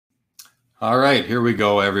All right, here we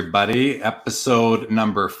go, everybody. Episode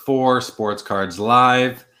number 4, Sports Cards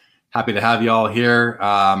Live. Happy to have you all here.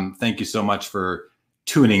 Thank you so much for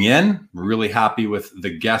tuning in. I'm really happy with the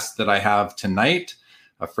guest that I have tonight.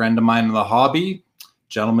 A friend of mine in the hobby,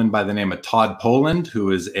 gentleman by the name of Todd Poland, who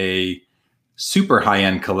is a super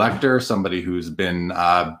high-end collector, somebody who's been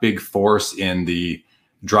a big force in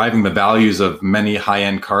driving the values of many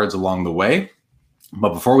high-end cards along the way. But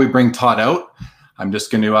before we bring Todd out, I'm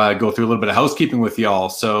just going to go through a little bit of housekeeping with y'all.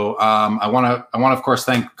 So I want to, of course,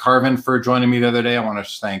 thank Carvin for joining me the other day. I want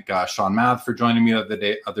to thank Sean Math for joining me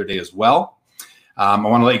the other day as well. I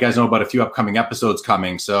want to let you guys know about a few upcoming episodes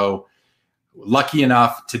coming. So lucky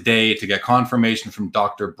enough today to get confirmation from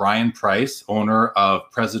Dr. Brian Price, owner of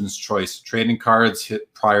President's Choice Trading Cards,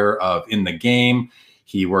 prior of In the Game.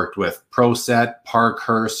 He worked with ProSet,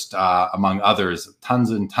 Parkhurst, among others.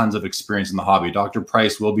 Tons and tons of experience in the hobby. Dr.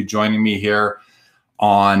 Price will be joining me here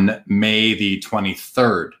on May the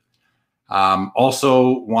 23rd.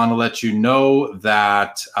 Also want to let you know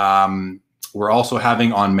that we're also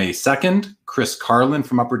having on May 2nd, Chris Carlin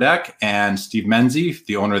from Upper Deck and Steve Menzie,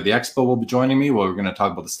 the owner of the Expo, will be joining me. We're going to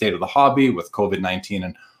talk about the state of the hobby with COVID-19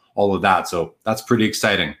 and all of that. So that's pretty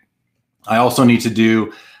exciting. I also need to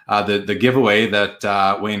do the giveaway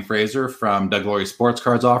that Wayne Fraser from Doug Laurie Sports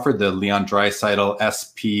Cards offered, the Leon Draisaitl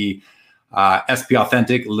SP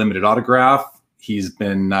Authentic Limited Autograph. He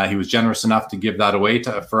was generous enough to give that away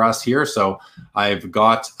for us here. So I've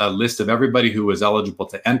got a list of everybody who was eligible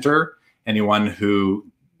to enter, anyone who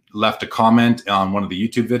left a comment on one of the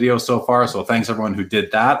YouTube videos so far. So thanks everyone who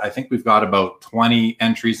did that. I think we've got about 20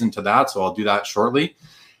 entries into that. So I'll do that shortly.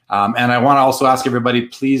 And I want to also ask everybody,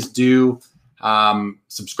 please do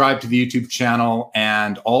subscribe to the YouTube channel,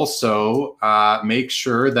 and also make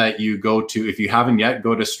sure that you go to, if you haven't yet,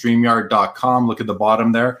 go to StreamYard.com, look at the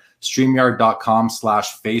bottom there,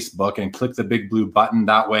 StreamYard.com/Facebook, and click the big blue button.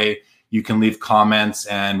 That way you can leave comments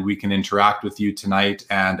and we can interact with you tonight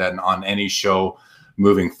and on any show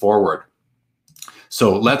moving forward.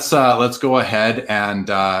 So let's go ahead and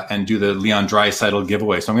do the Leon Draisaitl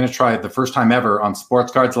giveaway. So I'm going to try it the first time ever on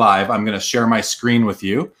Sports Cards Live. I'm going to share my screen with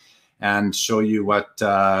you and show you what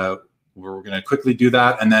we're going to quickly do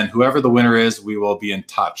that. And then whoever the winner is, we will be in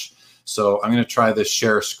touch. So I'm going to try this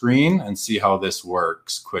share screen and see how this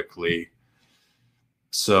works quickly.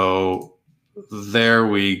 So there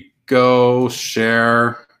we go,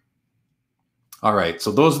 share. All right,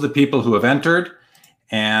 so those are the people who have entered.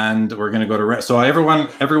 And we're going to go to, so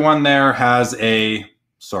everyone there has a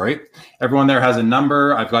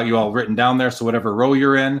number. I've got you all written down there. So whatever row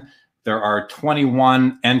you're in, there are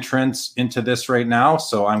 21 entrants into this right now.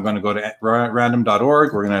 So I'm going to go to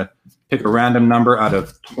random.org. We're going to pick a random number out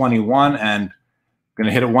of 21 and I'm going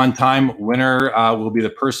to hit it one time. Winner will be the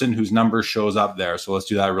person whose number shows up there. So let's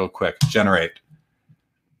do that real quick. Generate.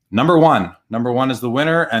 Number one is the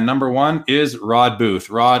winner, and number 1 is Rod Booth.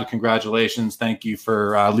 Rod, congratulations. Thank you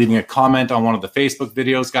for leaving a comment on one of the Facebook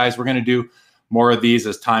videos. Guys, we're going to do more of these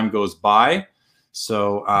as time goes by.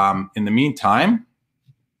 So in the meantime,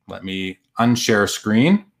 let me unshare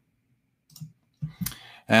screen.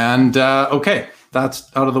 And okay,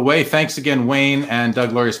 that's out of the way. Thanks again, Wayne and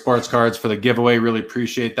Doug Laurie Sports Cards, for the giveaway. Really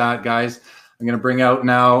appreciate that, guys. I'm going to bring out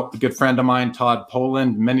now a good friend of mine, Todd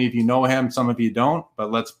Poland. Many of you know him, some of you don't,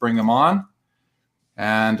 but let's bring him on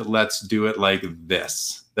and let's do it like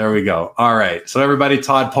this. There we go. All right. So everybody,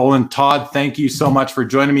 Todd Poland. Todd, thank you so much for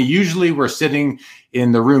joining me. Usually we're sitting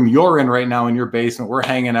in the room you're in right now in your basement. We're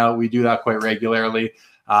hanging out. We do that quite regularly.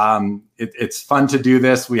 It's fun to do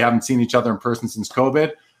this. We haven't seen each other in person since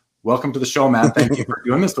COVID. Welcome to the show, man. Thank you for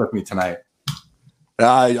doing this with me tonight.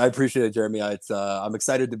 I appreciate it, Jeremy. I'm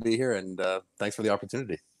excited to be here, and thanks for the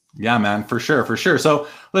opportunity. Yeah, man, for sure, for sure. So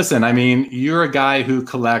listen, I mean, you're a guy who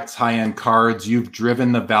collects high-end cards. You've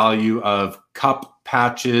driven the value of cup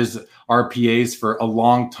patches, RPAs for a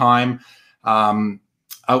long time. We're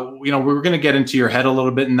going to get into your head a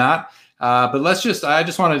little bit in that. But I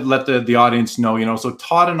just want to let the audience know, so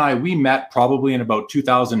Todd and I, we met probably in about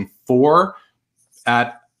 2004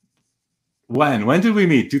 at when did we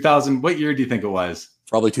meet? 2000, what year do you think it was?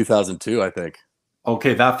 Probably 2002, I think.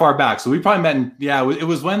 Okay, that far back. So we probably met in, it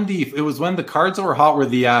was when the cards that were hot were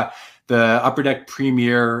the Upper Deck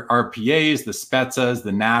Premier RPAs, the Spezas,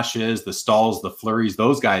 the Nashes, the Stalls, the Flurries,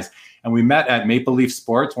 those guys. And we met at Maple Leaf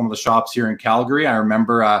Sports, one of the shops here in Calgary. I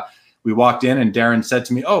remember we walked in and Darren said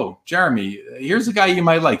to me, "Oh, Jeremy, here's a guy you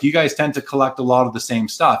might like. You guys tend to collect a lot of the same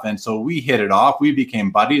stuff." And so we hit it off. We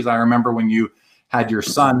became buddies. I remember when you had your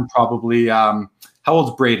son, probably, how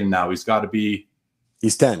old's Braden now? He's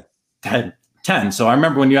 10. 10. So I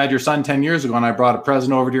remember when you had your son 10 years ago and I brought a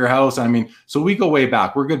present over to your house. I mean, so we go way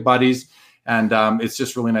back. We're good buddies. And it's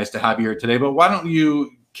just really nice to have you here today. But why don't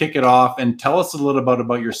you kick it off and tell us a little bit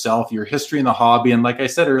about yourself, your history in the hobby. And like I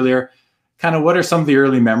said earlier, kind of what are some of the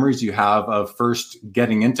early memories you have of first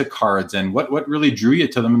getting into cards, and what really drew you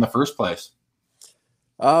to them in the first place?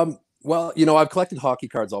 Well, I've collected hockey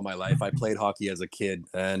cards all my life. I played hockey as a kid,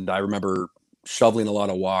 and I remember shoveling a lot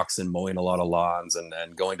of walks and mowing a lot of lawns, and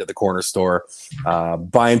going to the corner store,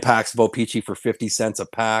 buying packs of O-Pee-Chee for 50 cents a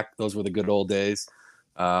pack. Those were the good old days.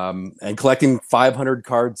 And collecting 500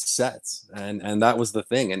 card sets. And that was the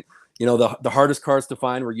thing. And, the hardest cards to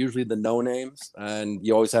find were usually the no names, and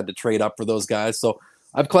you always had to trade up for those guys. So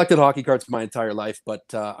I've collected hockey cards for my entire life, but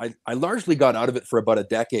I largely got out of it for about a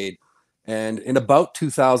decade. And in about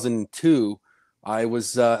 2002, I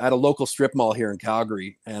was at a local strip mall here in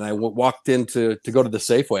Calgary, and I walked in to go to the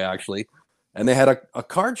Safeway, actually, and they had a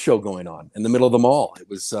card show going on in the middle of the mall. It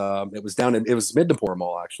was Midnapore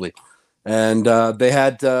Mall, actually. And they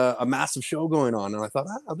had a massive show going on, and I thought,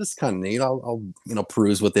 this is kind of neat. I'll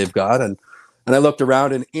peruse what they've got, and I looked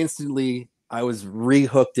around, and instantly I was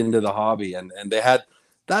rehooked into the hobby. And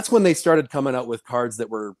that's when they started coming out with cards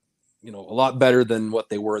that were, a lot better than what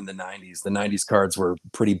they were in the 90s. The 90s cards were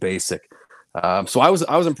pretty basic. So I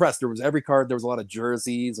was impressed. There was every card. There was a lot of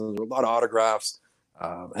jerseys, and there were a lot of autographs,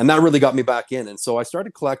 and that really got me back in. And so I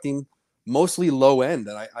started collecting mostly low end,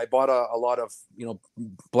 and I bought a lot of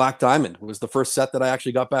Black Diamond. It was the first set that I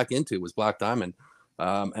actually got back into, was Black Diamond.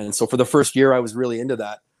 And so for the first year I was really into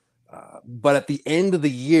that, but at the end of the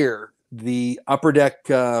year, the Upper Deck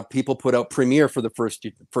people put out Premier for the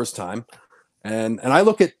first time, and I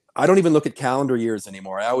don't even look at calendar years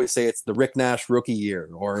anymore. I always say it's the Rick Nash rookie year,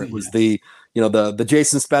 or it was the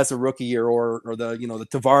Jason Spezza rookie year, or the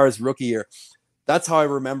Tavares rookie year. That's how I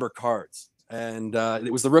remember cards. And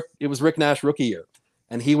it was Rick Nash rookie year,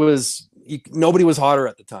 and nobody was hotter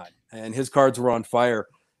at the time, and his cards were on fire.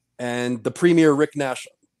 And the Premier Rick Nash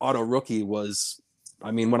auto rookie was,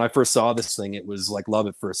 when I first saw this thing, it was like love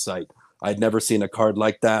at first sight. I'd never seen a card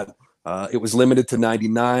like that. It was limited to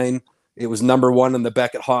 99. It was number 1 on the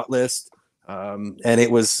Beckett Hot List, and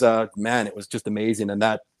it was it was just amazing. And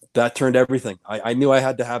that turned everything. I knew I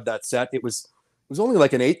had to have that set. It was only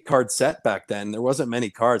like an 8-card set back then. There wasn't many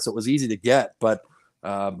cards, so it was easy to get, but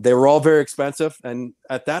they were all very expensive. And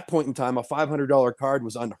at that point in time, a $500 card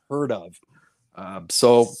was unheard of.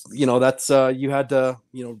 So that's you had to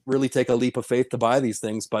really take a leap of faith to buy these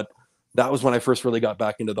things. But that was when I first really got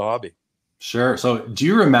back into the hobby. Sure. So do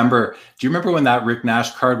you remember when that Rick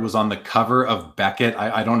Nash card was on the cover of Beckett?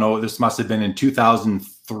 I don't know. This must have been in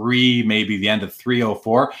 2003, maybe the end of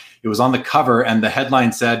 304. It was on the cover, and the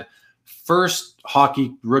headline said, "First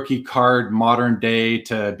hockey rookie card modern day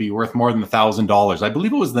to be worth more than $1,000." I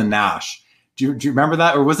believe it was the Nash. Do you remember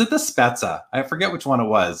that? Or was it the Spezza? I forget which one it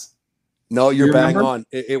was. No, you're bang on.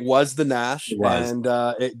 It was the Nash. It was. And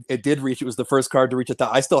it did reach. It was the first card to reach it.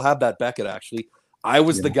 I still have that Beckett, actually. I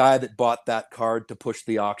was the guy that bought that card to push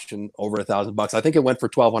the auction over $1,000. I think it went for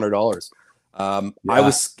 $1,200.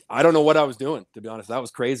 I don't know what I was doing, to be honest. That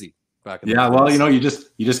was crazy. Back in the days.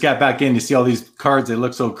 You just got back in, you see all these cards, they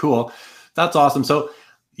look so cool. That's awesome. So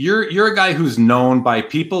you're a guy who's known by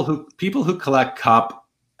people who collect Cup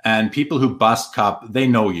and people who bust Cup. They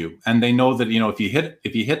know you, and they know that if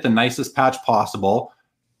you hit the nicest patch possible,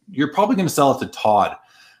 you're probably going to sell it to Todd.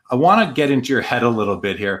 I want to get into your head a little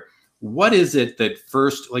bit here. What is it that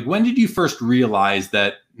when did you first realize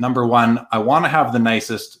that, number one, I want to have the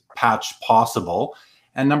nicest patch possible,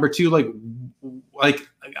 and number two,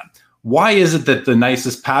 why is it that the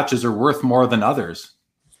nicest patches are worth more than others?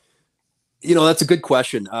 That's a good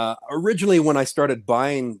question. Originally, when I started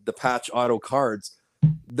buying the patch auto cards,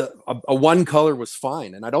 a one color was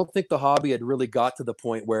fine. And I don't think the hobby had really got to the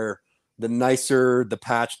point where the nicer the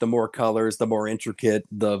patch, the more colors, the more intricate,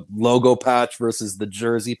 the logo patch versus the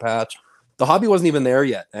jersey patch. The hobby wasn't even there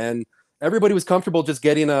yet. And everybody was comfortable just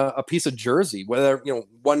getting a piece of jersey, whether,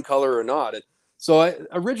 one color or not. So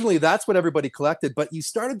originally, that's what everybody collected. But you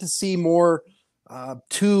started to see more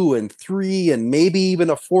 2 and 3 and maybe even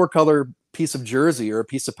a 4-color piece of jersey or a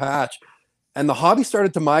piece of patch. And the hobby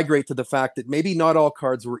started to migrate to the fact that maybe not all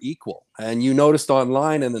cards were equal. And you noticed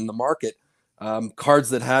online and in the market, cards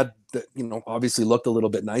that had, obviously looked a little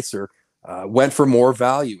bit nicer, went for more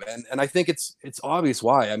value. And I think it's obvious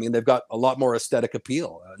why. They've got a lot more aesthetic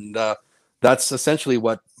appeal. And that's essentially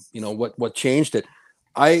what changed it.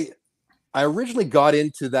 I originally got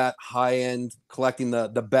into that high-end collecting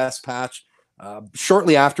the best patch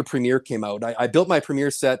shortly after Premier came out. I built my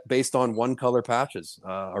Premier set based on 1-color patches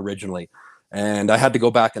originally, and I had to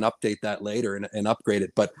go back and update that later and upgrade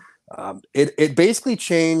it. But it basically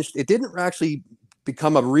changed. It didn't actually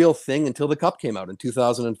become a real thing until the Cup came out in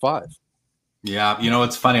 2005. Yeah,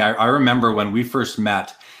 it's funny. I remember when we first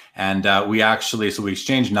met, and we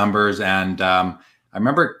exchanged numbers, and I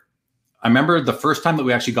remember the first time that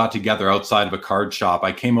we actually got together outside of a card shop.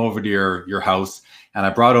 I came over to your house, and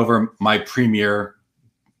I brought over my Premier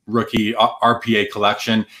rookie RPA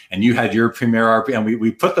collection, and you had your Premier RPA, and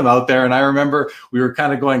we put them out there. And I remember we were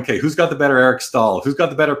kind of going, okay, who's got the better Eric Stahl? Who's got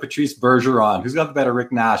the better Patrice Bergeron? Who's got the better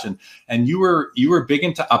Rick Nash? And you were big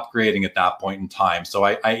into upgrading at that point in time. So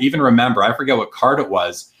I even remember, I forget what card it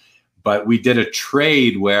was, but we did a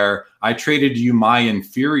trade where I traded you my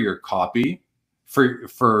inferior copy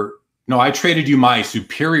I traded you my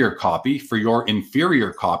superior copy for your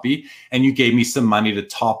inferior copy, and you gave me some money to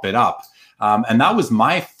top it up. And that was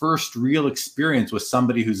my first real experience with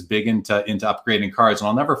somebody who's big into upgrading cards. And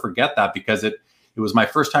I'll never forget that, because it was my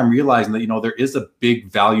first time realizing that, there is a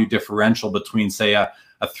big value differential between, say, a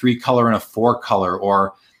 3-color and a 4-color,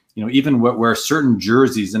 or, even where certain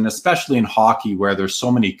jerseys, and especially in hockey where there's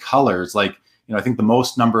so many colors, like, I think the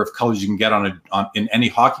most number of colors you can get in any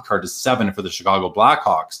hockey card is 7 for the Chicago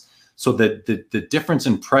Blackhawks. So the difference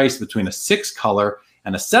in price between a 6-color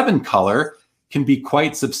and a 7-color can be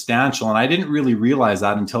quite substantial. And I didn't really realize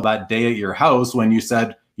that until that day at your house when you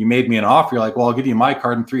said, you made me an offer. You're like, well, I'll give you my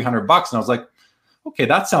card and $300. And I was like, okay,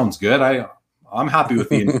 that sounds good. I'm happy with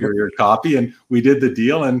the inferior copy. And we did the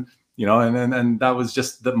deal. And, and that was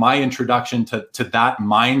just my introduction to that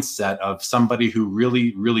mindset of somebody who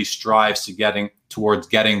really, really strives towards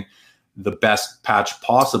getting the best patch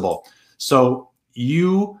possible. So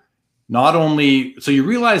you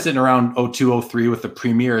realized it around 02, 03 with the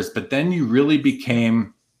premieres, but then you really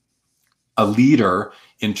became a leader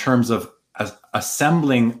in terms of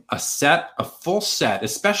assembling a full set,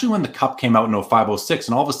 especially when the Cup came out in 05, 06.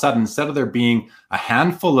 And all of a sudden, instead of there being a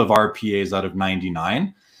handful of RPAs out of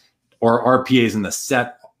 99 or RPAs in the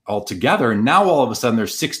set altogether, now all of a sudden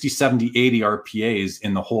there's 60, 70, 80 RPAs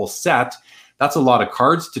in the whole set. That's a lot of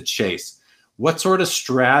cards to chase. What sort of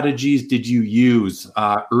strategies did you use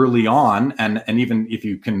early on? And even if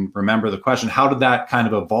you can remember the question, how did that kind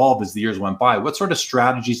of evolve as the years went by? What sort of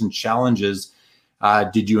strategies and challenges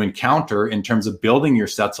did you encounter in terms of building your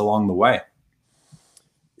sets along the way?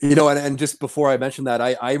 And just before I mentioned that,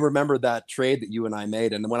 I remember that trade that you and I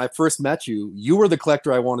made. And when I first met you, you were the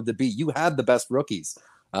collector I wanted to be. You had the best rookies.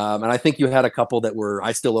 And I think you had a couple that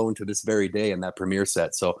I still own to this very day in that Premier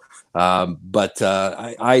set. So,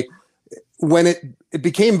 when it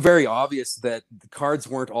became very obvious that the cards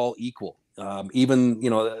weren't all equal, even,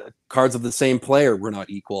 the cards of the same player were not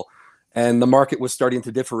equal, and the market was starting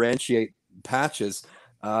to differentiate patches.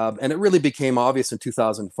 And it really became obvious in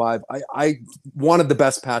 2005. I wanted the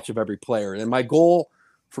best patch of every player. And my goal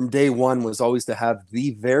from day one was always to have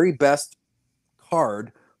the very best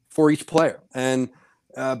card for each player. And,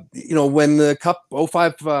 when the Cup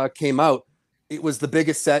 05 came out, it was the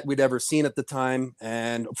biggest set we'd ever seen at the time,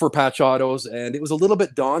 and for patch autos, and it was a little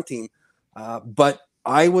bit daunting. But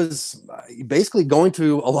I was basically going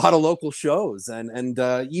to a lot of local shows, and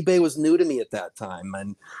eBay was new to me at that time,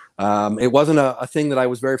 and it wasn't a thing that I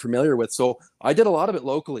was very familiar with. So I did a lot of it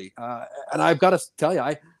locally, and I've got to tell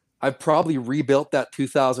you, I've probably rebuilt that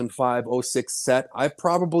 2005-06 set. I've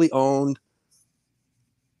probably owned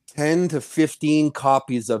 10 to 15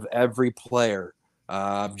 copies of every player.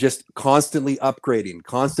 Just constantly upgrading,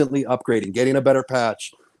 getting a better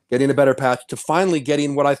patch to finally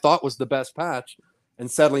getting what I thought was the best patch and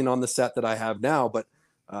settling on the set that I have now. But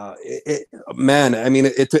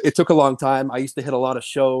it took a long time. I used to hit a lot of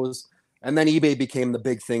shows, and then eBay became the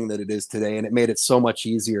big thing that it is today, and it made it so much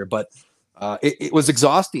easier. But it was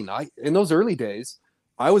exhausting. In those early days,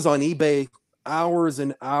 I was on eBay hours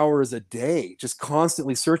and hours a day, just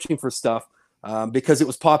constantly searching for stuff. Because it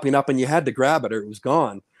was popping up and you had to grab it or it was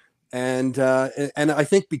gone. And I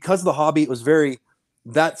think because of the hobby, it was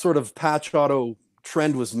that sort of patch auto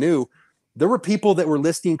trend was new. There were people that were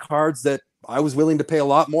listing cards that I was willing to pay a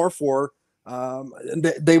lot more for.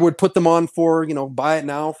 And they would put them on for, buy it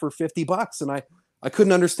now for $50. And I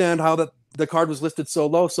couldn't understand how the card was listed so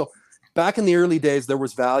low. So back in the early days, there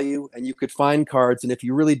was value and you could find cards. And if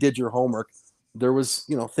you really did your homework, there was,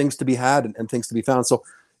 things to be had and things to be found. So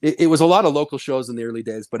it was a lot of local shows in the early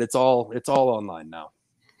days, but it's all online now.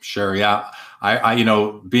 Sure. Yeah. I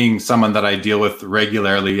being someone that I deal with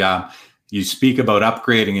regularly, you speak about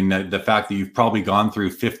upgrading and the fact that you've probably gone through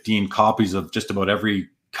 15 copies of just about every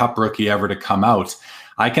Cup rookie ever to come out.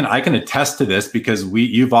 I can attest to this because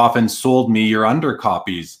you've often sold me your under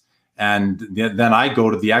copies, and then I go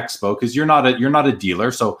to the expo because you're not a dealer.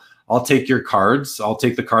 So I'll take your cards. I'll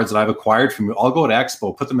take the cards that I've acquired from you. I'll go to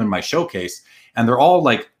expo, put them in my showcase. and they're all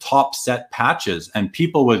like top set patches. And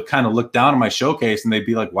people would kind of look down at my showcase and they'd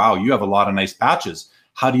be like, wow, you have a lot of nice patches.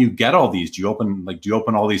 How do you get all these? Do you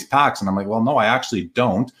open all these packs? And I'm like, well, no, I actually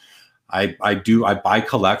don't. I buy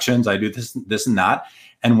collections. I do this and that.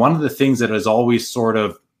 And one of the things that has always sort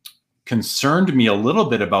of concerned me a little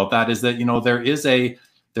bit about that is that,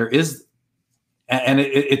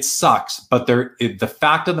 it sucks, but the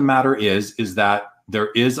fact of the matter is that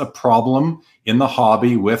there is a problem in the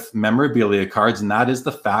hobby with memorabilia cards. And that is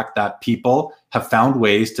the fact that people have found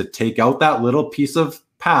ways to take out that little piece of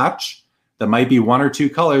patch that might be 1 or 2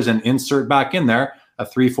 colors and insert back in there a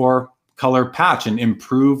 3-4 color patch and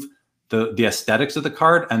improve the aesthetics of the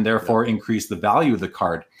card and therefore increase the value of the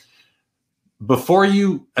card. Before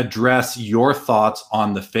you address your thoughts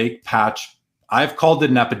on the fake patch, I've called it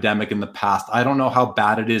an epidemic in the past. I don't know how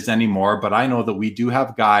bad it is anymore, but I know that we do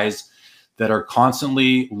have guys that are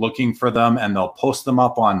constantly looking for them, and they'll post them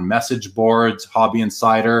up on message boards, Hobby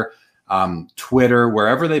Insider, Twitter,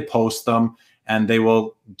 wherever they post them. And they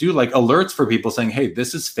will do like alerts for people saying, hey,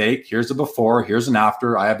 this is fake. Here's a before, here's an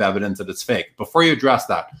after. I have evidence that it's fake. Before you address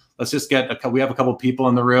that, let's just we have a couple people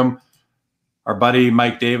in the room. Our buddy,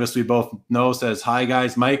 Mike Davis, we both know, says, hi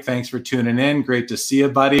guys. Mike, thanks for tuning in. Great to see you,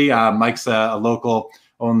 buddy. Mike's a local,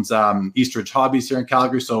 owns Eastridge Hobbies here in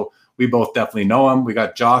Calgary. So we both definitely know him. We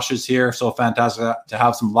got Josh is here. So fantastic to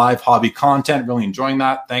have some live hobby content. Really enjoying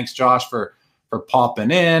that. Thanks, Josh, for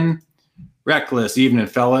popping in. Reckless, evening,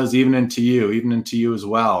 fellas. Evening to you as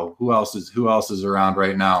well. Who else is around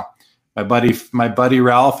right now? My buddy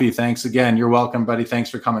Ralphie. Thanks again. You're welcome, buddy. Thanks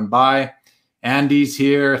for coming by. Andy's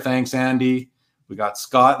here. Thanks, Andy. We got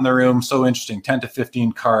Scott in the room. So interesting. 10 to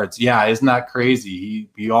 15 cards. Yeah, isn't that crazy?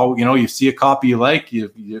 You see a copy you like,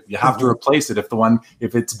 you have to replace it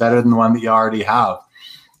if it's better than the one that you already have.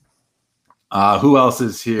 Who else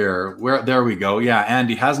is here? There we go. Yeah,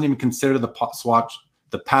 Andy hasn't even considered the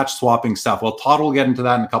patch swapping stuff. Well, Todd will get into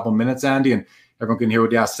that in a couple minutes, Andy, and everyone can hear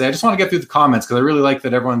what he has to say. I just want to get through the comments because I really like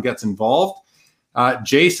that everyone gets involved.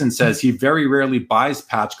 Jason says he very rarely buys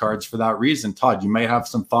patch cards for that reason. Todd, you may have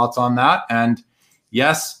some thoughts on that. And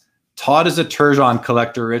yes, Todd is a Turgeon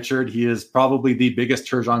collector, Richard. He is probably the biggest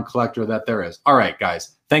Turgeon collector that there is. All right,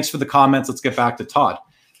 guys, thanks for the comments. Let's get back to Todd.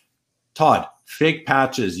 Todd, fake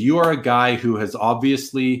patches. You are a guy who has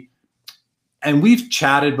obviously, and we've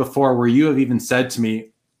chatted before where you have even said to me,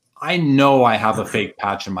 I know I have a fake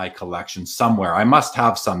patch in my collection somewhere. I must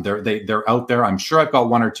have some. They're out there. I'm sure I've got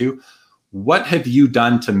 1 or 2. What have you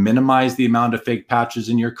done to minimize the amount of fake patches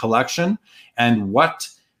in your collection? And what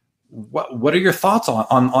are your thoughts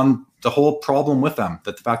on the whole problem with them,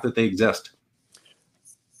 the fact that they exist?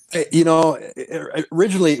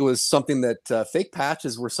 Originally it was something that fake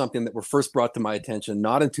patches were something that were first brought to my attention,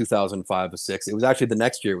 not in 2005 or 6. It was actually the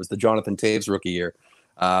next year. It was the Jonathan Toews rookie year.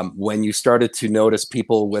 When you started to notice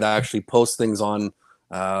people would actually post things on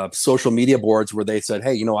social media boards where they said,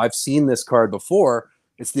 hey, I've seen this card before.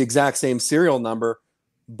 It's the exact same serial number,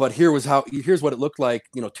 but here's what it looked like,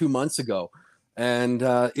 2 months ago. And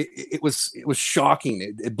it was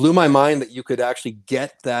shocking. It blew my mind that you could actually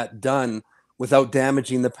get that done without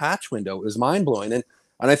damaging the patch window. It was mind blowing. And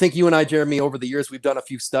I think you and I, Jeremy, over the years, we've done a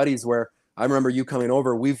few studies where I remember you coming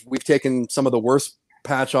over. We've taken some of the worst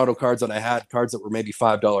patch auto cards that I had, cards that were maybe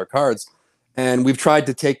 $5 cards, and we've tried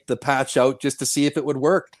to take the patch out just to see if it would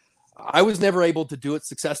work. I was never able to do it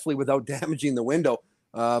successfully without damaging the window.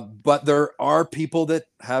 But there are people that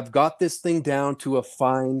have got this thing down to a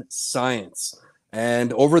fine science.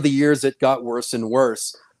 And over the years, it got worse and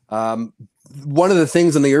worse. One of the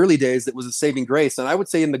things in the early days that was a saving grace, and I would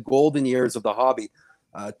say in the golden years of the hobby,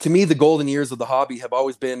 to me, the golden years of the hobby have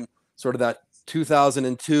always been sort of that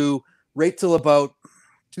 2002 right till about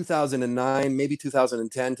 2009, maybe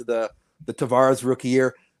 2010 to the Tavares rookie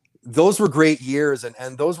year. Those were great years.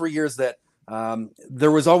 And those were years that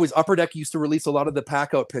there was always Upper Deck used to release a lot of the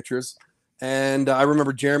pack out pictures. And I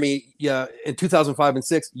remember, Jeremy, in 2005 and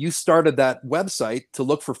 6, you started that website to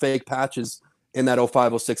look for fake patches in that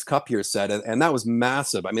 05-06 Cup year set. And that was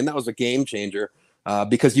massive. I mean, that was a game changer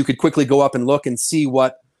because you could quickly go up and look and see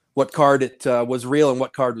what card it was real and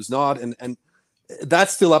what card was not. And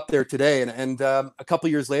that's still up there today. And a couple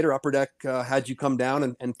years later, Upper Deck had you come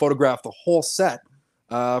down and photograph the whole set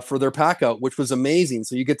for their pack out, which was amazing.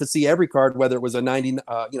 So you get to see every card, whether it was a 90,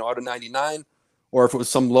 out of 99, or if it was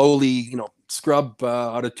some lowly, scrub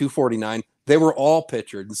out of 249, they were all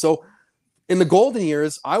pictured. And so in the golden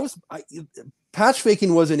years, patch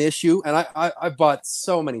faking was an issue. And I've bought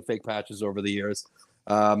so many fake patches over the years.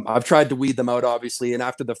 I've tried to weed them out, obviously. And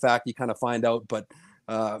after the fact, you kind of find out, but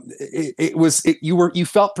you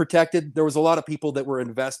felt protected. There was a lot of people that were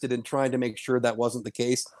invested in trying to make sure that wasn't the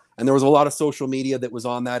case. And there was a lot of social media that was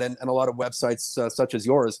on that, and a lot of websites such as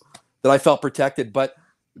yours that I felt protected. But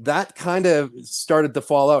that kind of started to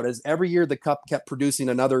fall out as every year the Cup kept producing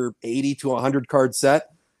another 80 to 100 card set.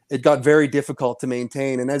 It got very difficult to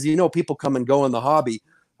maintain. And as you know, people come and go in the hobby.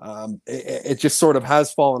 It just sort of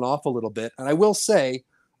has fallen off a little bit. And I will say,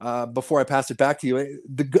 before I pass it back to you,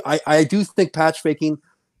 I do think patch faking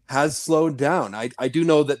has slowed down. I do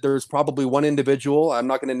know that there's probably one individual, I'm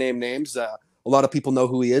not going to name names. A lot of people know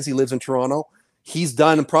who he is. He lives in Toronto. He's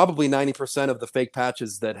done probably 90% of the fake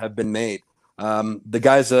patches that have been made. The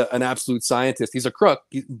guy's an absolute scientist. He's a crook,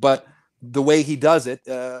 but the way he does it,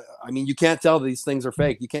 I mean, you can't tell these things are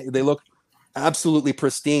fake. They look absolutely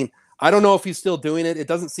pristine. I don't know if he's still doing it. It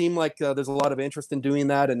doesn't seem like there's a lot of interest in doing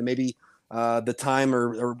that, and maybe the time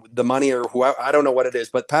or the money or whoever, I don't know what it is,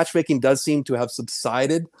 but patch faking does seem to have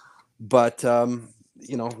subsided. But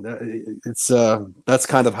you know, it's that's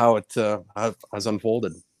kind of how it has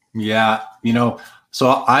unfolded. Yeah, you know,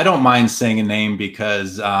 so I don't mind saying a name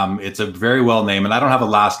because it's a very well name, and I don't have a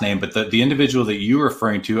last name, but the individual that you're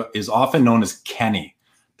referring to is often known as Kenny.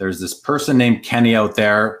 There's this person named Kenny out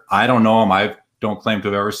there. I don't know him. I don't claim to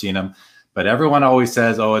have ever seen him, but everyone always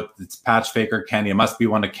says, oh, it's patch faker Kenny. It must be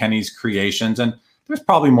one of Kenny's creations. And there's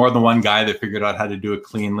probably more than one guy that figured out how to do it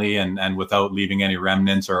cleanly and without leaving any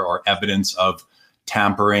remnants or evidence of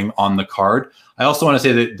tampering on the card. I also want to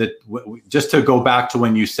say that just to go back to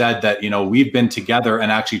when you said that, you know, we've been together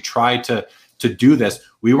and actually tried to do this.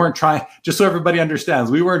 We weren't trying, just so everybody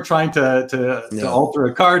understands, we weren't trying to alter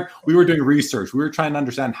a card. We were doing research. We were trying to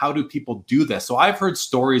understand, how do people do this? So I've heard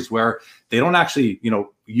stories where they don't actually, you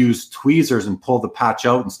know, use tweezers and pull the patch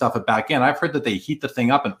out and stuff it back in. I've heard that they heat the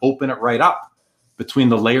thing up and open it right up between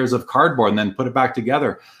the layers of cardboard and then put it back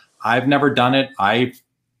together. I've never done it. I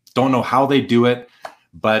don't know how they do it,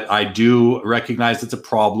 but I do recognize it's a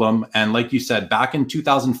problem. And like you said, back in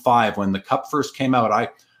 2005, when the Cup first came out,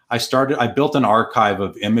 I built an archive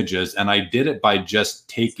of images, and I did it by just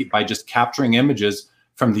capturing images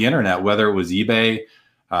from the internet, whether it was eBay,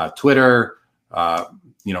 Twitter,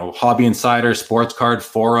 you know, Hobby Insider, Sports Card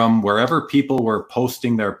Forum, wherever people were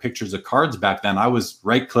posting their pictures of cards back then. I was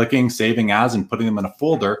right-clicking, saving as, and putting them in a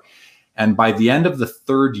folder. And by the end of the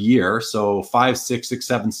third year, so 5, 6, 6,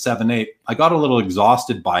 7, 7, 8, I got a little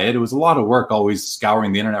exhausted by it. It was a lot of work always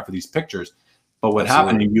scouring the internet for these pictures. But what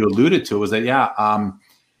happened, and you alluded to, was that,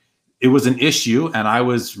 it was an issue, and I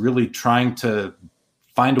was really trying to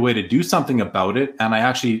find a way to do something about it. And I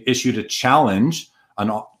actually issued a challenge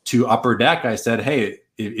to Upper Deck. I said, hey,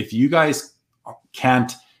 if you guys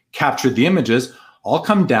can't capture the images, I'll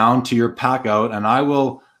come down to your pack out, and I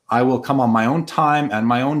will come on my own time and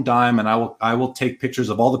my own dime, and I will take pictures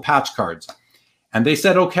of all the patch cards. And they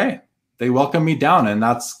said, okay. They welcomed me down, and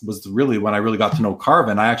was really when I really got to know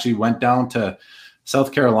Carvin. I actually went down to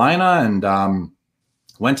South Carolina and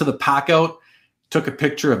went to the pack out, took a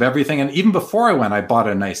picture of everything. And even before I went, I bought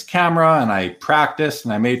a nice camera and I practiced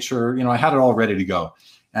and I made sure, you know, I had it all ready to go.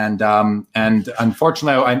 And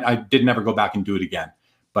unfortunately, I did never go back and do it again.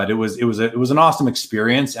 But it was an awesome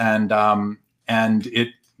experience, and it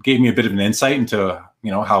gave me a bit of an insight into,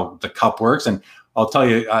 you know, how the Cup works. And I'll tell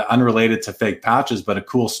you, unrelated to fake patches, but a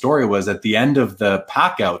cool story was at the end of the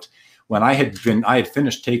pack out, when I had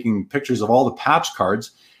finished taking pictures of all the patch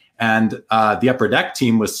cards, and the Upper Deck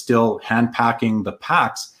team was still hand packing the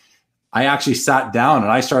packs, I actually sat down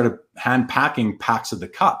and I started hand packing packs of the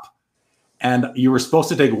Cup. And you were supposed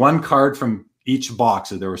to take one card from each box.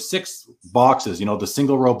 So there were 6 boxes, you know, the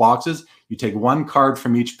single row boxes. You take one card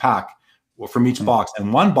from each pack, or from each box,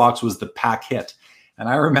 and one box was the pack hit. And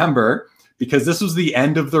I remember, because this was the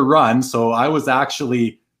end of the run, so I was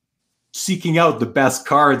actually seeking out the best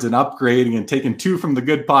cards and upgrading and taking 2 from the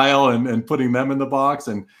good pile and putting them in the box.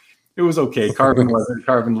 And it was okay. Carvin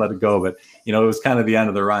let it go, but you know, it was kind of the end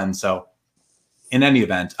of the run. So in any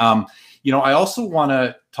event, you know, I also want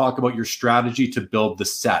to talk about your strategy to build the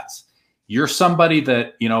sets. You're somebody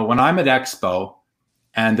that, you know, when I'm at Expo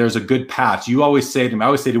and there's a good patch, you always say to me, I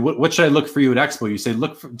always say to you, what should I look for you at Expo? You say,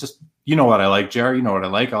 look for just, you know what I like, Jerry, you know what I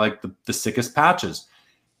like. I like the sickest patches.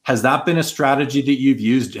 Has that been a strategy that you've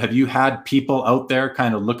used? Have you had people out there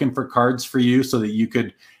kind of looking for cards for you so that you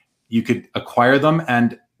could acquire them?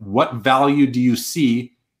 And what value do you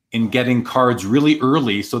see in getting cards really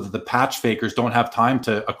early so that the patch fakers don't have time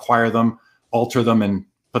to acquire them, alter them, and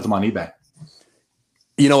put them on eBay?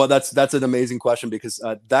 You know what? That's an amazing question, because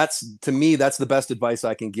to me, that's the best advice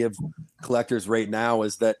I can give collectors right now,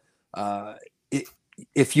 is that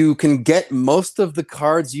if you can get most of the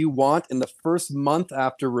cards you want in the first month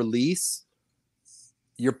after release,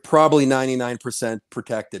 you're probably 99%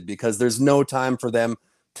 protected, because there's no time for them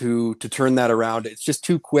to turn that around. It's just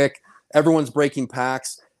too quick. Everyone's breaking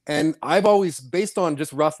packs. And I've always, based on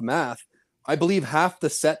just rough math, I believe half the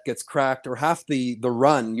set gets cracked, or half the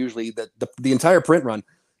run, usually the entire print run,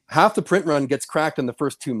 half the print run gets cracked in the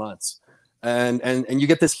first 2 months. And you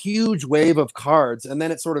get this huge wave of cards, and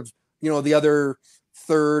then it sort of, the other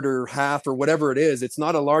third or half or whatever it is, it's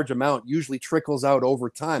not a large amount, usually trickles out over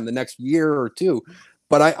time, the next year or two.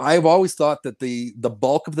 But I've always thought that the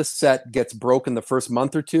bulk of the set gets broken the first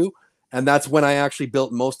month or two, and that's when I actually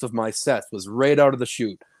built most of my sets, was right out of the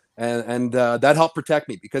chute. And that helped protect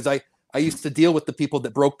me, because I used to deal with the people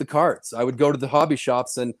that broke the cards. I would go to the hobby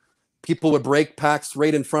shops and people would break packs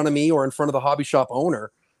right in front of me or in front of the hobby shop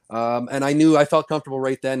owner. And I felt comfortable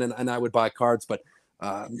right then, and I would buy cards. But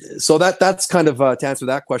so that's kind of to answer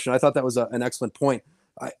that question. I thought that was an excellent point.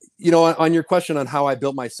 On your question on how I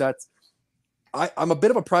built my sets, I'm a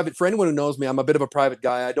bit of a private, for anyone who knows me, I'm a bit of a private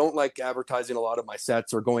guy. I don't like advertising a lot of my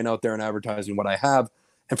sets or going out there and advertising what I have.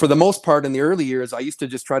 And for the most part, in the early years, I used to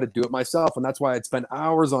just try to do it myself. And that's why I'd spend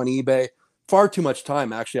hours on eBay, far too much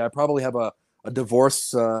time. Actually, I probably have a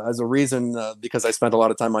divorce as a reason, because I spent a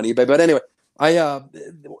lot of time on eBay. But anyway,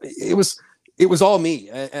 it was all me.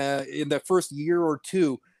 In the first year or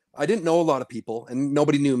two, I didn't know a lot of people and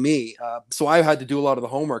nobody knew me. So I had to do a lot of the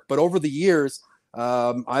homework. But over the years,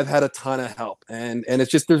 I've had a ton of help. And it's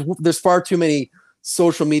just, there's far too many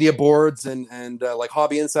social media boards and like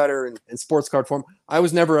Hobby Insider and Sports Card Forum. I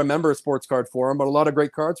was never a member of Sports Card Forum, but a lot of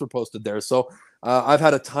great cards were posted there. So I've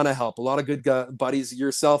had a ton of help, a lot of good buddies.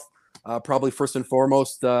 Yourself, probably first and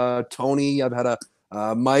foremost, Tony. I've had a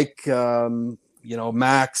Mike,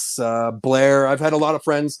 Max, Blair. I've had a lot of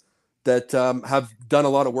friends that have done a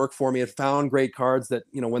lot of work for me and found great cards that,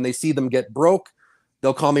 when they see them get broke,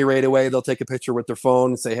 they'll call me right away. They'll take a picture with their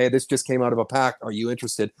phone and say, hey, this just came out of a pack. Are you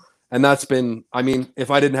interested? And that's been, if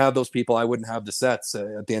I didn't have those people, I wouldn't have the sets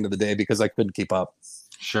at the end of the day, because I couldn't keep up.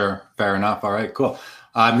 Sure. Fair enough. All right, cool.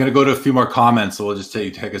 I'm going to go to a few more comments. So we'll just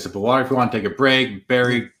take a sip of water if you want to take a break.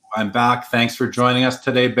 Barry, I'm back. Thanks for joining us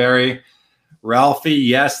today, Barry. Ralphie,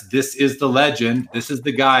 yes, this is the legend. This is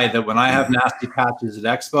the guy that when I have nasty patches at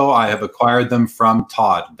Expo, I have acquired them from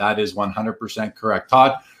Todd. That is 100% correct.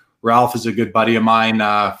 Todd, Ralph is a good buddy of mine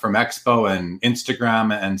from Expo and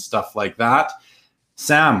Instagram and stuff like that.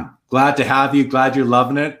 Sam, glad to have you. Glad you're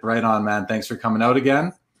loving it. Right on, man. Thanks for coming out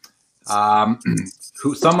again.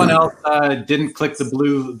 Someone else didn't click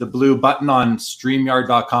the blue button on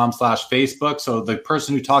StreamYard.com/Facebook. So the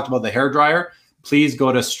person who talked about the hairdryer, please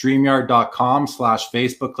go to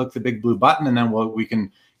StreamYard.com/Facebook. Click the big blue button, and then we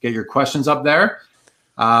can get your questions up there.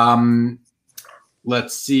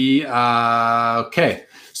 Let's see. Okay,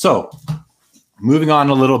 so moving on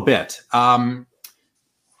a little bit.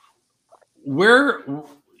 Where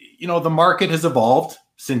the market has evolved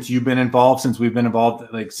since you've been involved, since we've been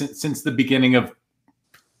involved, like since the beginning of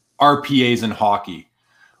RPAs in hockey.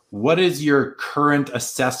 What is your current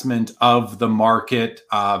assessment of the market,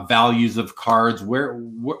 values of cards? Where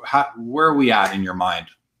are we at in your mind?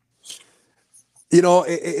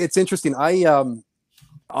 It's interesting. I'll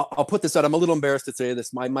put this out. I'm a little embarrassed to say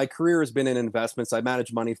this. My career has been in investments. I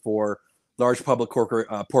manage money for large public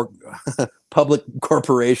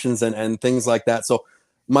corporations and things like that. So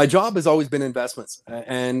my job has always been investments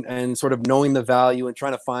and sort of knowing the value and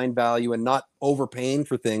trying to find value and not overpaying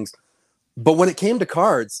for things. But when it came to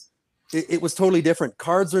cards, it was totally different.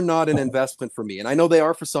 Cards are not an investment for me. And I know they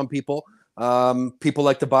are for some people. People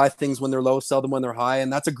like to buy things when they're low, sell them when they're high.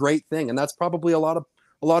 And that's a great thing. And that's probably a lot of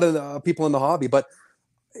people in the hobby. But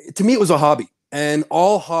to me, it was a hobby. And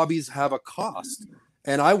all hobbies have a cost.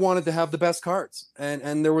 And I wanted to have the best cards.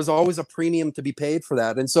 And there was always a premium to be paid for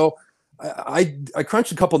that. And so I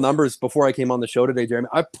crunched a couple numbers before I came on the show today, Jeremy.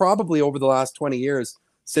 I probably, over the last 20 years,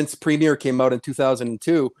 since Premier came out in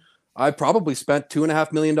 2002, I've probably spent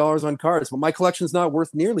 $2.5 million on cards. But my collection's not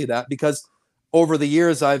worth nearly that, because over the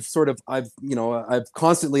years, I've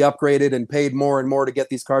constantly upgraded and paid more and more to get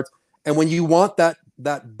these cards. And when you want that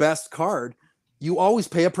best card, you always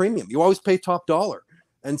pay a premium. You always pay top dollar.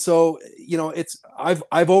 And so,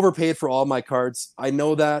 I've overpaid for all my cards. I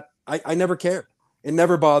know that. I never cared. It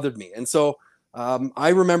never bothered me. And so I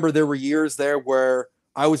remember there were years there where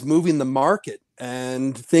I was moving the market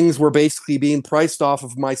and things were basically being priced off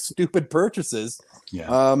of my stupid purchases.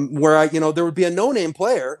 Yeah. Where there would be a no-name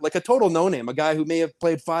player, like a total no-name, a guy who may have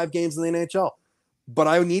played 5 games in the NHL, but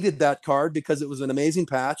I needed that card because it was an amazing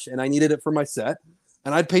patch and I needed it for my set.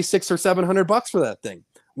 And I'd pay $600 or $700 for that thing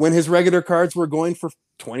when his regular cards were going for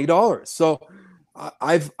 $20. So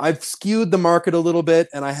I've skewed the market a little bit,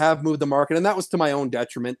 and I have moved the market, and that was to my own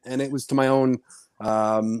detriment, and it was to my own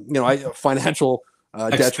financial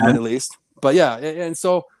detriment, at least. but yeah, and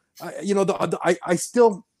so I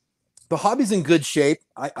still, the hobby's in good shape.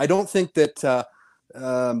 I don't think that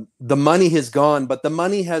the money has gone, but the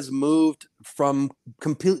money has moved from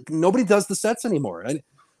complete. Nobody does the sets anymore. And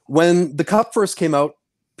when the Cup first came out,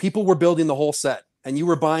 people were building the whole set, and you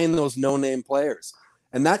were buying those no-name players,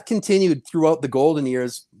 and that continued throughout the golden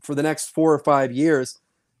years for the next 4 or 5 years,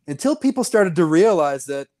 until people started to realize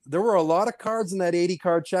that there were a lot of cards in that 80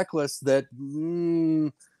 card checklist that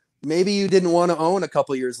maybe you didn't want to own a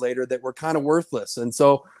couple of years later, that were kind of worthless. And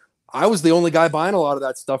so I was the only guy buying a lot of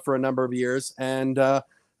that stuff for a number of years, and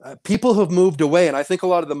people have moved away. And I think a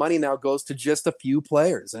lot of the money now goes to just a few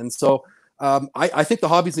players. And so I think the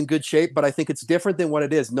hobby's in good shape, but I think it's different than what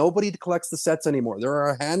it is. Nobody collects the sets anymore. There are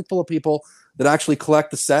a handful of people that actually collect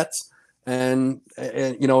the sets. And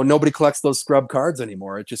nobody collects those scrub cards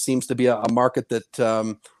anymore. It just seems to be a market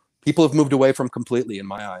that people have moved away from completely, in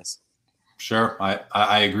my eyes. Sure,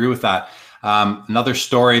 I agree with that. Another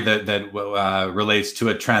story that relates to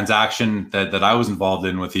a transaction that I was involved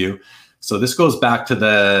in with you. So this goes back to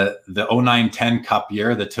the 09-10 Cup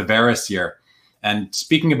year, the Tavares year. And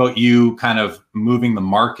speaking about you kind of moving the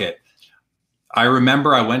market, I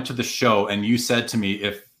remember I went to the show and you said to me,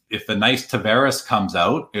 if a nice Tavares comes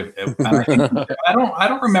out, I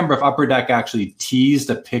don't remember if Upper Deck actually teased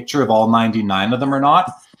a picture of all 99 of them or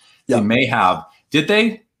not. Yep. They may have. Did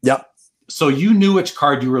they? Yep. So you knew which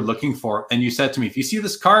card you were looking for, and you said to me, if you see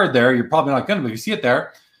this card there, you're probably not going to, but if you see it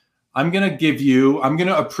there, I'm going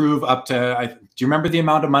to approve up to, do you remember the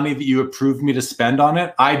amount of money that you approved me to spend on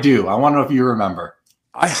it? I do. I want to know if you remember.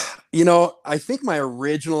 I think my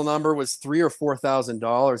original number was $3,000 or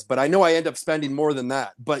 $4,000, but I know I end up spending more than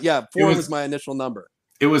that. But yeah, four was my initial number.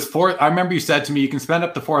 It was four. I remember you said to me, you can spend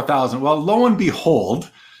up to $4,000. Well, lo and behold,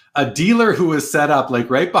 a dealer who was set up like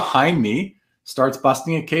right behind me starts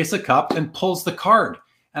busting a case of Cup and pulls the card,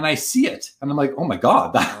 and I see it, and I'm like, oh my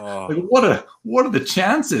God, like, what are the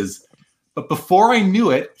chances? But before I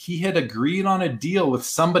knew it, he had agreed on a deal with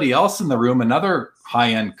somebody else in the room, another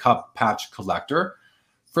high-end Cup patch collector,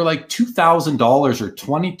 for like $2,000 or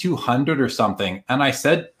 $2,200 or something. And I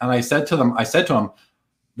said to him,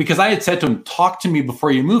 because I had said to him, talk to me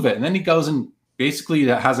before you move it. And then he goes and basically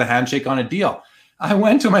has a handshake on a deal. I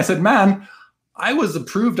went to him, I said, man, I was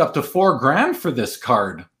approved up to $4,000 for this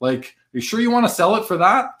card. Like, are you sure you want to sell it for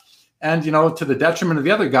that? And, to the detriment of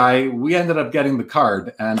the other guy, we ended up getting the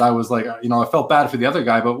card. And I was like, I felt bad for the other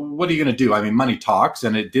guy, but what are you going to do? I mean, money talks,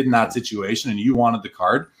 and it did in that situation, and you wanted the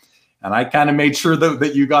card. And I kind of made sure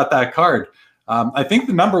that you got that card. I think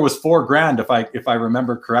the number was $4,000 if I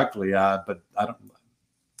remember correctly. But I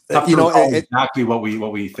don't exactly what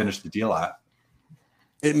we finished the deal at.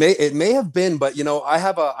 It may have been, but I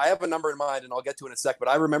have a number in mind, and I'll get to it in a sec. But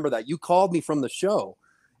I remember that you called me from the show,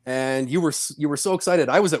 and you were so excited.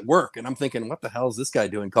 I was at work, and I'm thinking, what the hell is this guy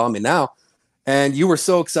doing calling me now? And you were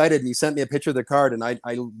so excited, and you sent me a picture of the card, and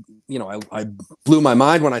I blew my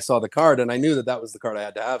mind when I saw the card, and I knew that was the card I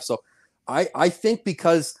had to have. So I think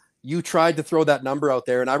because you tried to throw that number out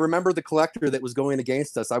there, and I remember the collector that was going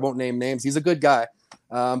against us. I won't name names. He's a good guy,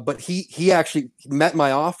 but he actually met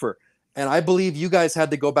my offer, and I believe you guys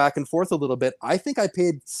had to go back and forth a little bit. I think I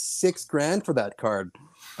paid $6,000 for that card,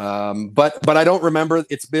 but I don't remember.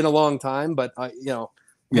 It's been a long time, but we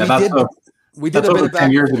did a bit of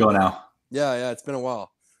 10 years ago now. Yeah, it's been a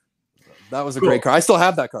while. That was a great card. I still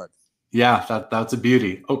have that card. Yeah, that's a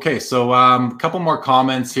beauty. Okay, so a couple more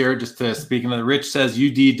comments here. Just to speaking of, Rich says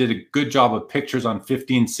UD did a good job of pictures on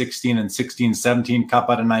 15, 16, and 16, 17 Cup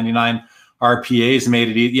out of 99. RPAs made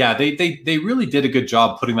it easy. Yeah, they really did a good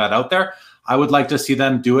job putting that out there. I would like to see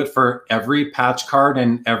them do it for every patch card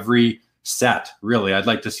and every set. Really, I'd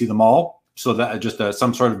like to see them all. So that just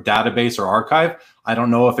some sort of database or archive. I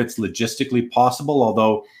don't know if it's logistically possible,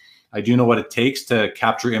 although I do know what it takes to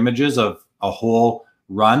capture images of a whole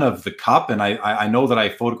run of the Cup. And I know that I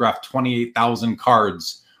photographed 28,000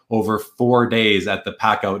 cards over 4 days at the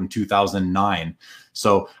pack out in 2009.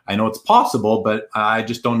 So I know it's possible, but I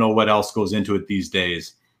just don't know what else goes into it these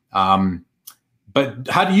days. But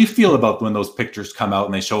how do you feel about when those pictures come out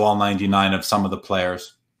and they show all 99 of some of the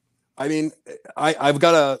players? I mean, I've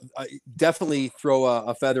got to definitely throw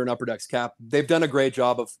a feather in Upper Deck's cap. They've done a great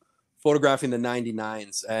job of photographing the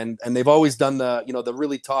 99s, and they've always done the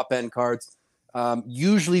really top end cards.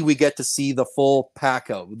 Usually we get to see the full pack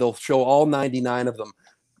out. They'll show all 99 of them.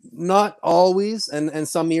 Not always, and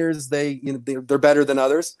some years they're better than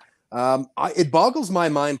others. It boggles my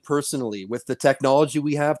mind personally with the technology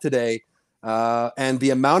we have today, and the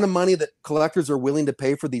amount of money that collectors are willing to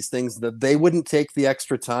pay for these things, that they wouldn't take the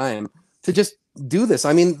extra time to just do this.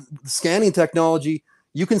 I mean, scanning technology,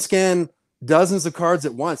 you can scan dozens of cards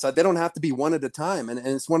at once. They don't have to be one at a time. And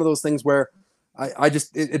it's one of those things where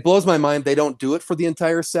it blows my mind they don't do it for the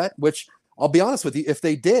entire set, which I'll be honest with you, if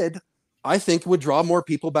they did, I think would draw more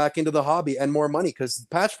people back into the hobby and more money, because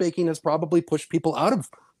patch faking has probably pushed people out of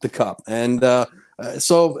the cup. And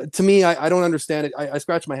so to me, I don't understand it. I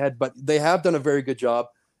scratch my head, but they have done a very good job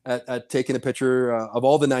at taking a picture of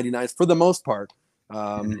all the 99s for the most part.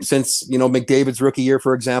 Since, McDavid's rookie year,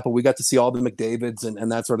 for example, we got to see all the McDavids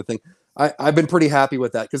and that sort of thing. I've been pretty happy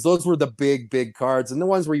with that, because those were the big cards and the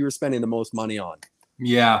ones where you were spending the most money on.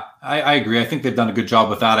 Yeah, I agree. I think they've done a good job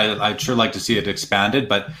with that. I'd sure like to see it expanded,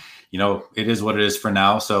 but it is what it is for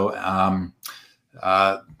now. So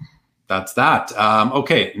that's that.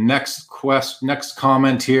 Okay, next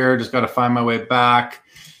comment here. Just got to find my way back.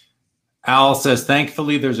 Al says,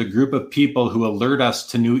 thankfully, there's a group of people who alert us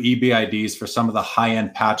to new eBay IDs for some of the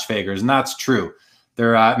high-end patch fakers, and that's true.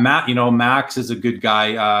 There, Max is a good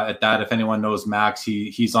guy at that. If anyone knows Max,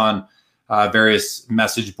 he's on various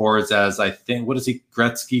message boards as, I think, what is he,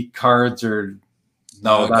 Gretzky cards or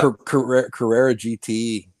no? Carrera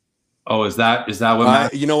GT. Oh, is that what?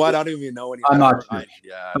 Max, you know what? I don't even know any. I'm not sure.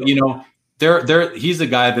 But he's a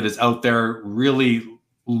guy that is out there really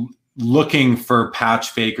looking for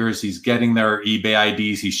patch fakers. He's getting their eBay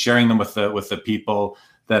IDs. He's sharing them with the people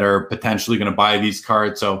that are potentially going to buy these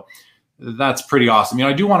cards. So that's pretty awesome.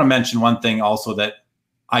 I do want to mention one thing also, that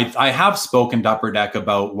I have spoken to Upper Deck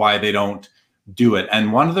about why they don't do it.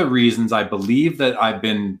 And one of the reasons I believe that I've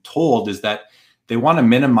been told is that they want to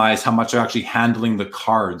minimize how much they're actually handling the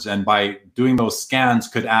cards. And by doing those scans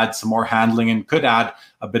could add some more handling and could add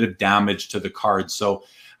a bit of damage to the cards. So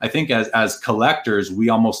I think as collectors, we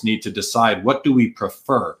almost need to decide, what do we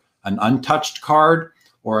prefer, an untouched card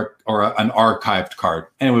or an archived card?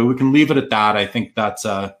 Anyway, we can leave it at that. I think that's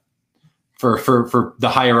for the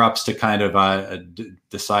higher ups to kind of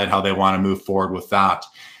decide how they want to move forward with that.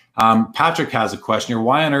 Patrick has a question here.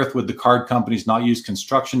 Why on earth would the card companies not use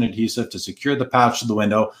construction adhesive to secure the patch to the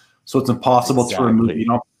window so it's impossible to remove?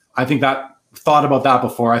 I think thought about that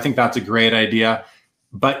before. I think that's a great idea.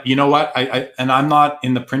 But you know what? And I'm not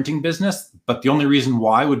in the printing business, but the only reason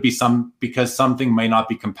why would be because something may not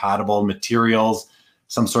be compatible, materials,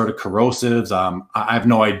 some sort of corrosives. I have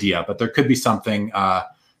no idea, but there could be something.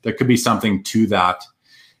 There could be something to that.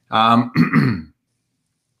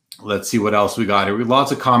 Let's see what else we got here. We have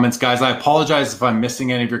lots of comments, guys. I apologize if I'm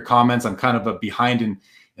missing any of your comments. I'm kind of behind in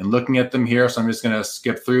looking at them here, so I'm just going to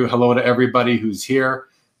skip through. Hello to everybody who's here.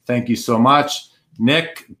 Thank you so much.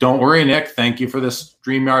 Nick, don't worry, Nick. Thank you for this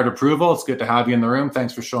StreamYard approval. It's good to have you in the room.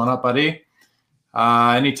 Thanks for showing up, buddy.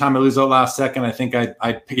 Anytime I lose out last second, I think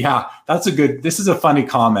yeah, this is a funny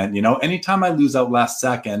comment. Anytime I lose out last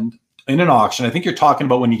second in an auction, I think you're talking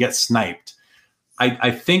about when you get sniped.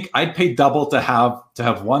 I think I'd pay double to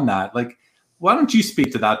have won that. Like, why don't you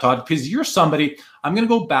speak to that, Todd? Because you're somebody, I'm going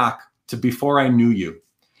to go back to before I knew you.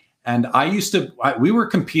 And we were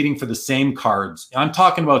competing for the same cards. I'm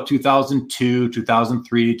talking about 2002,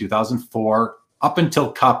 2003, 2004, up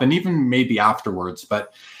until Cup, and even maybe afterwards.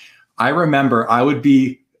 But I remember I would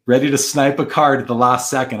be ready to snipe a card at the last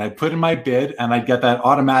second. I'd put in my bid and I'd get that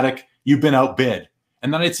automatic, you've been outbid.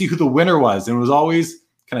 And then I'd see who the winner was. And it was always,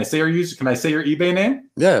 can I say your eBay name?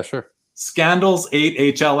 Yeah, sure. Scandals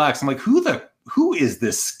 8 HLX. I'm like, who is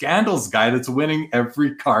this Scandals guy that's winning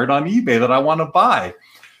every card on eBay that I want to buy?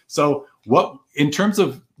 So why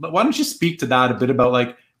don't you speak to that a bit about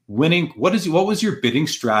like winning? What was your bidding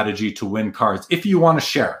strategy to win cards? If you want to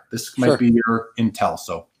share, this might be your intel.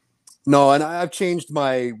 So. No, and I've changed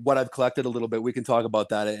what I've collected a little bit. We can talk about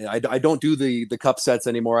that. I don't do the cup sets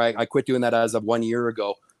anymore. I quit doing that as of 1 year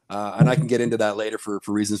ago. And I can get into that later for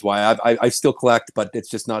reasons why. I still collect, but it's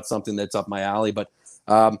just not something that's up my alley. But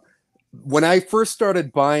when I first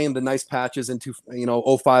started buying the nice patches into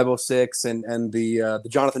 05, 06 and the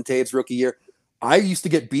Jonathan Toews rookie year, I used to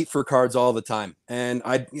get beat for cards all the time. And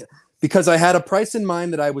because I had a price in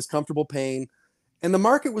mind that I was comfortable paying, and the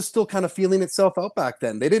market was still kind of feeling itself out back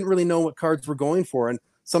then. They didn't really know what cards were going for. And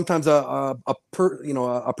sometimes a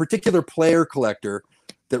particular player collector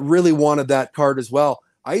that really wanted that card as well,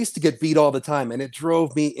 I used to get beat all the time, and it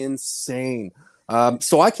drove me insane.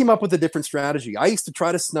 So I came up with a different strategy. I used to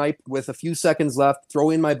try to snipe with a few seconds left,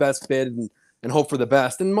 throw in my best bid and hope for the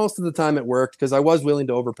best. And most of the time it worked because I was willing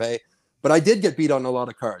to overpay, but I did get beat on a lot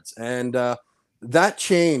of cards. And that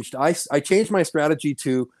changed. I changed my strategy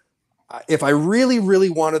to, if I really, really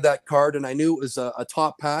wanted that card and I knew it was a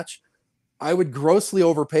top patch, I would grossly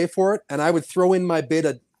overpay for it. And I would throw in my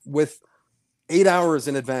bid with 8 hours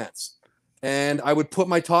in advance. And I would put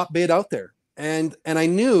my top bid out there. And I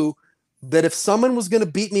knew that if someone was going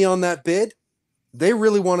to beat me on that bid, they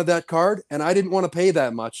really wanted that card, and I didn't want to pay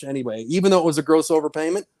that much anyway, even though it was a gross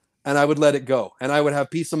overpayment, and I would let it go, and I would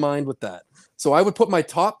have peace of mind with that. So I would put my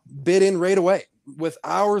top bid in right away with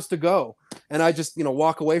hours to go, and I just,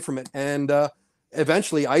 walk away from it. And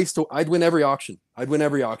eventually I'd win every auction.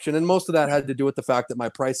 And most of that had to do with the fact that my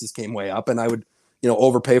prices came way up, and I would,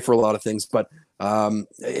 overpay for a lot of things. But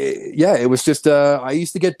it was just I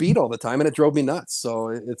used to get beat all the time, and it drove me nuts. So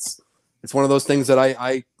it's one of those things that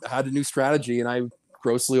I had a new strategy, and I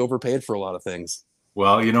grossly overpaid for a lot of things.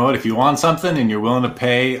 Well, you know what? If you want something and you're willing to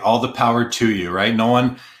pay, all the power to you, right?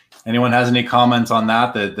 Anyone has any comments on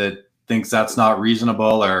that thinks that's not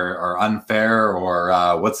reasonable or unfair,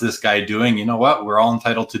 or what's this guy doing? You know what? We're all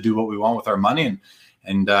entitled to do what we want with our money,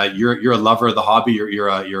 and you're a lover of the hobby. You're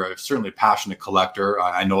a certainly passionate collector.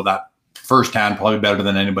 I know that firsthand, probably better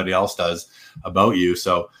than anybody else does about you.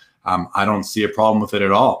 So I don't see a problem with it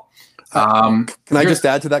at all. Can I just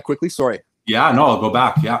add to that quickly? Sorry. Yeah, no, I'll go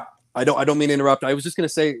back. Yeah. I don't mean to interrupt. I was just going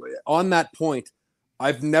to say, on that point,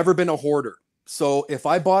 I've never been a hoarder. So if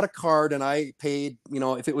I bought a card and I paid,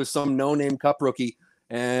 if it was some no-name cup rookie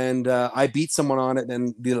and I beat someone on it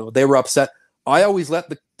and, they were upset, I always let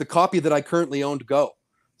the copy that I currently owned go.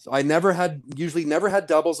 So I usually never had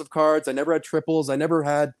doubles of cards. I never had triples. I never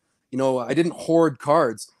had, I didn't hoard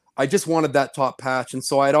cards. I just wanted that top patch. And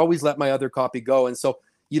so I'd always let my other copy go. And so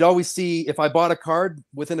you'd always see, if I bought a card,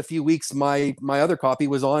 within a few weeks, my other copy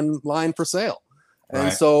was online for sale. And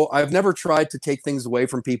right. So I've never tried to take things away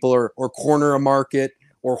from people or corner a market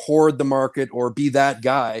or hoard the market or be that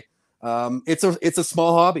guy. It's a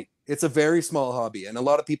small hobby. It's a very small hobby. And a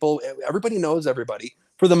lot of people, everybody knows everybody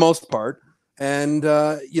for the most part. And,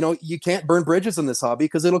 you can't burn bridges in this hobby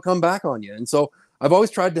because it'll come back on you. And so I've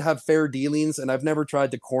always tried to have fair dealings, and I've never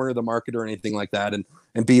tried to corner the market or anything like that and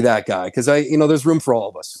be that guy. Because there's room for all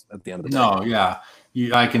of us at the end of the day. No, yeah.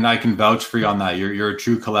 I can vouch for you on that. You're a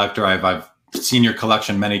true collector. I've seen your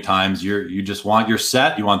collection many times. You just want your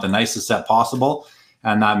set. You want the nicest set possible,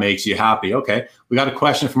 and that makes you happy. Okay. We got a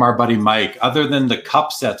question from our buddy Mike. Other than the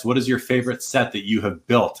cup sets, what is your favorite set that you have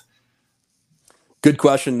built? Good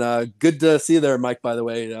question. Good to see you there, Mike, by the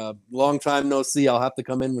way. Long time no see. I'll have to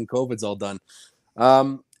come in when COVID's all done.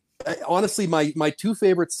 Honestly, my two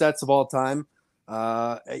favorite sets of all time,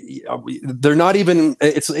 they're not even,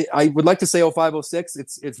 I would like to say 0506.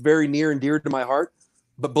 It's very near and dear to my heart,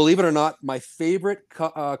 but believe it or not, my favorite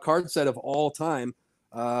card set of all time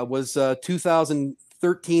was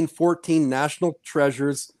 2013-14 National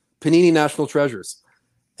Treasures, Panini National Treasures.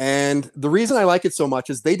 And the reason I like it so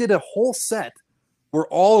much is they did a whole set where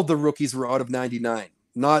all of the rookies were out of 99,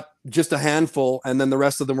 not just a handful, and then the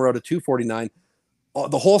rest of them were out of 249.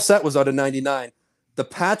 The whole set was out of 99. The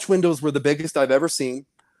patch windows were the biggest I've ever seen.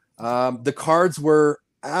 The cards were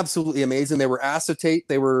absolutely amazing. They were acetate.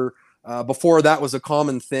 They were, before that was a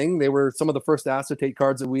common thing. They were some of the first acetate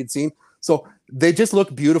cards that we'd seen. So they just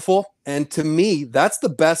look beautiful. And to me, that's the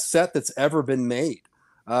best set that's ever been made.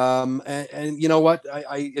 And you know what?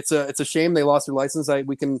 It's a shame they lost their license.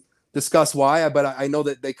 We can discuss why, but I know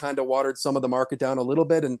that they kind of watered some of the market down a little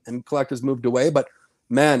bit, and collectors moved away. But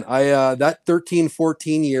man, that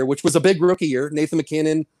 13-14 year, which was a big rookie year, Nathan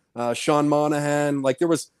McKinnon, Sean Monahan, like there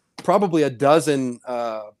was probably a dozen,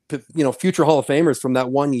 future Hall of Famers from that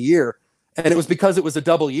one year. And it was because it was a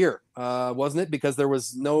double year, wasn't it? Because there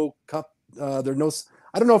was no cup, I don't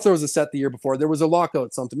know if there was a set the year before. There was a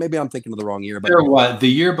lockout, something. Maybe I'm thinking of the wrong year. But the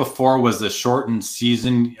year before was the shortened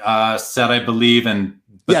season set, I believe,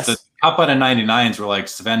 but yes. The cup out of 99s were like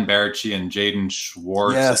Sven Berchi and Jaden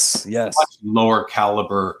Schwartz. Yes. Much lower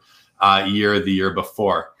caliber year the year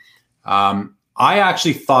before. I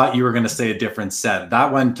actually thought you were going to say a different set.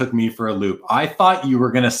 That one took me for a loop. I thought you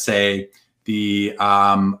were going to say the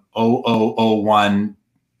 0001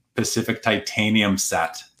 Pacific Titanium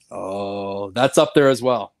set. Oh, that's up there as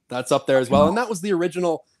well. And that was the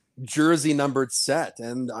original jersey numbered set.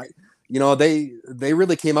 And they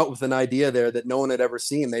really came out with an idea there that no one had ever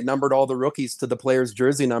seen. They numbered all the rookies to the player's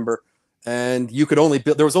jersey number, and you could only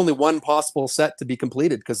build. There was only one possible set to be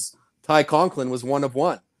completed because Ty Conklin was one of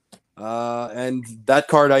one, and that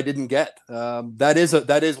card I didn't get. That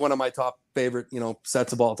is one of my top favorite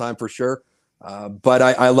sets of all time for sure. But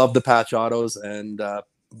I love the patch autos, and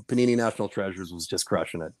Panini National Treasures was just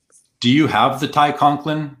crushing it. Do you have the Ty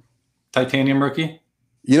Conklin Titanium rookie?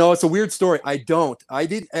 It's a weird story. I don't. I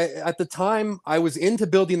did at the time. I was into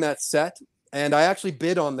building that set, and I actually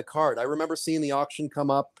bid on the card. I remember seeing the auction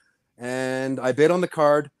come up, and I bid on the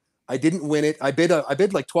card. I didn't win it. I bid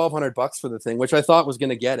like $1,200 for the thing, which I thought was going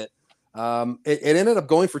to get it. It ended up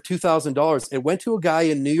going for $2,000. It went to a guy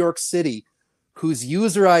in New York City whose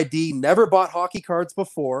user ID never bought hockey cards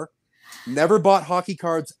before, never bought hockey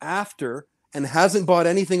cards after, and hasn't bought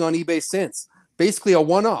anything on eBay since. Basically a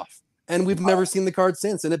one-off, and we've never seen the card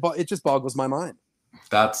since, and it just boggles my mind.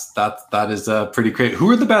 That is pretty great. Who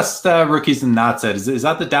are the best rookies in that set? Is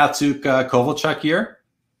that the Datsyuk Kovalchuk year?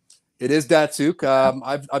 It is Datsyuk.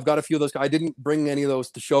 I've got a few of those. I didn't bring any of those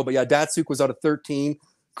to show, but yeah, Datsyuk was out of 13.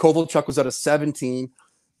 Kovalchuk was out of 17.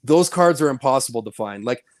 Those cards are impossible to find.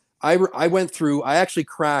 Like I went through. I actually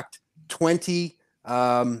cracked 20.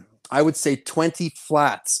 I would say 20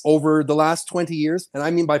 flats over the last 20 years, and I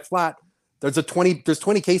mean by flat, there's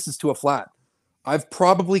 20 cases to a flat. I've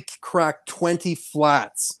probably cracked 20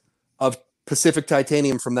 flats of Pacific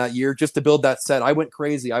Titanium from that year just to build that set. I went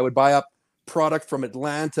crazy. I would buy up product from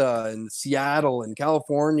Atlanta and Seattle and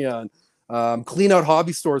California and clean out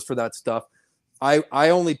hobby stores for that stuff. I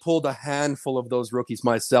only pulled a handful of those rookies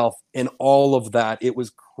myself in all of that. It was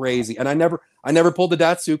crazy. And I never pulled a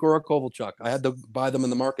Datsyuk or a Kovalchuk. I had to buy them in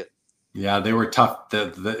the market. Yeah, they were tough.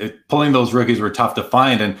 Pulling those rookies were tough to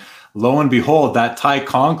find. And lo and behold, that Ty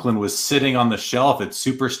Conklin was sitting on the shelf at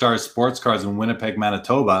Superstar Sports Cards in Winnipeg,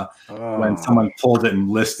 Manitoba, when someone pulled it and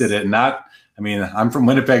listed it. And that, I mean, I'm from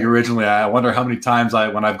Winnipeg originally. I wonder how many times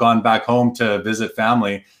when I've gone back home to visit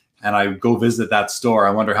family and I go visit that store,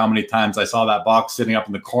 I wonder how many times I saw that box sitting up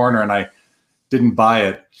in the corner and I didn't buy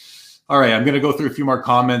it. All right, I'm going to go through a few more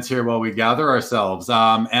comments here while we gather ourselves.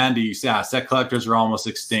 Andy, yeah, set collectors are almost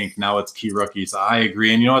extinct. Now it's key rookies. I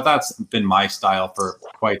agree. And you know what? That's been my style for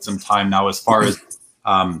quite some time now. As far as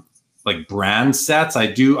like brand sets, I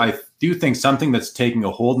do think something that's taking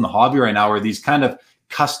a hold in the hobby right now are these kind of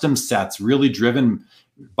custom sets, really driven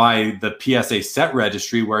by the PSA set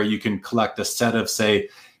registry, where you can collect a set of, say,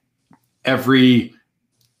 every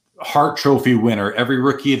Hart Trophy winner, every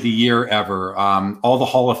Rookie of the Year ever, all the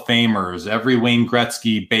Hall of Famers, every Wayne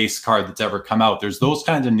Gretzky base card that's ever come out. There's those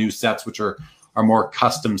kinds of new sets, which are more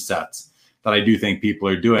custom sets that I do think people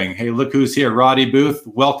are doing. Hey, look who's here. Roddy Booth.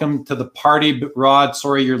 Welcome to the party, Rod.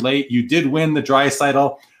 Sorry you're late. You did win the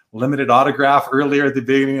Draisaitl limited autograph earlier at the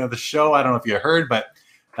beginning of the show. I don't know if you heard, but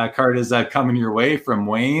that card is coming your way from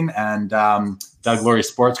Wayne and Doug Laurie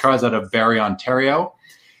Sports Cards out of Barrie, Ontario.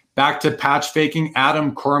 Back to patch faking.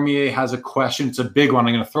 Adam Cormier has a question. It's a big one.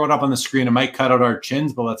 I'm going to throw it up on the screen. It might cut out our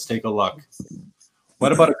chins, but let's take a look.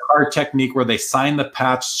 What about a card technique where they sign the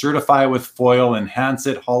patch, certify it with foil, enhance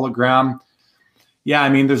it, hologram? Yeah, I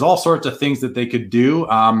mean, there's all sorts of things that they could do.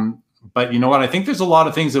 But you know what? I think there's a lot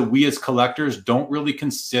of things that we as collectors don't really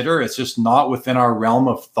consider. It's just not within our realm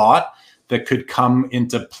of thought that could come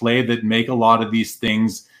into play that make a lot of these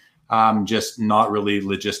things just not really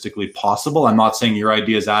logistically possible. I'm not saying your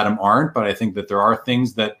ideas, Adam, aren't, but I think that there are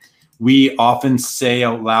things that we often say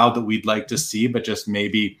out loud that we'd like to see, but just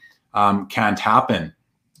maybe can't happen.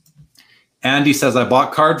 Andy says, I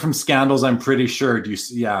bought card from Scandals, I'm pretty sure. Do you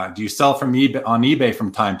sell from eBay, on eBay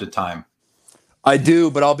from time to time? I do,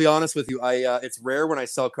 but I'll be honest with you. It's rare when I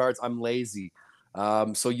sell cards. I'm lazy.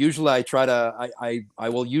 So usually I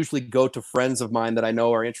will usually go to friends of mine that I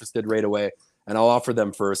know are interested right away, and I'll offer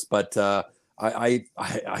them first. But I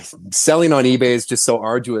selling on eBay is just so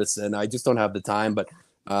arduous, and I just don't have the time. But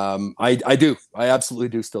I absolutely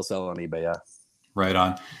do still sell on eBay. Yeah. Right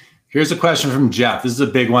on. Here's a question from Jeff. This is a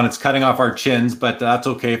big one. It's cutting off our chins, but that's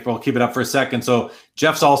okay. We'll keep it up for a second. So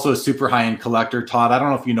Jeff's also a super high-end collector. Todd, I don't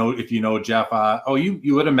know if you know Jeff.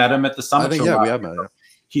 You would have met him at the Summit. I think, yeah, we have met him.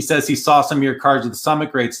 He says he saw some of your cards at the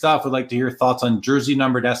Summit. Great stuff. Would like to hear thoughts on jersey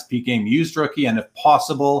numbered SP game used rookie, and if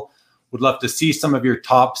possible, would love to see some of your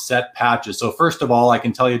top set patches. So first of all, I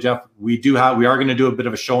can tell you, Jeff, we are going to do a bit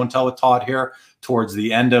of a show and tell with Todd here towards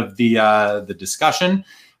the end of the discussion.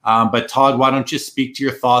 But Todd, why don't you speak to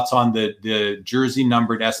your thoughts on the jersey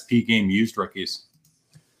numbered SP game used rookies?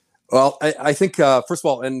 Well, I think first of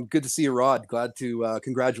all, and good to see you, Rod. Glad to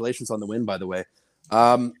congratulations on the win, by the way.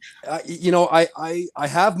 I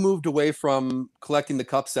have moved away from collecting the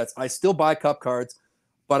cup sets. I still buy cup cards,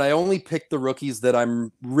 but I only pick the rookies that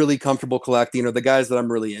I'm really comfortable collecting or the guys that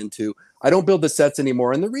I'm really into. I don't build the sets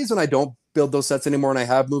anymore. And the reason I don't build those sets anymore and I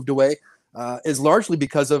have moved away is largely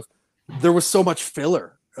because of there was so much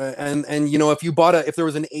filler. And if there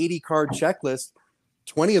was an 80 card checklist,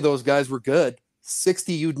 20 of those guys were good.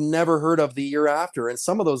 60 you'd never heard of the year after. And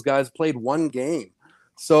some of those guys played one game.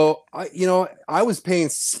 So I was paying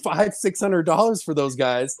 $500-600 for those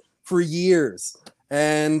guys for years.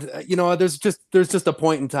 And there's just a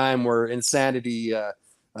point in time where insanity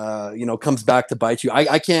comes back to bite you.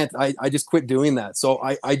 I just quit doing that. So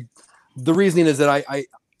the reasoning is that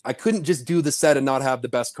I couldn't just do the set and not have the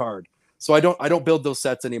best card. So I don't build those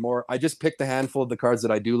sets anymore. I just picked a handful of the cards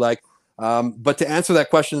that I do like. But to answer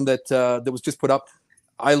that question that was just put up,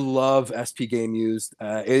 I love SP Game Used.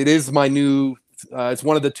 It is my new. It's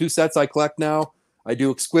one of the 2 sets I collect now. I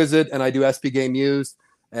do Exquisite and I do SP Game Used.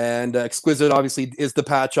 And Exquisite obviously is the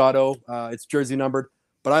patch auto. It's jersey numbered,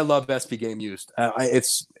 but I love SP Game Used.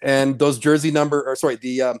 And those jersey number, or sorry,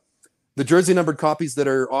 the jersey numbered copies that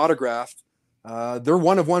are autographed. They're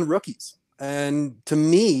one of one rookies, and to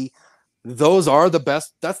me, those are the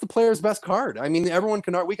best. That's the player's best card. I mean,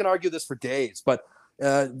 we can argue this for days, but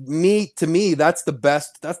to me, that's the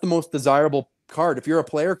best. That's the most desirable card. If you're a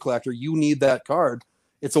player collector, you need that card.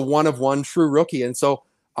 It's a one of one true rookie, and so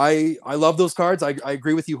I love those cards. I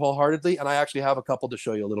agree with you wholeheartedly, and I actually have a couple to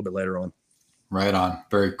show you a little bit later on. Right on.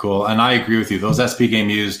 Very cool. And I agree with you. Those SP Game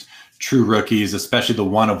Used true rookies, especially the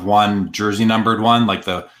one of one jersey numbered one, like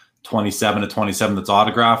the 27 to 27 that's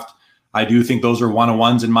autographed. I do think those are one of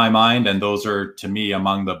ones in my mind. And those are, to me,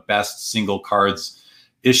 among the best single cards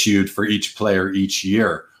issued for each player each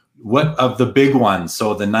year. What of the big ones?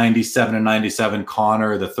 So the 97 and 97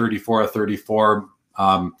 Connor, the 34 of 34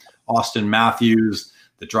 Austin Matthews,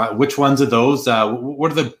 which ones of those?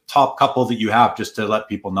 What are the top couple that you have, just to let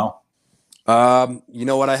people know? You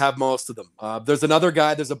know what? I have most of them. There's another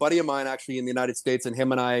guy. There's a buddy of mine actually in the United States, and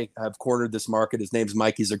him and I have cornered this market. His name's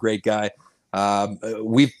Mike. He's a great guy.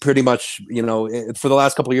 We've pretty much, for the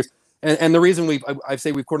last couple of years, and the reason I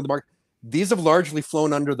say we've cornered the market, these have largely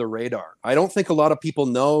flown under the radar. I don't think a lot of people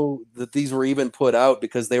know that these were even put out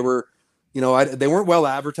because they were, they weren't well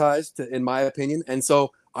advertised, in my opinion, and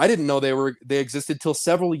so I didn't know they existed till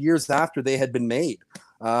several years after they had been made.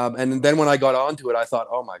 And then when I got onto it, I thought,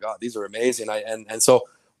 oh my God, these are amazing. And so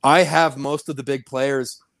I have most of the big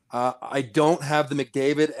players. I don't have the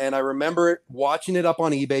McDavid, and I remember watching it up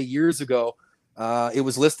on eBay years ago. It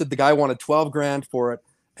was listed. The guy wanted $12,000 for it.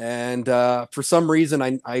 And for some reason,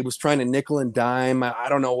 I was trying to nickel and dime. I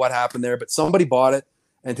don't know what happened there, but somebody bought it.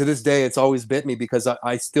 And to this day, it's always bit me because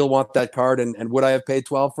I still want that card. And would I have paid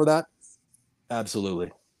 12 for that?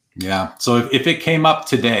 Absolutely. Yeah. So if it came up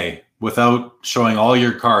today without showing all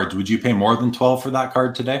your cards, would you pay more than 12 for that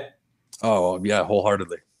card today? Oh yeah,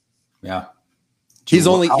 wholeheartedly. Yeah. He's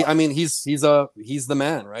only, he's the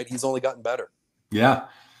man, right? He's only gotten better. Yeah.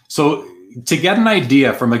 So to get an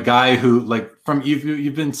idea from a guy who,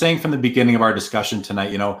 you've been saying from the beginning of our discussion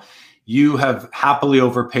tonight, you have happily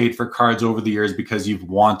overpaid for cards over the years because you've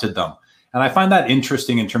wanted them. And I find that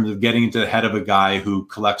interesting in terms of getting into the head of a guy who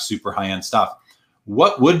collects super high-end stuff.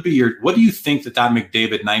 What do you think that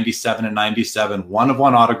McDavid 97 and 97 one of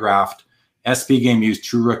one autographed SP Game Used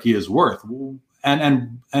true rookie is worth?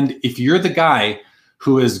 And if you're the guy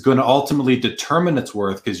who is going to ultimately determine its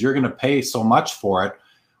worth because you're going to pay so much for it,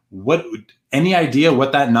 any idea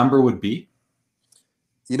what that number would be?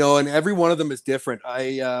 And every one of them is different.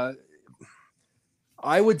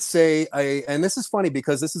 I would say, and this is funny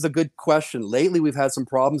because this is a good question. Lately, we've had some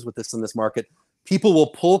problems with this in this market. People will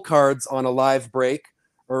pull cards on a live break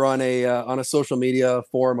or on a social media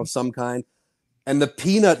forum of some kind, and the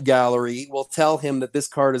peanut gallery will tell him that this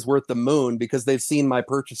card is worth the moon because they've seen my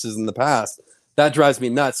purchases in the past. That drives me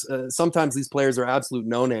nuts. Sometimes these players are absolute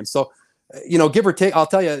no names. So, give or take, I'll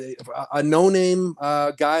tell you, a no name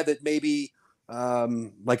guy that maybe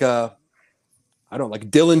like Dylan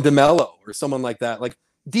DeMello or someone like that, like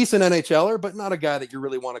decent NHLer, but not a guy that you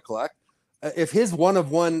really want to collect. If his one of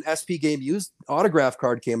one SP Game Used autograph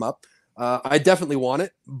card came up, I definitely want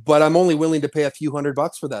it, but I'm only willing to pay a few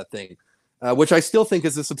 $100 for that thing, which I still think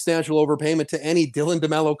is a substantial overpayment to any Dylan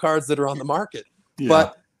DeMello cards that are on the market.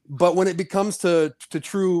 Yeah. But when it becomes to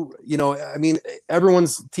true,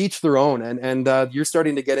 everyone's teach their own, and you're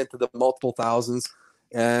starting to get into the multiple thousands,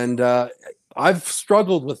 and I've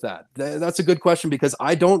struggled with that. That's a good question because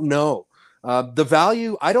I don't know. The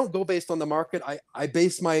value, I don't go based on the market. I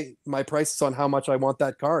base my prices on how much I want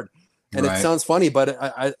that card. And It sounds funny, but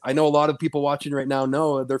I know a lot of people watching right now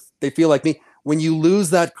know they feel like me. When you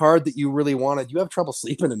lose that card that you really wanted, you have trouble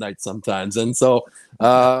sleeping at night sometimes. And so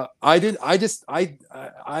I don't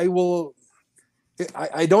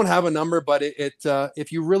have a number, but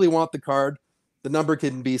if you really want the card, the number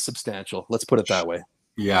can be substantial. Let's put it that way.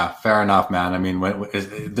 Yeah, fair enough, man. I mean,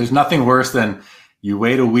 there's nothing worse than you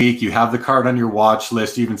wait a week, you have the card on your watch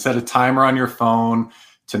list, you even set a timer on your phone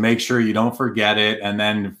to make sure you don't forget it. And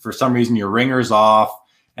then for some reason your ringer's off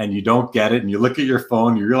and you don't get it. And you look at your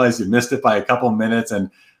phone, you realize you missed it by a couple minutes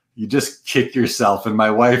and you just kick yourself. And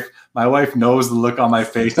my wife knows the look on my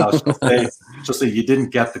face now. She'll say, you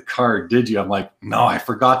didn't get the card, did you? I'm like, no, I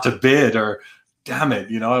forgot to bid, or damn it,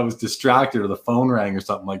 I was distracted, or the phone rang or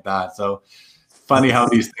something like that. So funny how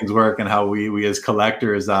these things work and how we as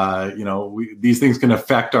collectors, these things can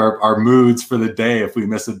affect our moods for the day if we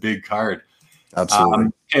miss a big card.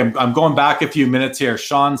 Absolutely. Okay, I'm going back a few minutes here.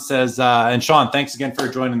 Sean says, and Sean, thanks again for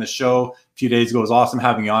joining the show a few days ago. It was awesome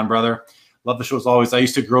having you on, brother. Love the show as always. I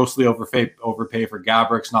used to grossly overpay for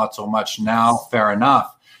Gabricks, not so much now. Fair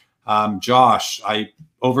enough. Josh, I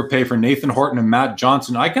overpay for Nathan Horton and Matt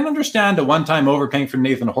Johnson. I can understand a one-time overpaying for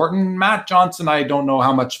Nathan Horton. Matt Johnson, I don't know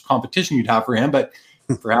how much competition you'd have for him, but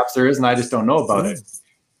perhaps there is, and I just don't know about it.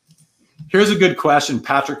 Here's a good question.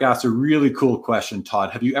 Patrick asked a really cool question,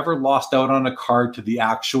 Todd. Have you ever lost out on a card to the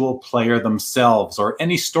actual player themselves, or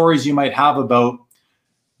any stories you might have about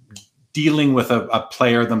dealing with a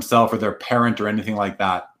player themselves or their parent or anything like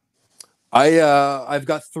that? I've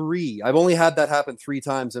got 3. I've only had that happen 3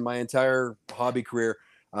 times in my entire hobby career.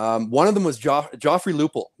 One of them was Joffrey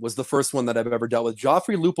Lupul was the first one that I've ever dealt with.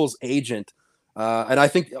 Joffrey Lupul's agent, and I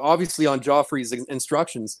think obviously on Joffrey's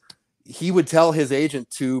instructions, he would tell his agent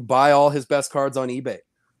to buy all his best cards on eBay.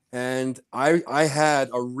 And I had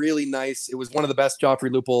a really nice, it was one of the best Joffrey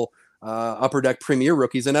Lupul Upper Deck Premier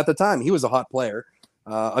rookies. And at the time, he was a hot player,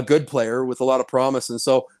 a good player with a lot of promise. And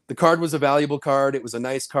so the card was a valuable card. It was a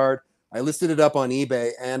nice card. I listed it up on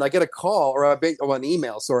eBay, and I get a call or an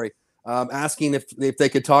email, asking if they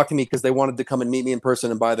could talk to me because they wanted to come and meet me in person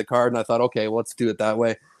and buy the card. And I thought, okay, well, let's do it that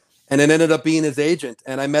way. And it ended up being his agent.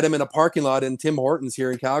 And I met him in a parking lot in Tim Hortons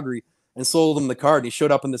here in Calgary and sold him the card. And he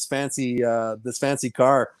showed up in this fancy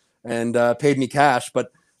car and paid me cash.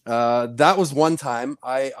 But that was one time.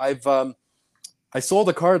 I sold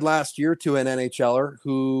a card last year to an NHLer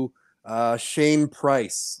who Shane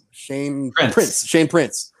Prince. I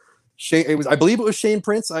believe it was Shane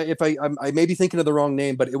Prince. I may be thinking of the wrong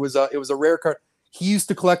name, but it was a rare card. He used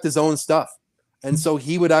to collect his own stuff, and so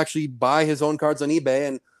he would actually buy his own cards on eBay,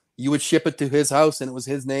 and you would ship it to his house, and it was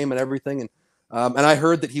his name and everything. And I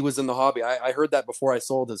heard that he was in the hobby. I heard that before I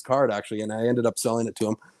sold his card actually, and I ended up selling it to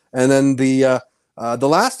him. And then the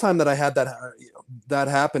last time that I had that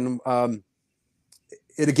happen,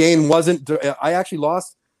 it again wasn't. I actually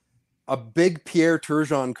lost a big Pierre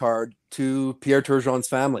Turgeon card to Pierre Turgeon's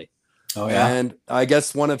family. Oh yeah, and I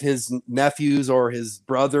guess one of his nephews or his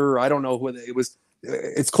brother, I don't know who it was.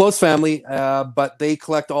 It's close family, but they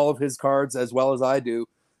collect all of his cards as well as I do.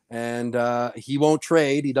 And he won't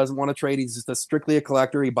trade. He doesn't want to trade. He's just strictly a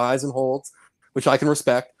collector. He buys and holds, which I can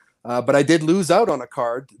respect. But I did lose out on a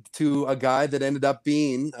card to a guy that ended up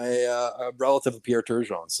being a relative of Pierre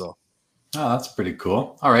Turgeon. So, oh, that's pretty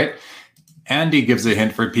cool. All right. Andy gives a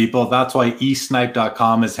hint for people. That's why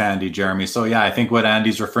esnipe.com is handy, Jeremy. So yeah, I think what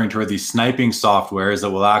Andy's referring to are these sniping softwares that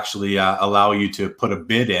will actually allow you to put a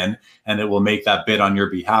bid in, and it will make that bid on your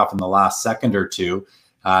behalf in the last second or two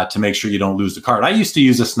to make sure you don't lose the card. I used to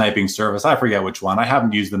use a sniping service. I forget which one. I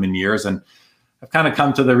haven't used them in years, and I've kind of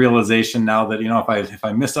come to the realization now that, if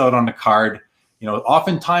I miss out on a card,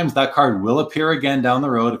 oftentimes that card will appear again down the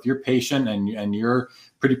road. If you're patient and you're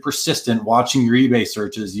pretty persistent watching your eBay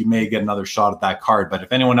searches, you may get another shot at that card. But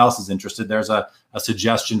if anyone else is interested, there's a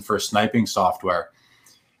suggestion for sniping software.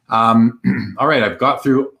 All right, I've got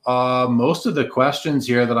through most of the questions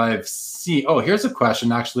here that I've seen. Oh, here's a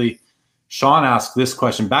question. Actually, Sean asked this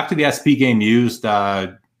question. Back to the SP Game Used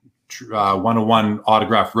 101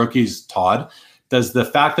 autograph rookies, Todd. Does the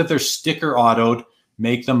fact that they're sticker autoed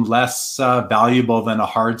make them less valuable than a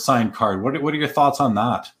hard signed card? What are your thoughts on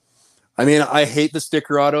that? I mean, I hate the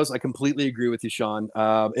sticker autos. I completely agree with you, Sean.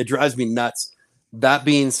 It drives me nuts. That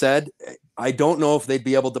being said, I don't know if they'd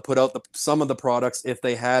be able to put out some of the products if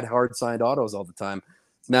they had hard signed autos all the time.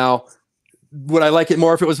 Now, would I like it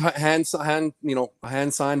more if it was hand signed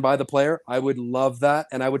by the player? I would love that,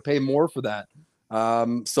 and I would pay more for that.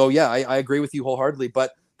 So yeah, I agree with you wholeheartedly.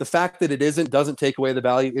 But the fact that it isn't doesn't take away the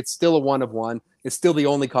value. It's still a 1 of 1. It's still the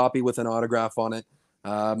only copy with an autograph on it.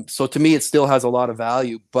 So to me, it still has a lot of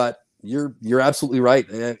value. But you're absolutely right.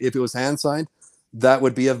 If it was hand signed, that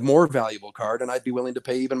would be a more valuable card, and I'd be willing to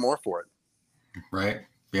pay even more for it. Right.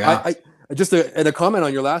 Yeah. I just a comment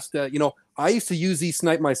on your last. I used to use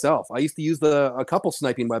eSnipe myself. I used to use a couple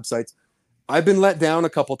sniping websites. I've been let down a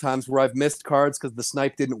couple times where I've missed cards because the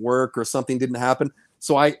snipe didn't work or something didn't happen.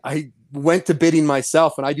 So I went to bidding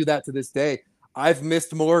myself, and I do that to this day. I've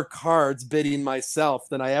missed more cards bidding myself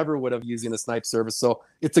than I ever would have using a snipe service. So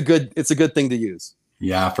it's a good thing to use.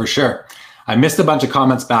 Yeah, for sure. I missed a bunch of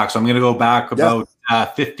comments back, so I'm going to go back about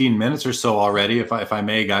 15 minutes or so already, if I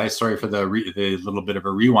may, guys. Sorry for the little bit of a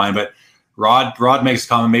rewind, but Rod makes a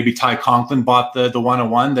comment. Maybe Ty Conklin bought the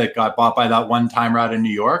 101 that got bought by that one-timer out in New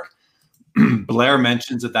York. Blair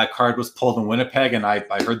mentions that card was pulled in Winnipeg, and I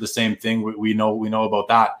heard the same thing. We know about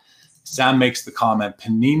that. Sam makes the comment: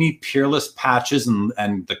 Panini Peerless patches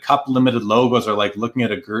and the Cup Limited logos are like looking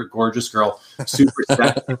at a gorgeous girl, super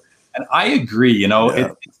sexy. And I agree.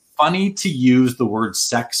 It's funny to use the word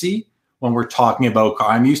sexy when we're talking about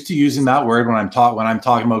car. I'm used to using that word when I'm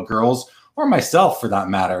talking about girls, or myself for that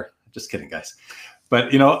matter. Just kidding, guys.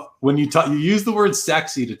 But when you use the word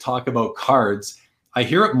sexy to talk about cards, I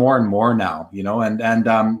hear it more and more now,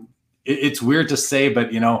 and it's weird to say,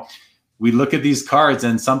 but we look at these cards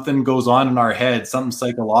and something goes on in our head, something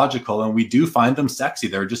psychological, and we do find them sexy.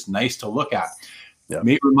 They're just nice to look at. Yeah.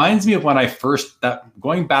 It reminds me of when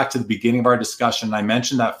going back to the beginning of our discussion, I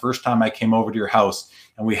mentioned that first time I came over to your house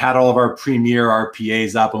and we had all of our premier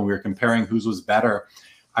RPAs up and we were comparing whose was better.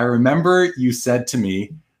 I remember you said to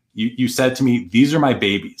me, these are my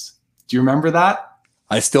babies. Do you remember that?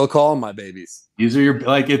 I still call them my babies. These are your,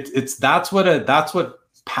 that's what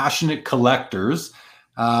passionate collectors,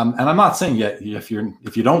 and I'm not saying yet if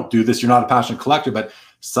you don't do this, you're not a passionate collector, but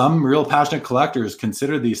some real passionate collectors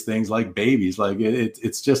consider these things like babies. Like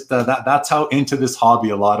it's just that's how into this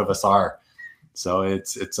hobby a lot of us are. So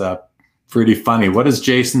it's pretty funny. What does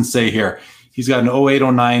Jason say here? He's got an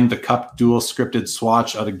 0809, the Cup dual scripted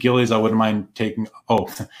swatch out of Gillies. I wouldn't mind taking. Oh,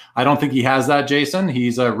 I don't think he has that, Jason.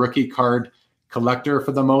 He's a rookie card collector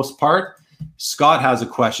for the most part. Scott has a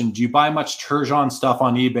question. Do you buy much Turgeon stuff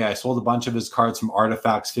on eBay? I sold a bunch of his cards from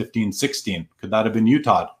Artifacts 15-16. Could that have been you,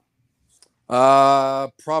 Todd?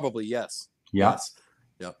 Probably, yes. Yeah. Yes.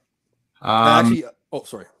 Yep. Actually,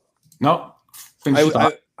 sorry. No.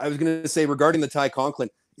 I was going to say regarding the Ty Conklin,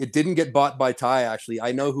 it didn't get bought by Ty. Actually,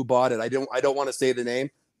 I know who bought it. I don't want to say the name,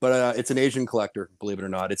 but it's an Asian collector. Believe it or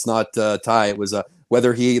not, it's not Ty. It was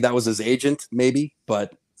whether that was his agent, maybe,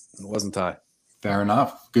 but it wasn't Ty. Fair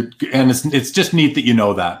enough. Good. And it's just neat that you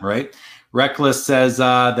know that, right? Reckless says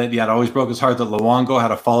that it always broke his heart that Luongo had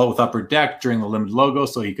a fallout with Upper Deck during the limited logo,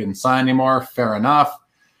 so he couldn't sign anymore. Fair enough.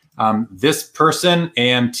 This person,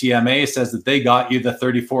 AMTMA, says that they got you the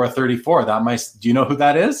 34-34. Do you know who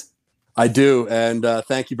that is? I do, and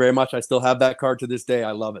thank you very much. I still have that card to this day.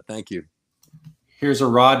 I love it. Thank you. Here's a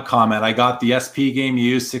Rod comment. I got the SP game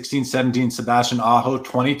used 16-17 Sebastian Aho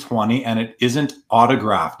 2020, and it isn't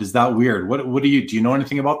autographed. Is that weird? Do you know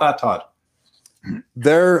anything about that, Todd?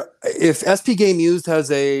 If SP Game Used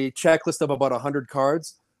has a checklist of about 100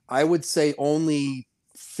 cards, I would say only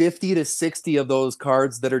 50 to 60 of those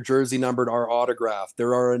cards that are jersey numbered are autographed.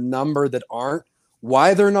 There are a number that aren't.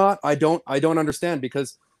 Why they're not, I don't understand,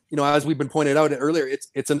 because as we've been pointed out earlier,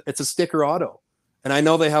 it's a sticker auto. And I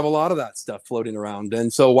know they have a lot of that stuff floating around.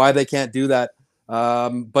 And so why they can't do that.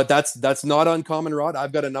 But that's not uncommon, Rod.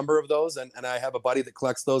 I've got a number of those, and I have a buddy that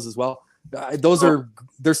collects those as well.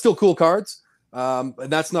 They're still cool cards. And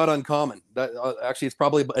that's not uncommon. That actually, it's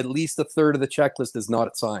probably at least a third of the checklist is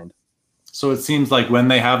not signed. So it seems like when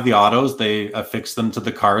they have the autos, they affix them to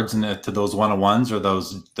the cards and to those 101s or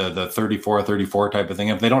those the 34-34 type of thing.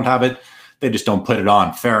 If they don't have it, they just don't put it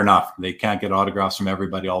on. Fair enough. They can't get autographs from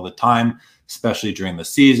everybody all the time, especially during the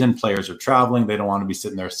season. Players are traveling. They don't want to be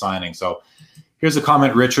sitting there signing. So here's a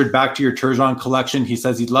comment, Richard. Back to your Turgeon collection. He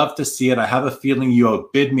says he'd love to see it. I have a feeling you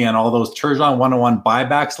outbid me on all those Turgeon 101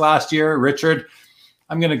 buybacks last year. Richard,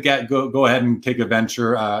 I'm going to go ahead and take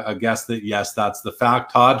a guess that, yes, that's the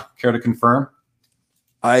fact. Todd, care to confirm?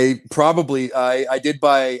 I do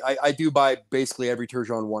buy basically every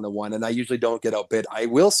Turgeon 101, and I usually don't get outbid. I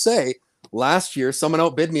will say, last year, someone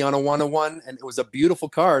outbid me on a 101, and it was a beautiful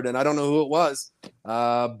card, and I don't know who it was,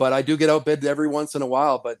 but I do get outbid every once in a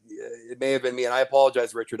while, but it may have been me, and I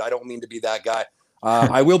apologize, Richard. I don't mean to be that guy.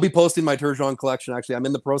 I will be posting my Turgeon collection. Actually, I'm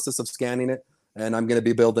in the process of scanning it, and I'm going to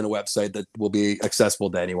be building a website that will be accessible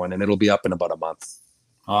to anyone, and it'll be up in about a month.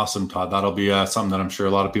 Awesome, Todd. That'll be something that I'm sure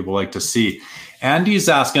a lot of people like to see. Andy's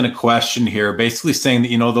asking a question here, basically saying that,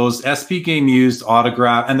 those SP Game Used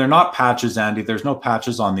autograph, and they're not patches, Andy. There's no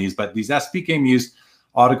patches on these, but these SP Game Used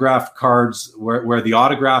autograph cards where the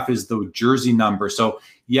autograph is the jersey number. So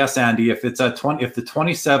yes, Andy, if the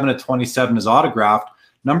 27-27 is autographed,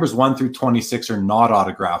 numbers 1 through 26 are not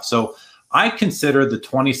autographed. So I consider the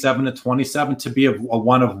 27-27 to be a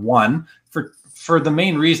one of one for the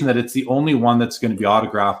main reason that it's the only one that's going to be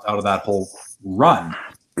autographed out of that whole run.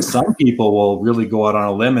 Some people will really go out on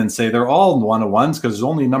a limb and say they're all 101s because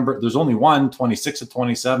there's only one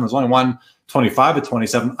 26-27. There's only one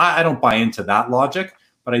 25-27. I don't buy into that logic,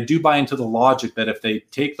 but I do buy into the logic that if they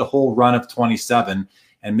take the whole run of 27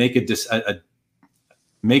 and make it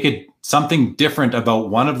something different about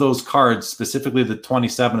one of those cards, specifically the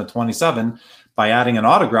 27-27, by adding an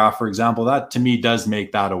autograph, for example, that to me does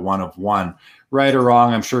make that a one of one. Right or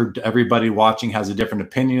wrong, I'm sure everybody watching has a different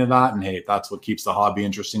opinion of that. And hey, that's what keeps the hobby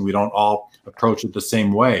interesting. We don't all approach it the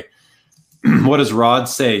same way. What does Rod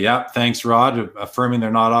say? Yeah, thanks, Rod. Affirming they're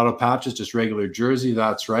not auto patches, just regular jersey.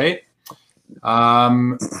 That's right.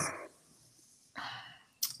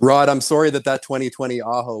 Rod, I'm sorry that 2020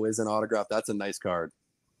 Aho isn't autographed. That's a nice card.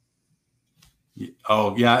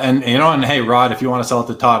 Oh yeah, and and hey, Rod, if you want to sell it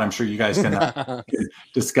to Todd, I'm sure you guys can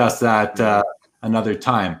discuss that another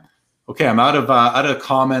time. Okay, I'm out of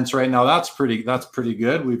comments right now. That's pretty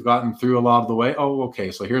good. We've gotten through a lot of the way. Oh,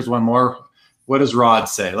 okay. So here's one more. What does Rod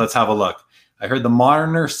say? Let's have a look. I heard the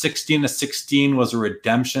Marner 16/16 was a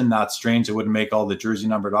redemption. That's strange. It wouldn't make all the jersey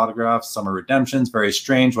numbered autographs. Some are redemptions. Very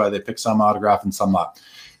strange why they pick some autograph and some not.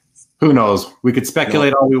 Who knows? We could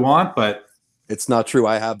speculate all we want, but it's not true.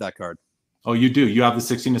 I have that card. Oh, you do. You have the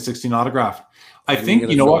 16/16 autograph. I think,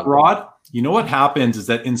 you know what, Rod? You know what happens is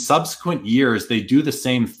that in subsequent years, they do the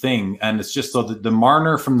same thing. And it's just so that the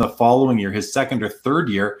Marner from the following year, his second or third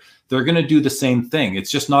year, they're going to do the same thing. It's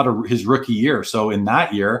just not his rookie year. So in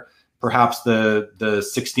that year, perhaps the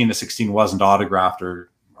 16/16 wasn't autographed, or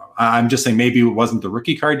I'm just saying maybe it wasn't the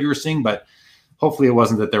rookie card you were seeing, but hopefully it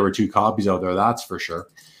wasn't that there were 2 copies out there. That's for sure.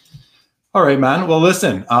 All right, man. Well,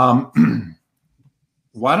 listen,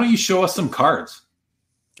 why don't you show us some cards?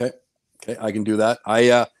 Okay, I can do that.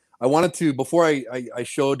 I wanted to, before I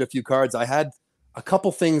showed a few cards, I had a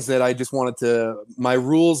couple things that I just wanted to, my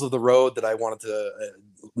rules of the road that I wanted to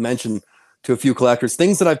mention to a few collectors,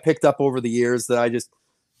 things that I've picked up over the years that I just,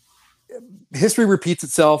 history repeats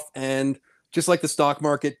itself, and just like the stock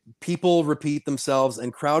market, people repeat themselves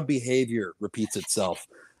and crowd behavior repeats itself,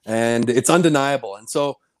 and it's undeniable. And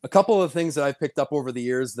so a couple of things that I've picked up over the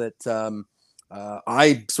years that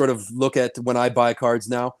I sort of look at when I buy cards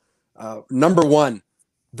now. Number one,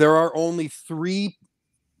 there are only four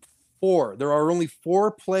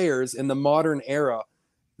players in the modern era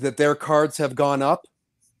that their cards have gone up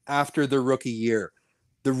after the rookie year.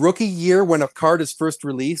 The rookie year, when a card is first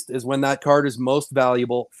released, is when that card is most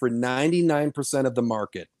valuable for 99% of the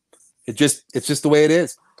market. It's just the way it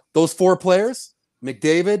is. Those 4 players,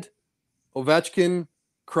 McDavid, Ovechkin,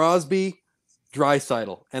 Crosby,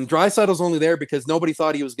 Draisaitl. And Draisaitl's only there because nobody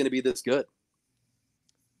thought he was going to be this good.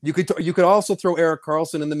 You could also throw Erik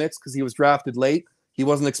Karlsson in the mix because he was drafted late. He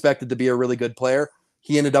wasn't expected to be a really good player.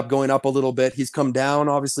 He ended up going up a little bit. He's come down,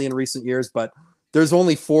 obviously, in recent years, but there's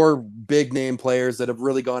only 4 big name players that have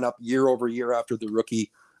really gone up year over year after the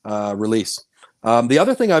rookie release. The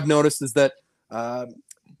other thing I've noticed is that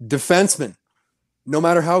defensemen, no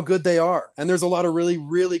matter how good they are, and there's a lot of really,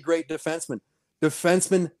 really great defensemen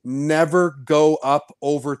never go up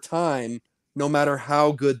over time, no matter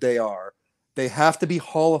how good they are. They have to be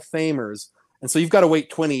Hall of Famers. And so you've got to wait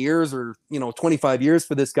 20 years or 25 years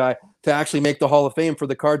for this guy to actually make the Hall of Fame for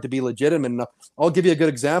the card to be legitimate enough. I'll give you a good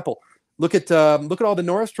example. Look at all the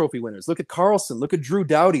Norris Trophy winners. Look at Carlson. Look at Drew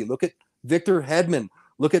Doughty. Look at Victor Hedman.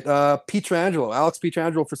 Look at Alex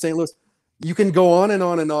Pietrangelo for St. Louis. You can go on and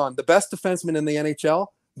on and on. The best defensemen in the NHL,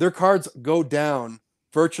 their cards go down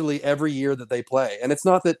virtually every year that they play. And it's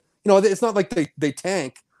not that, it's not like they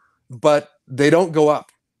tank, but they don't go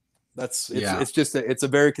up. It's a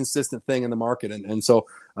very consistent thing in the market. And so,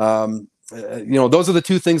 those are the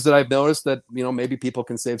 2 things that I've noticed that, maybe people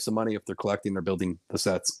can save some money if they're collecting or building the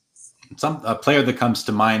sets. A player that comes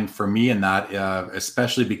to mind for me in that,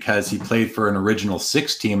 especially because he played for an original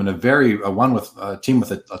 6 team and a team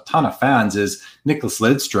with a ton of fans, is Nicklas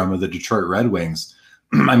Lidstrom of the Detroit Red Wings.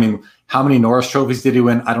 I mean, how many Norris trophies did he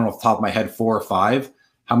win? I don't know off the top of my head, 4 or 5.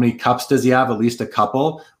 How many cups does he have? At least a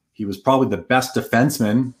couple. He was probably the best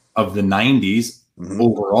defenseman of the 90s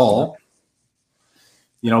overall.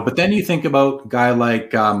 But then you think about a guy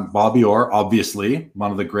like Bobby Orr, obviously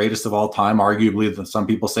one of the greatest of all time, arguably some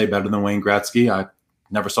people say better than Wayne Gretzky. I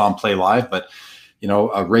never saw him play live, but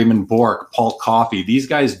Raymond Bourque, Paul Coffey, these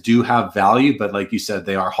guys do have value, but like you said,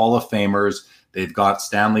 they are Hall of Famers. They've got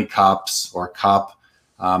Stanley Cups or Cup.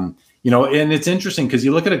 And it's interesting because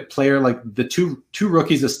you look at a player like the two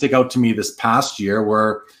rookies that stick out to me this past year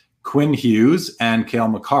were Quinn Hughes and Cale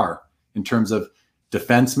Makar in terms of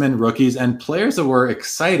defensemen, rookies, and players that were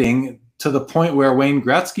exciting to the point where Wayne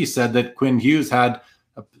Gretzky said that Quinn Hughes had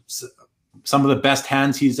some of the best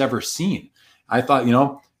hands he's ever seen. I thought,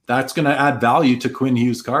 that's going to add value to Quinn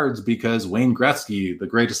Hughes cards because Wayne Gretzky, the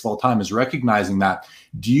greatest of all time, is recognizing that.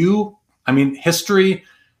 History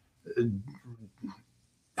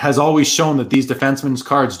has always shown that these defensemen's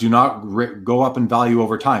cards do not go up in value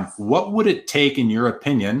over time. What would it take, in your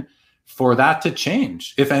opinion, for that to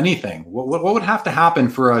change, if anything? What would have to happen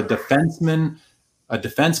for a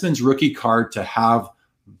defenseman's rookie card to have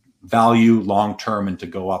value long-term and to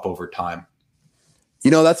go up over time?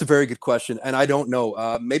 That's a very good question, and I don't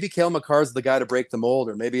know. Maybe Cale Makar is the guy to break the mold,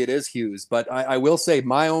 or maybe it is Hughes. But I will say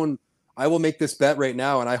I will make this bet right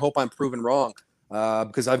now, and I hope I'm proven wrong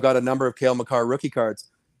because I've got a number of Cale Makar rookie cards.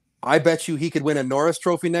 I bet you he could win a Norris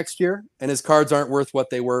Trophy next year, and his cards aren't worth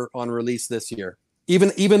what they were on release this year.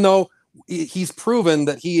 Even though he's proven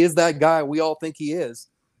that he is that guy we all think he is,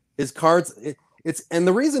 his cards. It's and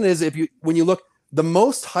the reason is when you look, the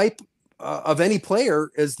most hype of any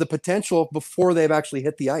player is the potential before they've actually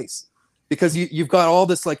hit the ice, because you've got all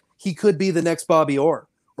this, like, he could be the next Bobby Orr,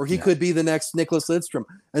 or he could be the next Nicholas Lidstrom,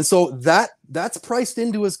 and so that's priced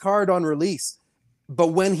into his card on release. But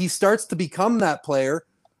when he starts to become that player,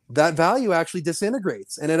 that value actually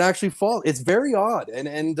disintegrates and it actually falls. It's very odd.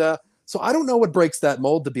 And so I don't know what breaks that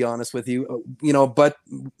mold, to be honest with you, but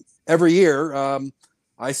every year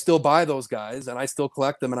I still buy those guys and I still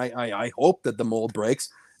collect them. And I hope that the mold breaks,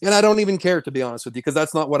 and I don't even care, to be honest with you, because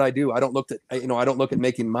that's not what I do. I don't look at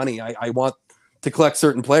making money. I want to collect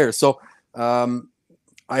certain players. So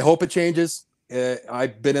I hope it changes.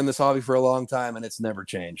 I've been in this hobby for a long time and it's never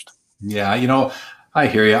changed. Yeah. I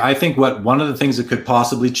hear you. I think one of the things that could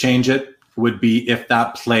possibly change it would be if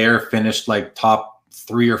that player finished like top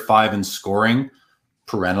 3 or 5 in scoring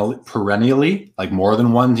perennially, like more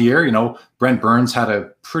than one year. Brent Burns had a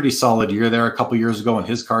pretty solid year there a couple years ago and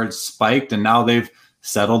his cards spiked, and now they've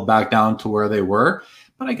settled back down to where they were.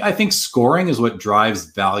 But I think scoring is what drives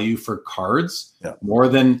value for cards more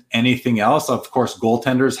than anything else. Of course,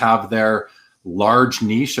 goaltenders have their large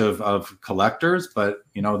niche of collectors, but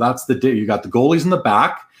that's you got the goalies in the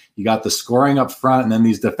back, you got the scoring up front, and then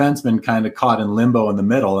these defensemen kind of caught in limbo in the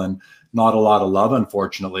middle, and not a lot of love,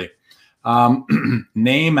 unfortunately.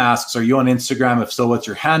 Name asks, are you on Instagram? If so, what's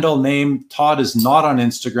your handle? Name, Todd is not on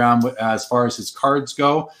Instagram as far as his cards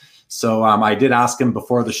go. So I did ask him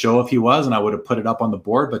before the show if he was, and I would have put it up on the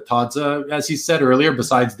board, but Todd's as he said earlier,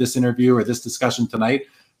 besides this interview or this discussion tonight,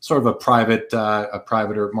 sort of a private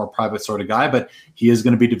or more private sort of guy, but he is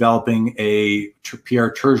going to be developing a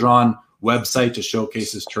Pierre Turgeon website to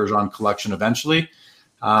showcase his Turgeon collection eventually.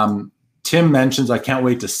 Tim mentions, I can't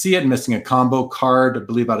wait to see it. Missing a combo card, I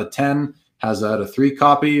believe out of 10, has out of 3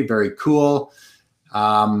 copy. Very cool.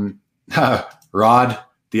 Rod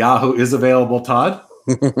Diaho is available, Todd.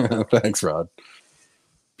 Thanks, Rod.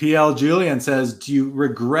 PL Julian says, do you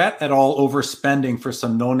regret at all overspending for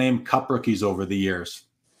some no-name cup rookies over the years?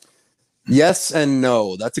 Yes and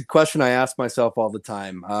no. That's a question I ask myself all the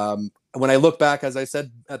time. When I look back, as I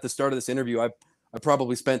said at the start of this interview, I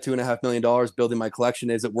probably spent $2.5 million building my collection.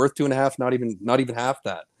 Is it worth 2.5? Not even half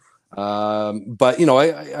that. But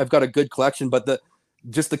I've got a good collection. But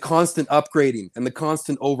just the constant upgrading and the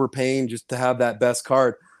constant overpaying just to have that best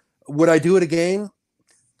card. Would I do it again?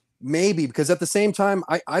 Maybe, because at the same time,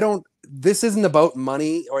 I don't. This isn't about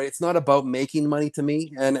money, or it's not about making money to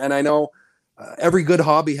me. And I know. Every good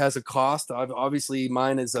hobby has a cost. Obviously,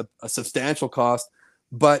 mine is a substantial cost,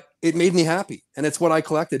 but it made me happy. And it's what I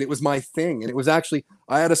collected. It was my thing. And it was actually,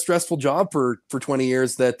 I had a stressful job for 20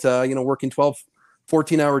 years that, working 12,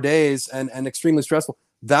 14-hour days and extremely stressful.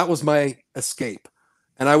 That was my escape.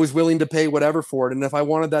 And I was willing to pay whatever for it. And if I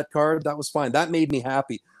wanted that card, that was fine. That made me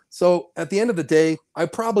happy. So at the end of the day, I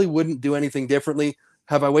probably wouldn't do anything differently.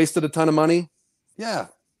 Have I wasted a ton of money? Yeah.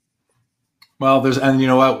 Well, and you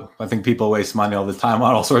know what? I think people waste money all the time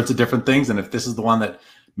on all sorts of different things. And if this is the one that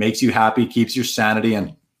makes you happy, keeps your sanity,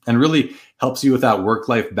 and really helps you with that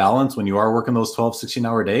work-life balance when you are working those 12,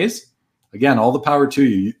 16-hour days, again, all the power to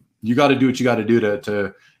you. You got to do what you got to do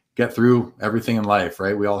to get through everything in life,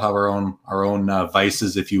 right? We all have our own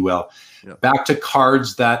vices, if you will. Yeah. Back to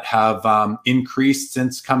cards that have increased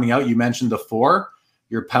since coming out. You mentioned the 4.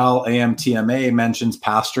 Your pal AMTMA mentions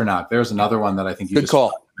Pastrnak. There's another one that I think you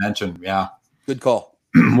just mentioned. Yeah. Good call.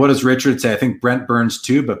 What does Richard say? I think Brent Burns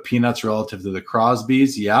too, but peanuts relative to the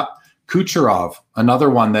Crosbys. Yeah. Kucherov,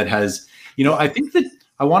 another one that has, I think that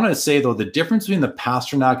I wanted to say, though, the difference between the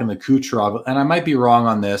Pastrnak and the Kucherov, and I might be wrong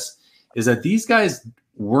on this, is that these guys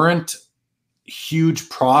weren't huge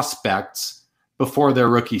prospects before their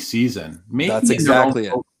rookie season. That's exactly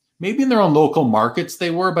it. Maybe in their own local markets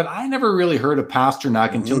they were, but I never really heard of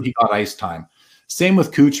Pastrnak until he got ice time. Same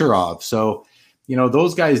with Kucherov. So,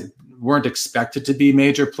 those guys weren't expected to be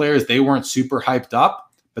major players. They weren't super hyped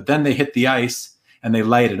up, but then they hit the ice and they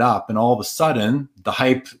light it up. And all of a sudden the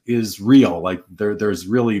hype is real. Like there's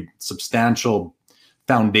really substantial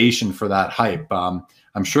foundation for that hype. I'm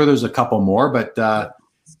sure there's a couple more, but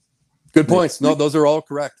good points. No, those are all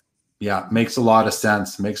correct. Yeah. Makes a lot of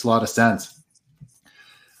sense.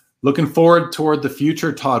 Looking forward toward the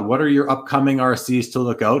future, Todd, what are your upcoming RCs to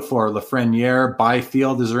look out for? Lafreniere,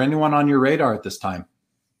 Byfield, is there anyone on your radar at this time?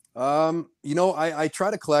 I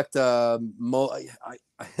try to collect, this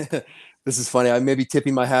is funny. I may be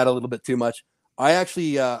tipping my hat a little bit too much. I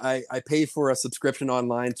actually, I pay for a subscription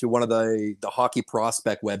online to one of the hockey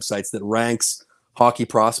prospect websites that ranks hockey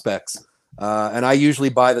prospects. And I usually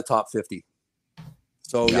buy the top 50.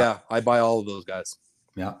 So yeah, I buy all of those guys.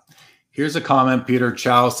 Yeah. Here's a comment. Peter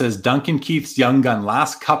Chow says, Duncan Keith's Young Gun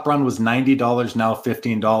last cup run was $90, now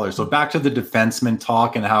 $15. So back to the defenseman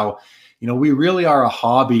talk and how, we really are a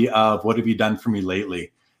hobby of what have you done for me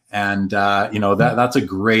lately? And, that's a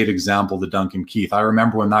great example, the Duncan Keith. I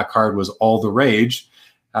remember when that card was all the rage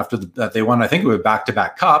after that they won, I think it was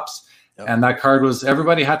back-to-back cups. Yep. And that card was,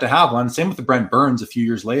 everybody had to have one. Same with the Brent Burns a few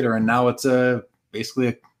years later. And now it's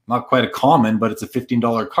basically not quite a common, but it's a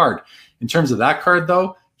 $15 card. In terms of that card,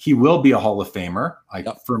 though, he will be a Hall of Famer, I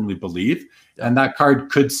firmly believe. Yep. And that card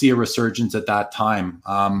could see a resurgence at that time.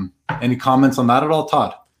 Any comments on that at all,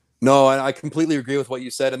 Todd? No, I completely agree with what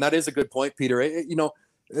you said. And that is a good point, Peter.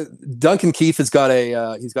 Duncan Keith has got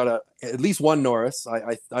at least one Norris.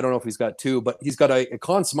 I don't know if he's got two, but he's got a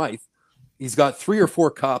Conn Smythe. He's got 3 or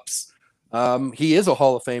 4 cups. He is a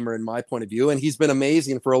Hall of Famer in my point of view, and he's been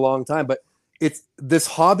amazing for a long time. But it's this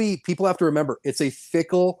hobby. People have to remember it's a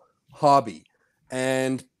fickle hobby,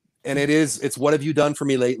 and it's what have you done for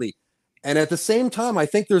me lately? And at the same time, I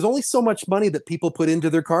think there's only so much money that people put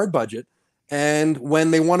into their card budget. And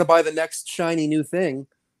when they want to buy the next shiny new thing,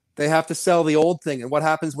 they have to sell the old thing. And what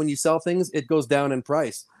happens when you sell things? It goes down in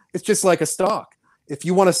price. It's just like a stock. If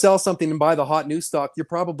you want to sell something and buy the hot new stock, you're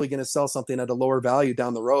probably going to sell something at a lower value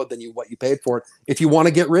down the road than what you paid for it. If you want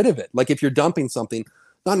to get rid of it, like if you're dumping something,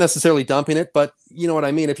 not necessarily dumping it, but you know what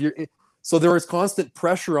I mean? So there is constant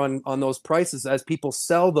pressure on those prices as people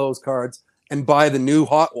sell those cards and buy the new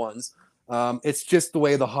hot ones. It's just the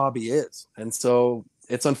way the hobby is. And so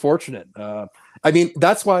it's unfortunate.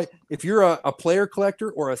 That's why if you're a player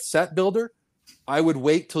collector or a set builder, I would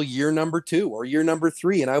wait till year number 2 or year number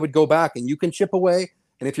 3, and I would go back and you can chip away.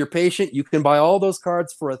 And if you're patient, you can buy all those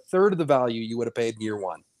cards for a third of the value you would have paid in year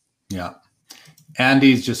 1. Yeah.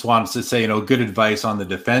 Andy's just wants to say, good advice on the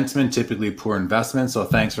defenseman, typically poor investment. So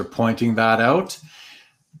thanks for pointing that out.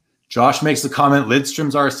 Josh makes the comment,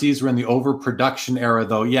 Lidstrom's RCs were in the overproduction era,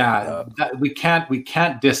 though. Yeah, we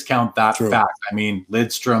can't discount that fact. I mean,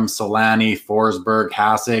 Lidstrom, Solani, Forsberg,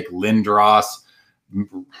 Hasek, Lindros,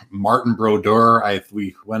 Martin Brodeur.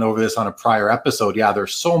 We went over this on a prior episode. Yeah,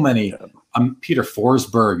 there's so many. Peter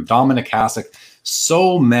Forsberg, Dominic Hasek,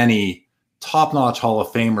 so many top-notch Hall of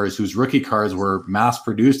Famers whose rookie cards were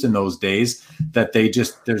mass-produced in those days that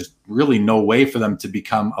there's really no way for them to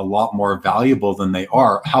become a lot more valuable than they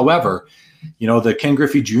are. However, the Ken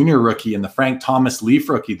Griffey Jr. rookie and the Frank Thomas Leaf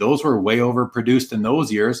rookie, those were way overproduced in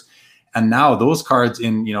those years. And now those cards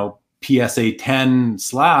in, PSA 10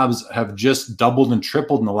 slabs have just doubled and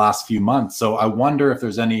tripled in the last few months. So I wonder if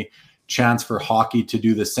there's any chance for hockey to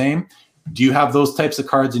do the same. Do you have those types of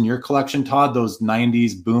cards in your collection, Todd? Those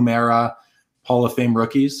 90s boom era Hall of Fame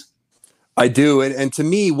rookies? I do, and to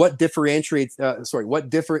me, what differentiates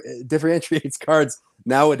cards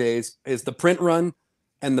nowadays is the print run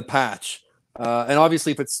and the patch. And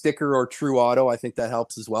obviously, if it's sticker or true auto, I think that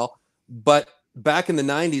helps as well. But back in the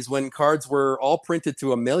 90s, when cards were all printed to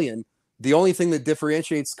 1 million, the only thing that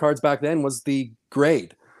differentiates cards back then was the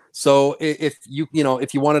grade. So if you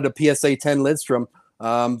wanted a PSA 10 Lidstrom,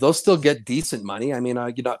 those still get decent money. I mean,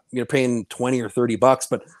 you're paying $20 or $30,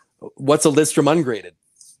 but what's a Lidstrom ungraded?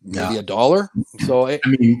 Maybe $1. So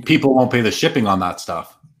people won't pay the shipping on that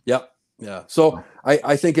stuff. Yep. Yeah. So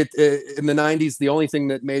I think in the 90s, the only thing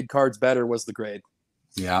that made cards better was the grade.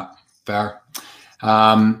 Yeah, fair.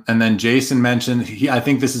 And then Jason mentioned, I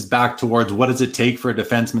think this is back towards what does it take for a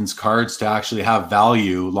defenseman's cards to actually have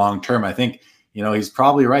value long term. I think, he's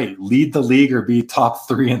probably right. Lead the league or be top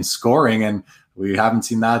 3 in scoring. And we haven't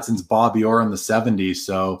seen that since Bobby Orr in the 70s.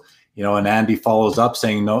 So, and Andy follows up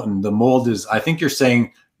saying, no, and the mold is, I think you're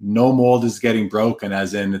saying no mold is getting broken,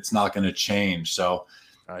 as in it's not going to change. So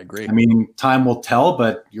I agree. Time will tell,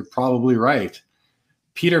 but you're probably right.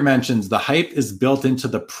 Peter mentions the hype is built into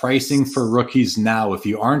the pricing for rookies now. If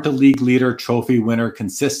you aren't a league leader, trophy winner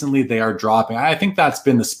consistently, they are dropping. I think that's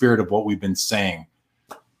been the spirit of what we've been saying.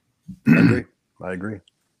 I agree.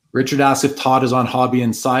 Richard asks if Todd is on Hobby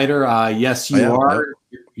Insider. Yes, you are.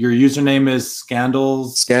 Yep. Your username is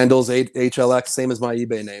Scandals. Scandals HLX, same as my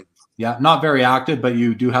eBay name. Yeah, not very active, but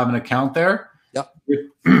you do have an account there.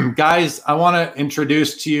 Yep. Guys, I want to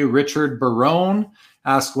introduce to you Richard Barone.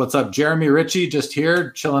 Ask what's up, Jeremy Ritchie, just here,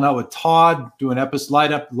 chilling out with Todd, doing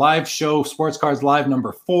live show, Sports Cards Live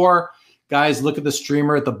number 4. Guys, look at the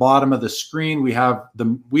streamer at the bottom of the screen.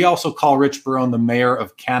 We also call Rich Barone the Mayor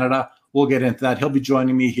of Canada. We'll get into that. He'll be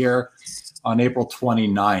joining me here on April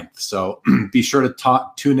 29th. So be sure to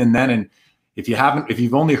tune in then. And if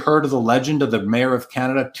you've only heard of the legend of the Mayor of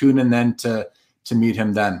Canada, tune in then to meet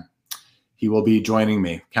him then. He will be joining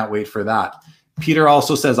me. Can't wait for that. Peter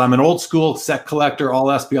also says, I'm an old school set collector,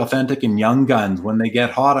 all SP Authentic and Young Guns. When they get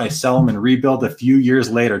hot, I sell them and rebuild a few years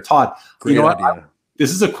later. Todd, Great idea.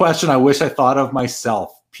 This is a question I wish I thought of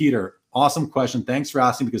myself. Peter, awesome question. Thanks for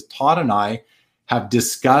asking, because Todd and I have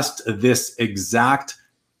discussed this exact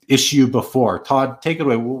issue before. Todd, take it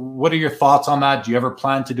away. What are your thoughts on that? Do you ever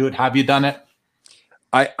plan to do it? Have you done it?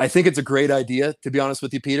 I think it's a great idea, to be honest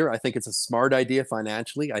with you, Peter. I think it's a smart idea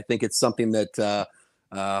financially. I think it's something that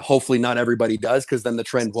hopefully not everybody does, because then the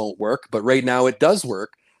trend won't work. But right now it does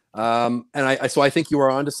work. So I think you are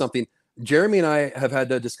onto something. Jeremy and I have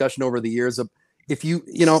had a discussion over the years of, if you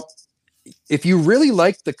really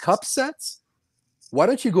like the cup sets, why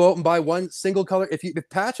don't you go out and buy one single color? If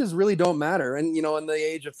patches really don't matter, and in the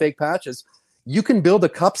age of fake patches, you can build a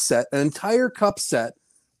cup set, an entire cup set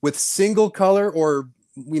with single color or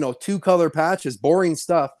two color patches, boring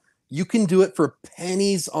stuff. You can do it for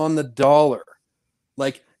pennies on the dollar.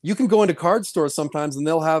 Like, you can go into card stores sometimes and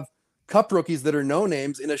they'll have cup rookies that are no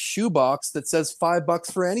names in a shoebox that says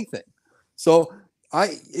 $5 for anything. So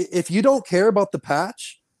if you don't care about the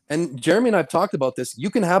patch, and Jeremy and I've talked about this, you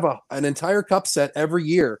can have an entire cup set every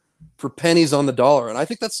year for pennies on the dollar. And I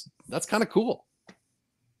think that's kind of cool.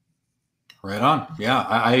 Right on. Yeah,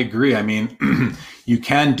 I agree. I mean, you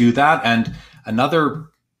can do that. And another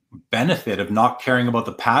benefit of not caring about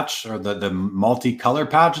the patch or the multicolor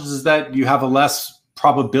patches is that you have a less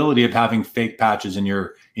probability of having fake patches in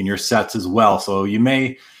your sets as well. So you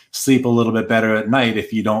may sleep a little bit better at night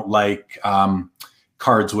if you don't like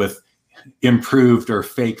cards with improved or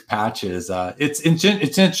fake patches. It's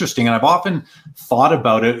interesting, and I've often thought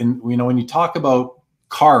about it. And when you talk about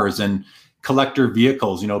cars and collector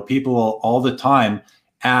vehicles, people will all the time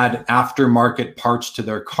add aftermarket parts to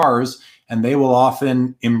their cars, and they will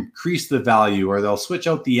often increase the value, or they'll switch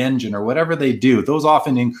out the engine, or whatever they do. Those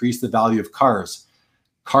often increase the value of cars.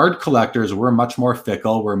 Card collectors, we're much more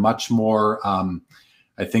fickle. We're much more,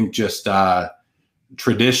 I think, just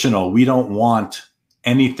traditional. We don't want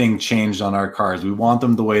anything changed on our cars. We want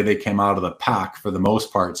them the way they came out of the pack for the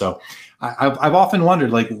most part. So I've often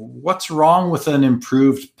wondered, like, what's wrong with an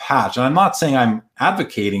improved patch? And I'm not saying I'm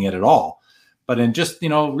advocating it at all, but in just,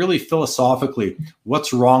 really philosophically,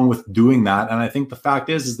 what's wrong with doing that? And I think the fact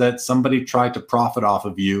is that somebody tried to profit off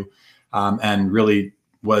of you, and really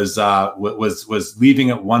was leaving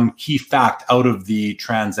it one key fact out of the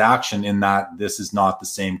transaction, in that this is not the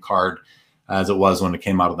same card as it was when it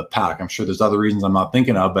came out of the pack. I'm sure there's other reasons I'm not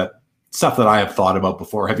thinking of, but stuff that I have thought about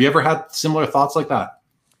before. Have you ever had similar thoughts like that?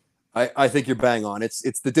 I think you're bang on. It's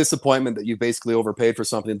the disappointment that you basically overpaid for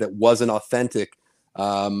something that wasn't authentic.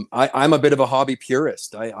 I'm a bit of a hobby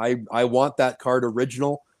purist. I want that card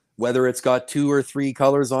original, whether it's got 2 or 3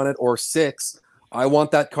 colors on it or 6. I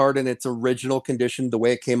want that card in its original condition, the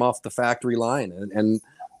way it came off the factory line, and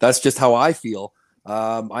that's just how I feel.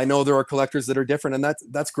 I know there are collectors that are different, and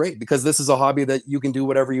that's great, because this is a hobby that you can do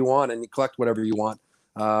whatever you want and you collect whatever you want.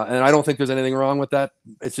 And I don't think there's anything wrong with that.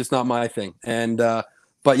 It's just not my thing. And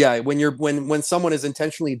but yeah, when someone is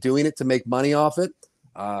intentionally doing it to make money off it,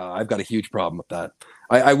 I've got a huge problem with that.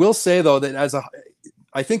 I will say though that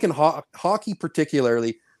I think in hockey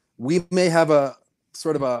particularly, we may have a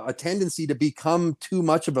sort of a tendency to become too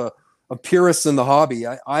much of a purist in the hobby.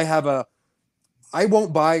 I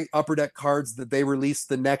won't buy Upper Deck cards that they release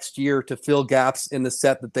the next year to fill gaps in the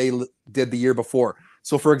set that they did the year before.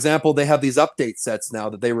 So for example, they have these update sets now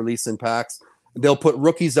that they release in packs. They'll put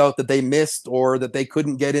rookies out that they missed or that they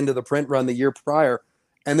couldn't get into the print run the year prior,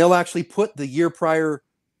 and they'll actually put the year prior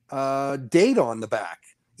date on the back,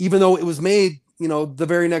 even though it was made, the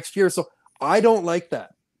very next year. So I don't like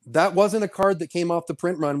that. That wasn't a card that came off the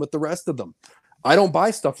print run with the rest of them. I don't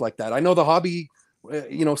buy stuff like that. I know the hobby,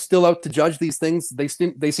 still out to judge these things. They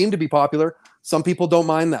seem to be popular. Some people don't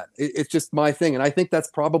mind that. It's just my thing, and I think that's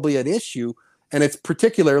probably an issue, and it's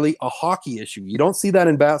particularly a hockey issue. You don't see that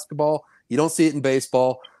in basketball. You don't see it in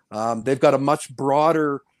baseball. They've got a much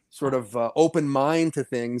broader sort of open mind to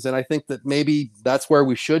things, and I think that maybe that's where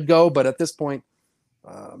we should go. But at this point,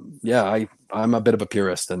 I'm a bit of a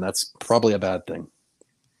purist, and that's probably a bad thing.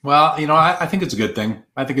 Well, I think it's a good thing.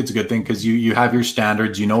 I think it's a good thing, because you have your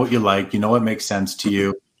standards. You know what you like. You know what makes sense to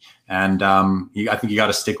you. And I think you got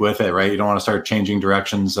to stick with it, right? You don't want to start changing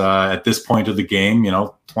directions at this point of the game,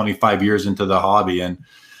 25 years into the hobby, and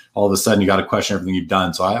all of a sudden you got to question everything you've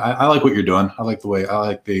done. So I like what you're doing. I like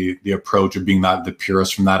the approach of being the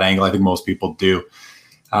purist from that angle. I think most people do.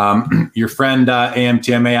 Your friend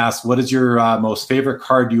AMTMA asked, what is your most favorite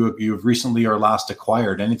card you've recently or last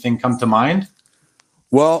acquired? Anything come to mind?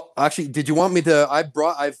 Well, actually, did you want me to? I've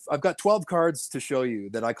got 12 cards to show you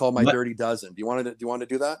that I call my dirty dozen. Do you want to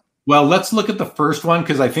do that? Well, let's look at the first one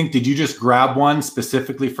because I think, did you just grab one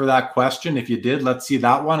specifically for that question? If you did, let's see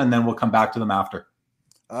that one, and then we'll come back to them after.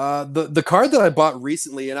 The card that I bought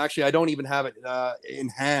recently, and actually I don't even have it in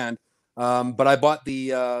hand, but I bought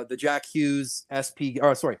the Jack Hughes SP.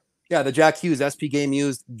 Oh, sorry, yeah, the Jack Hughes SP Game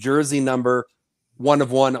Used jersey number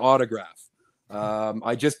 1/1 autograph.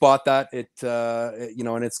 I just bought that.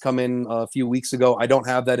 And it's come in a few weeks ago. I don't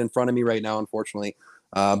have that in front of me right now, unfortunately.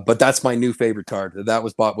 But that's my new favorite card. That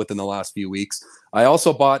was bought within the last few weeks. I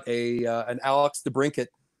also bought an Alex DeBrincat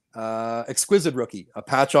exquisite rookie, a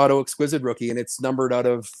patch auto exquisite rookie, and it's numbered out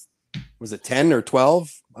of, was it 10 or 12?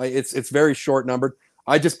 It's very short numbered.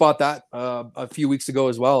 I just bought that a few weeks ago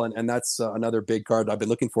as well, and that's another big card I've been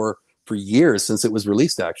looking for years since it was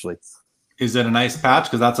released, actually. Is it a nice patch?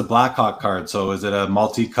 Because that's a Blackhawk card. So is it a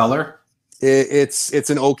multicolor? It's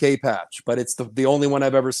an okay patch, but it's the only one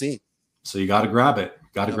I've ever seen. So you got to grab it.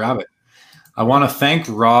 Grab it. I want to thank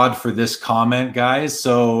Rod for this comment, guys.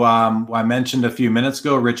 So I mentioned a few minutes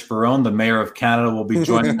ago, Rich Barone, the mayor of Canada, will be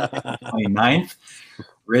joining on the 29th.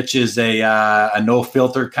 Rich is a no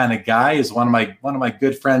filter kind of guy. He's one of my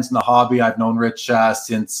good friends in the hobby. I've known Rich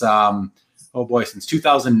since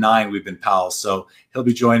 2009. We've been pals. So he'll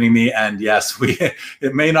be joining me. And yes,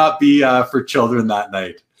 it may not be for children that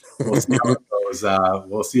night. We'll see how it goes.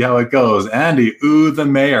 We'll see how it goes. Andy, the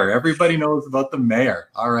mayor. Everybody knows about the mayor.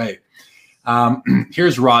 All right.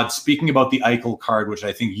 Here's Rod speaking about the Eichel card, which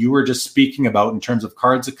I think you were just speaking about in terms of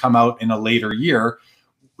cards that come out in a later year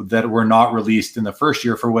that were not released in the first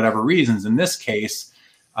year for whatever reasons. In this case,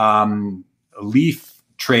 Leaf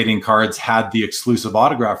trading cards had the exclusive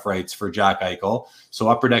autograph rights for Jack Eichel. So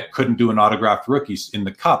Upper Deck couldn't do an autographed rookies in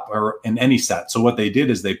the cup or in any set. So what they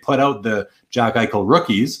did is they put out the Jack Eichel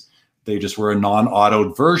rookies. They just were a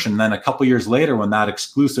non-autoed version. Then a couple years later, when that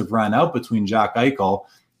exclusive ran out between Jack Eichel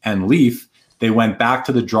and Leaf, they went back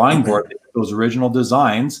to the drawing board, they did those original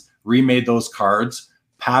designs, remade those cards,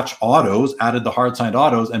 patch autos, added the hard signed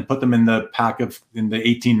autos, and put them in the pack in the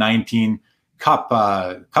 18-19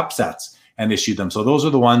 cup sets and issued them. So those are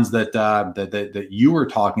the ones that you were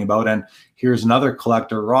talking about. And here's another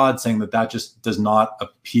collector, Rod, saying that just does not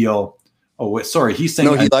appeal. Oh, sorry, he's saying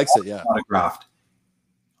no, he likes it. Yeah, autographed.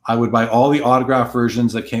 I would buy all the autograph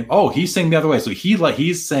versions that came. Oh, he's saying the other way. So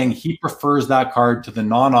he's saying he prefers that card to the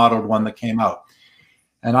non-autoed one that came out.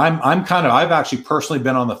 And I've actually personally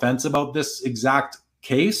been on the fence about this exact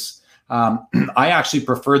case. I actually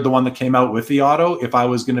preferred the one that came out with the auto. If I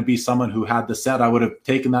was going to be someone who had the set, I would have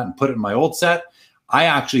taken that and put it in my old set. I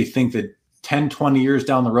actually think that 10, 20 years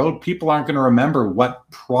down the road, people aren't going to remember what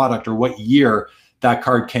product or what year that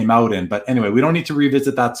card came out in. But anyway, we don't need to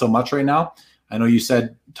revisit that so much right now. I know you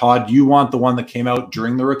said, Todd, you want the one that came out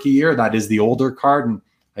during the rookie year. That is the older card, and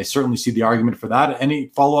I certainly see the argument for that. Any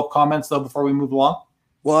follow-up comments, though, before we move along?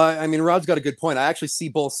 Well, I mean, Rod's got a good point. I actually see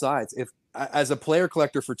both sides. If, as a player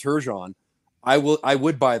collector for Turgeon, I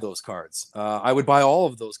would buy those cards. I would buy all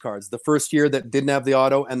of those cards. The first year that didn't have the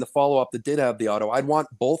auto and the follow-up that did have the auto. I'd want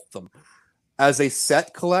both of them. As a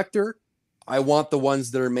set collector, I want the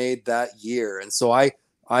ones that are made that year. And so I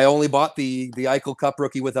only bought the Eichel Cup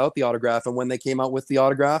rookie without the autograph. And when they came out with the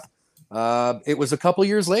autograph, it was a couple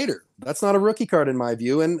years later. That's not a rookie card in my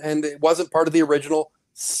view. And it wasn't part of the original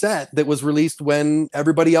set that was released when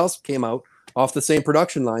everybody else came out off the same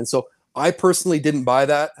production line. So I personally didn't buy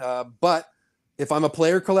that. But if I'm a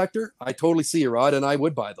player collector, I totally see you, Rod, and I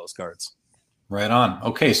would buy those cards. Right on.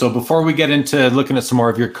 Okay, so before we get into looking at some more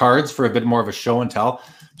of your cards for a bit more of a show and tell,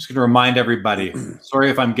 I'm just going to remind everybody, sorry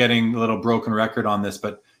if I'm getting a little broken record on this,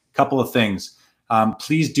 but a couple of things.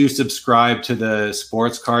 Please do subscribe to the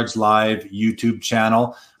Sports Cards Live YouTube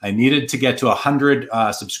channel. I needed to get to 100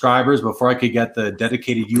 subscribers before I could get the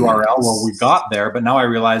dedicated URL. Well, we got there, but now I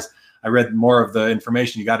realize I read more of the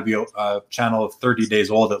information. You got to be a channel of 30 days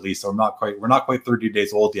old at least. So we're not quite 30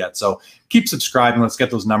 days old yet. So keep subscribing. Let's get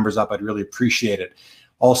those numbers up. I'd really appreciate it.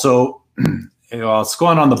 Also, it's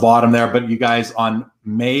going on the bottom there, but you guys, on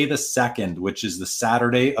May the 2nd, which is the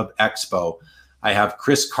Saturday of Expo, I have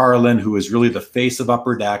Chris Carlin, who is really the face of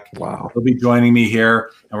Upper Deck. Wow. He'll be joining me here,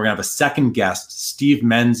 and we're going to have a second guest, Steve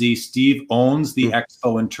Menzie. Steve owns the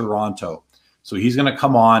Expo in Toronto. So he's going to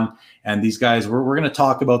come on, and these guys, we're going to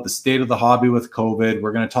talk about the state of the hobby with COVID.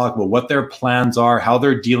 We're going to talk about what their plans are, how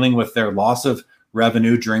they're dealing with their loss of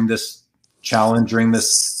revenue during this challenge, during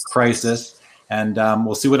this crisis. And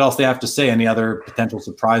we'll see what else they have to say, any other potential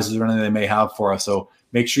surprises or anything they may have for us. So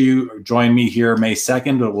make sure you join me here May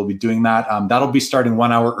 2nd. We'll be doing that. That'll be starting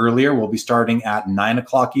 1 hour earlier. We'll be starting at 9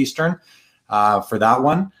 o'clock Eastern for that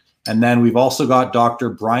one. And then we've also got Dr.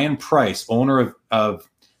 Brian Price, owner of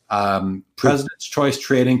President's Choice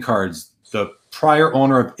Trading Cards, the prior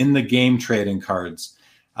owner of In the Game Trading Cards.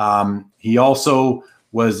 He also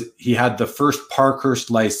he had the first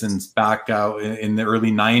Parkhurst license back out in the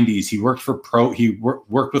early 90s. He worked for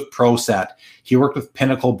worked with ProSet. He worked with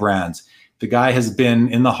Pinnacle Brands. The guy has been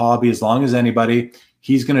in the hobby as long as anybody.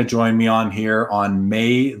 He's going to join me on here on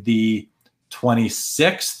May the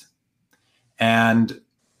 26th. And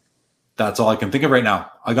that's all I can think of right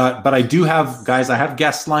now. But I do have, guys, I have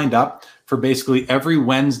guests lined up for basically every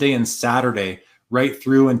Wednesday and Saturday right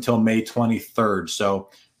through until May 23rd. So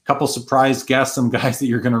a couple surprise guests, some guys that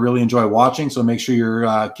you're going to really enjoy watching. So make sure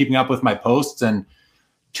you're keeping up with my posts and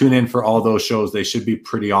tune in for all those shows. They should be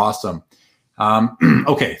pretty awesome.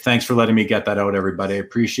 Okay, thanks for letting me get that out, everybody. I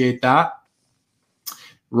appreciate that.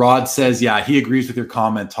 Rod says, yeah, he agrees with your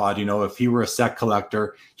comment, Todd. You know, if he were a set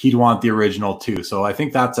collector, he'd want the original too. So I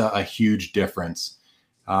think that's a huge difference.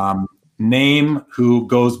 Name, who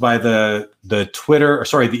goes by the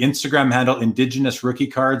Instagram handle Indigenous Rookie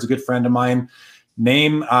Cards, a good friend of mine.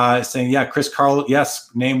 Name saying, yeah, Chris Carl, yes,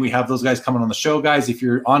 Name, we have those guys coming on the show, guys. If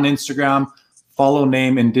you're on Instagram, follow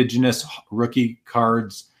Name Indigenous Rookie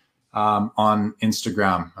Cards on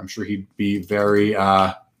Instagram. I'm sure he'd be very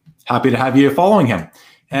happy to have you following him.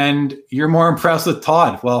 And you're more impressed with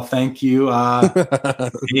Todd. Well, thank you,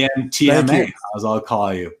 TMA, as I'll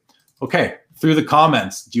call you. Okay, through the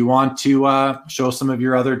comments, do you want to show some of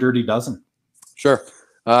your other Dirty Dozen? Sure.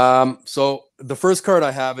 So the first card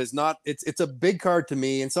I have is not, it's a big card to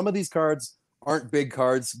me. And some of these cards aren't big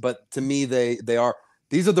cards, but to me, they are.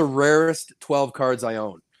 These are the rarest 12 cards I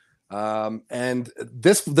own. And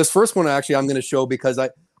this first one, actually, I'm going to show because I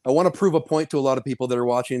want to prove a point to a lot of people that are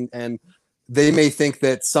watching, and they may think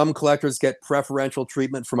that some collectors get preferential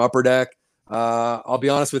treatment from Upper Deck. I'll be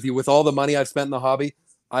honest with you, with all the money I've spent in the hobby,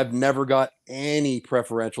 I've never got any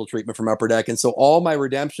preferential treatment from Upper Deck. And so all my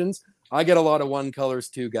redemptions, I get a lot of one colors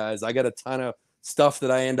too, guys. I got a ton of stuff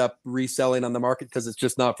that I end up reselling on the market because it's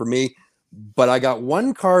just not for me. But I got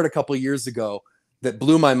one card a couple of years ago that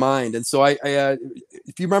blew my mind. And so if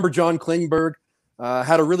you remember John Klingberg,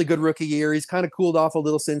 had a really good rookie year. He's kind of cooled off a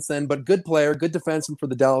little since then, but good player, good defenseman for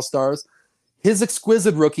the Dallas Stars. His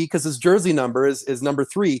exquisite rookie, because his jersey number is number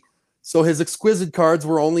 3. So his exquisite cards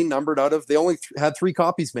were only numbered they only had 3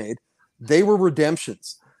 copies made. They were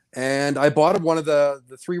redemptions. And I bought one of the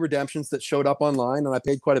 3 redemptions that showed up online, and I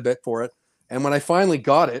paid quite a bit for it. And when I finally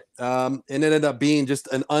got it, it ended up being just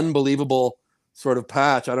an unbelievable sort of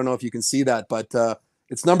patch. I don't know if you can see that, but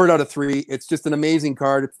it's numbered out of 3. It's just an amazing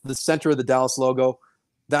card. It's the center of the Dallas logo.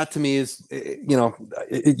 That to me is,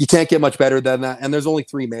 you can't get much better than that. And there's only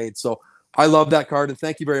 3 made. So I love that card. And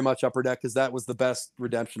thank you very much, Upper Deck, because that was the best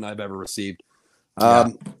redemption I've ever received.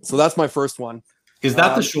 So that's my first one. Is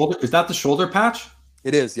that the shoulder? Is that the shoulder patch?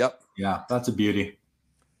 It is. Yep. Yeah, that's a beauty.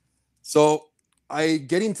 So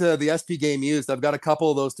getting to the SP Game Used, I've got a couple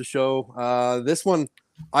of those to show. This one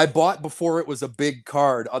I bought before it was a big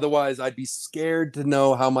card. Otherwise, I'd be scared to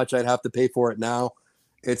know how much I'd have to pay for it now.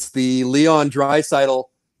 It's the Leon Draisaitl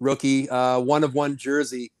rookie, 1/1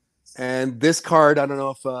 jersey. And this card, I don't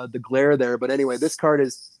know if the glare there, but anyway, this card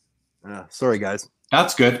is, sorry, guys.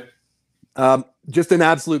 That's good. Just an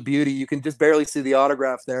absolute beauty. You can just barely see the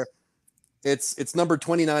autograph there. It's number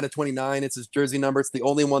 29/29. It's his jersey number. It's the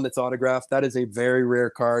only one that's autographed. That is a very rare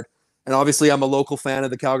card. And obviously, I'm a local fan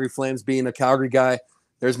of the Calgary Flames, being a Calgary guy.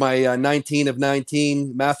 There's my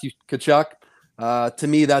 19/19 Matthew Tkachuk. To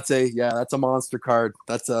me, that's a monster card.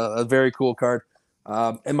 That's a very cool card.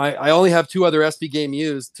 And I only have 2 other SP Game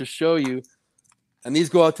Used to show you, and these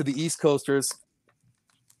go out to the East Coasters,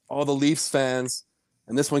 all the Leafs fans.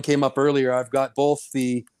 And this one came up earlier. I've got both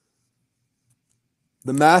the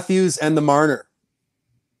Matthews and the Marner.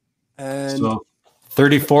 And so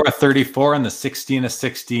 34/34 and the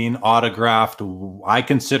 16/16 autographed. I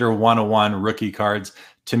consider 1/1 rookie cards,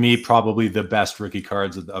 to me, probably the best rookie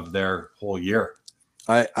cards of their whole year.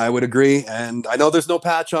 I would agree. And I know there's no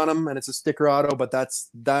patch on them and it's a sticker auto, but that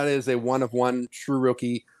is a 1/1 true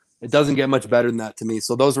rookie. It doesn't get much better than that to me.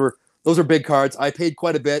 So those are big cards. I paid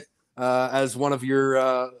quite a bit, as one of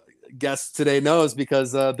your guests today knows,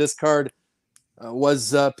 because this card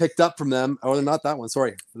was picked up from them. Oh, not that one.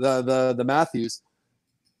 Sorry. The Matthews.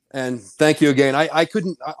 And thank you again. I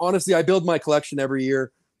couldn't, honestly, I build my collection every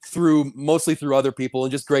year mostly through other people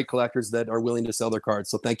and just great collectors that are willing to sell their cards.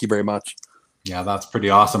 So thank you very much. Yeah, that's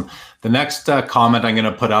pretty awesome. The next comment I'm going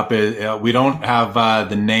to put up is, we don't have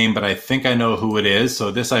the name, but I think I know who it is.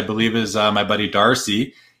 So this, I believe, is my buddy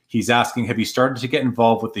Darcy. He's asking, have you started to get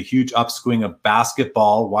involved with the huge upswing of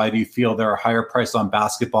basketball? Why do you feel there are higher prices on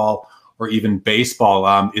basketball or even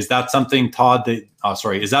baseball? Is that something, Todd,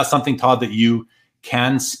 that you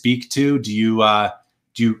can speak to? Do you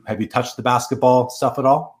Have you touched the basketball stuff at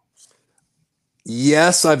all?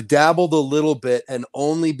 Yes, I've dabbled a little bit, and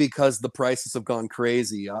only because the prices have gone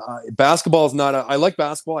crazy. Basketball is not. I like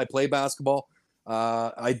basketball. I play basketball.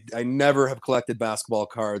 I never have collected basketball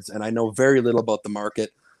cards, and I know very little about the market.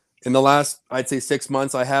 In the last, I'd say 6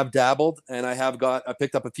 months, I have dabbled, and I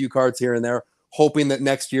picked up a few cards here and there, hoping that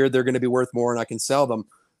next year they're going to be worth more and I can sell them.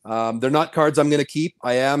 They're not cards I'm going to keep.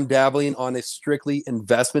 I am dabbling on a strictly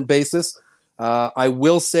investment basis. I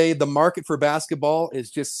will say the market for basketball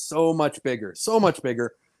is just so much bigger, so much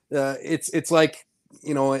bigger. It's like,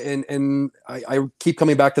 and I keep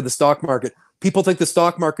coming back to the stock market. People think the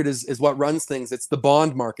stock market is what runs things. It's the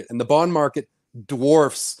bond market, and the bond market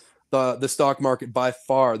dwarfs the stock market by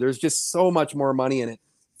far. There's just so much more money in it.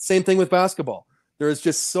 Same thing with basketball. There is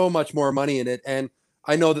just so much more money in it. And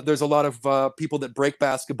I know that there's a lot of people that break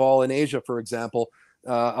basketball in Asia, for example.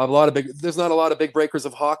 There's not a lot of big breakers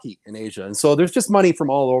of hockey in Asia. And so there's just money from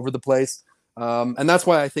all over the place. And that's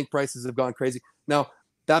why I think prices have gone crazy. Now,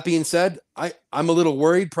 that being said, I'm a little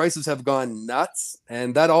worried. Prices have gone nuts,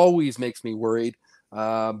 and that always makes me worried.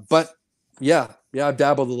 But yeah, I've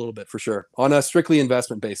dabbled a little bit for sure on a strictly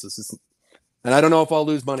investment basis. And I don't know if I'll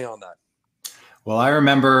lose money on that. Well, I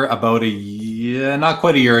remember about not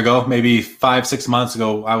quite a year ago, maybe 5-6 months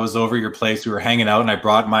ago, I was over at your place. We were hanging out, and I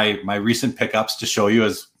brought my recent pickups to show you,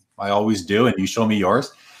 as I always do, and you show me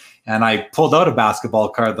yours. And I pulled out a basketball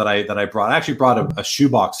card that I brought. I actually brought a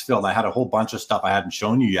shoebox filled. I had a whole bunch of stuff I hadn't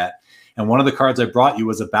shown you yet. And one of the cards I brought you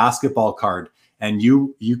was a basketball card. And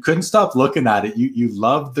you couldn't stop looking at it. You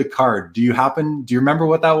loved the card. Do you remember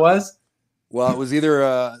what that was? Well, it was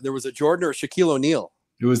either there was a Jordan or a Shaquille O'Neal.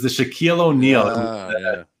 It was the Shaquille O'Neal.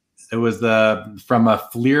 It was from a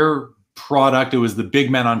Fleer product. It was the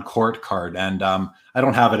Big Men on Court card. And I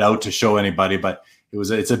don't have it out to show anybody, but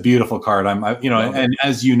it's a beautiful card. And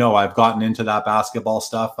as you know, I've gotten into that basketball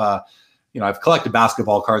stuff. I've collected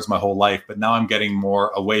basketball cards my whole life, but now I'm getting more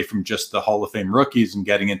away from just the Hall of Fame rookies and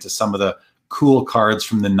getting into some of the cool cards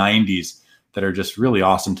from the 90s that are just really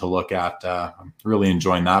awesome to look at. I'm really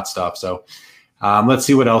enjoying that stuff. So let's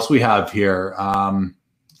see what else we have here.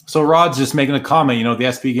 So Rod's just making a comment, the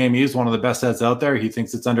SB Game E is one of the best sets out there. He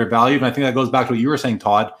thinks it's undervalued. And I think that goes back to what you were saying,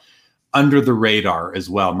 Todd, under the radar as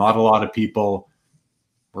well. Not a lot of people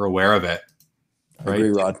were aware of it. Right? I agree,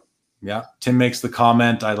 Rod. Yeah. Tim makes the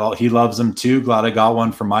comment. He loves them too. Glad I got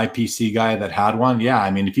one for my PC guy that had one. Yeah.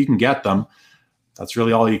 I mean, if you can get them, that's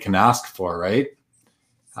really all you can ask for, right?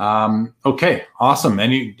 Okay. Awesome.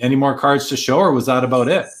 Any more cards to show, or was that about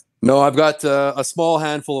it? No, I've got a small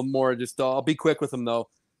handful of more. I'll be quick with them though.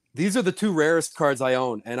 These are the two rarest cards I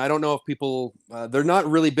own, and I don't know if people they're not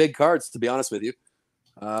really big cards, to be honest with you.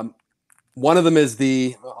 One of them is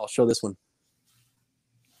I'll show this one.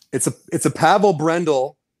 It's a Pavel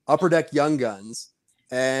Brendel Upper Deck Young Guns,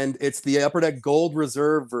 and it's the Upper Deck Gold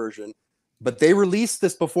Reserve version. But they released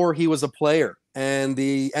this before he was a player, and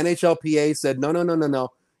the NHLPA said, no,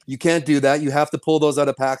 you can't do that. You have to pull those out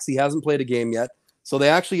of packs. He hasn't played a game yet. So they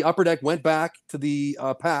actually, Upper Deck went back to the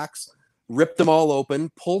packs, ripped them all open,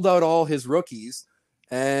 pulled out all his rookies,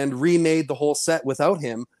 and remade the whole set without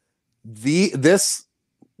him. This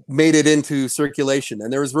made it into circulation,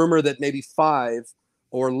 and there was rumor that maybe 5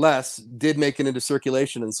 or less did make it into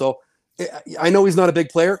circulation. And so I know he's not a big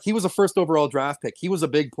player. He was a first overall draft pick. He was a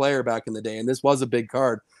big player back in the day, and this was a big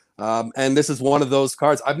card. And this is one of those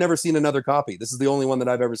cards. I've never seen another copy. This is the only one that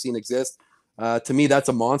I've ever seen exist. To me, that's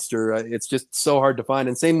a monster. It's just so hard to find.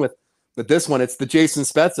 And same with this one. It's the Jason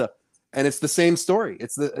Spezza, and it's the same story.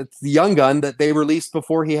 It's the young gun that they released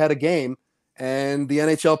before he had a game, and the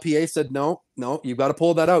NHLPA said, no, you've got to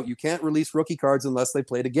pull that out. You can't release rookie cards unless they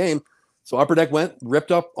played a game. So Upper Deck went,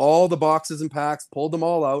 ripped up all the boxes and packs, pulled them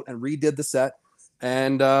all out, and redid the set.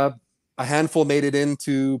 And a handful made it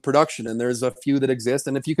into production, and there's a few that exist.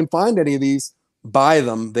 And if you can find any of these, buy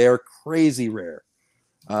them. They're crazy rare.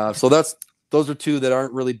 So those are two that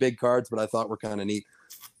aren't really big cards, but I thought were kind of neat.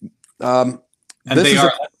 And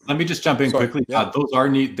let me just jump in quickly. Yeah. Those are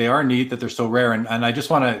neat. They are neat that they're so rare. And I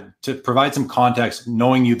just want to provide some context,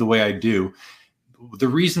 knowing you the way I do. The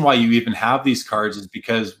reason why you even have these cards is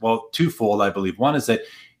because, well, twofold, I believe. One is that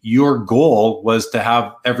your goal was to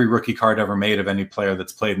have every rookie card ever made of any player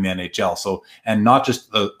that's played in the NHL. So, and not just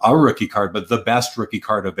a rookie card, but the best rookie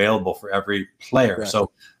card available for every player. Right.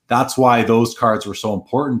 So that's why those cards were so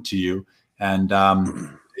important to you. And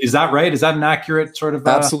is that right? Is that an accurate sort of?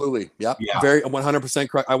 Absolutely. Yep. Yeah. Very 100%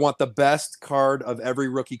 correct. I want the best card of every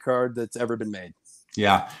rookie card that's ever been made.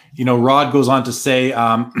 Yeah. Rod goes on to say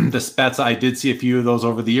the Spezza, I did see a few of those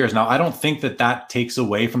over the years. Now, I don't think that takes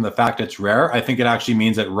away from the fact it's rare. I think it actually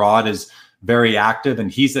means that Rod is very active.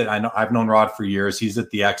 And I know I've known Rod for years. He's at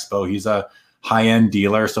the Expo. He's a high-end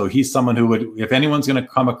dealer. So he's someone who would, if anyone's going to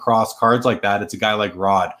come across cards like that, it's a guy like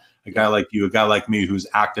Rod, a guy like you, a guy like me who's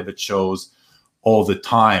active at shows all the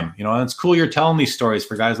time. You know, and it's cool you're telling these stories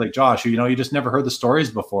for guys like Josh, who, you know, you just never heard the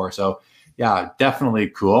stories before. So yeah, definitely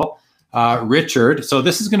cool. Richard, so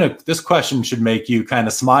this question should make you kind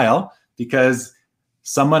of smile because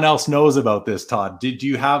someone else knows about this, Todd. Did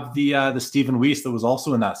you have the Stephen Weiss that was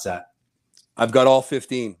also in that set? I've got all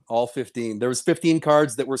 15. There was 15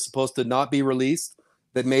 cards that were supposed to not be released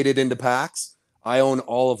that made it into packs. I own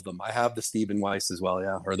all of them. I have the Stephen Weiss as well,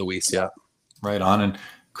 yeah, or the Weiss, yeah. Right on. And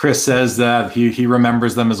Chris says that he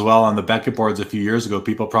remembers them as well on the Beckett boards a few years ago.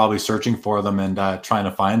 People probably searching for them and trying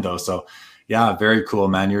to find those. So yeah, very cool,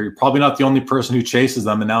 man. You're probably not the only person who chases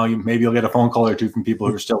them, and now maybe you'll get a phone call or two from people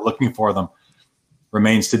who are still looking for them.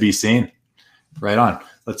 Remains to be seen. Right on.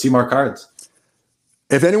 Let's see more cards.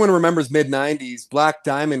 If anyone remembers mid-90s, Black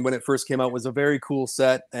Diamond, when it first came out, was a very cool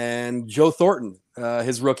set. And Joe Thornton,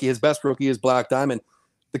 his best rookie is Black Diamond.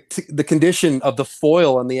 The condition of the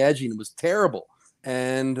foil on the edging was terrible.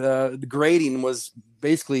 And the grading was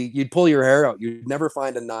basically, you'd pull your hair out. You'd never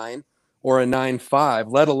find a 9 or a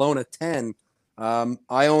 9.5, let alone a 10.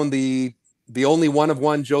 I own the only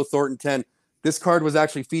one-of-one Joe Thornton 10. This card was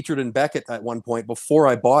actually featured in Beckett at one point before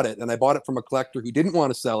I bought it. And I bought it from a collector who didn't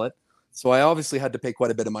want to sell it. So I obviously had to pay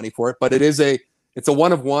quite a bit of money for it, but it's a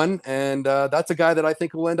one-of-one, and that's a guy that I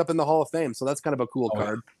think will end up in the Hall of Fame. So that's kind of a cool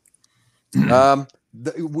card.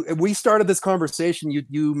 We started this conversation.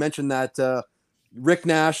 You mentioned that Rick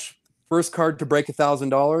Nash, first card to break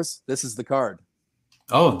 $1,000. This is the card.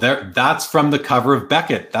 Oh, that's from the cover of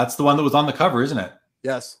Beckett. That's the one that was on the cover, isn't it?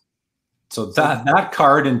 Yes. So that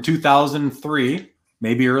card in 2003,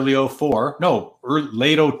 maybe early 04. No,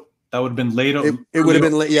 late. That would have been late. It would have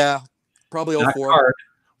been late. Yeah. Probably 04.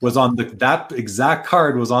 That exact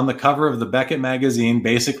card was on the cover of the Beckett magazine,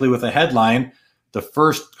 basically with a headline, the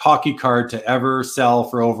first hockey card to ever sell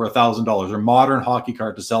for over $1,000, or modern hockey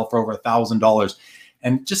card to sell for over $1,000.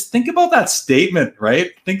 And just think about that statement,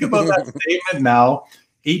 right? Think about that statement now,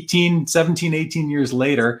 17, 18 years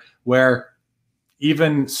later, where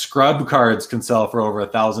even scrub cards can sell for over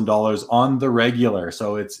 $1,000 on the regular.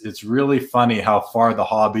 So it's really funny how far the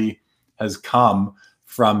hobby has come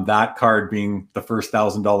from that card being the first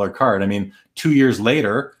 $1,000 card. I mean, 2 years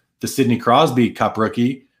later, the Sidney Crosby Cup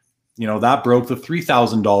rookie, you know, that broke the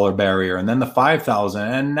 $3,000 barrier, and then the $5,000,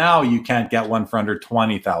 and now you can't get one for under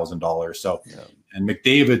 $20,000. So, yeah. And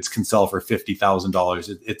McDavid's can sell for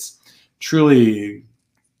 $50,000. It's truly,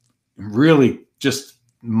 really just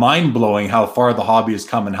mind-blowing how far the hobby has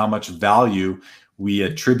come and how much value we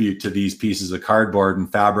attribute to these pieces of cardboard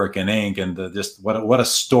and fabric and ink, and just what a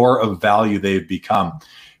store of value they've become.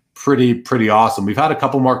 Pretty awesome. We've had a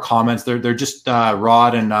couple more comments. They're just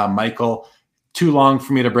Rod and Michael. Too long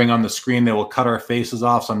for me to bring on the screen. They will cut our faces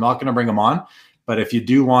off, so I'm not going to bring them on. But if you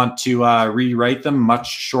do want to rewrite them much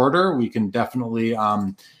shorter, we can definitely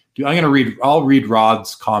do. I'll read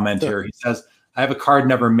Rod's comment here. He says, I have a card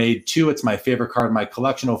never made too. It's my favorite card in my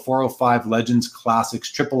collection. 0405 Legends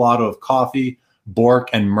Classics Triple Auto of Coffey, Bork,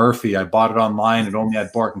 and Murphy. I bought it online. It only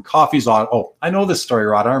had Bork and Coffey's auto. Oh, I know this story,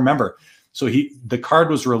 Rod. I remember. So the card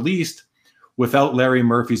was released without Larry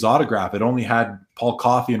Murphy's autograph. It only had Paul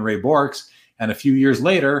Coffey and Ray Bork's. And a few years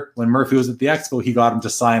later, when Murphy was at the Expo, he got him to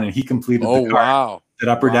sign, and he completed the card. Wow. That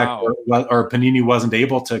Upper Deck or Panini wasn't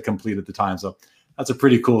able to complete at the time. So that's a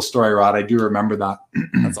pretty cool story, Rod. I do remember that.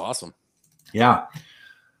 That's awesome. Yeah.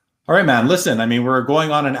 All right, man. Listen, I mean, we're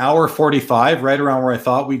going on an hour 45, right around where I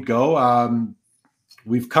thought we'd go.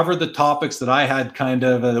 We've covered the topics that I had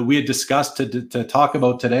that we had discussed to talk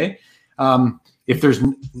about today. I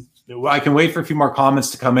can wait for a few more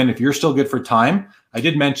comments to come in. If you're still good for time, I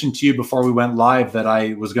did mention to you before we went live that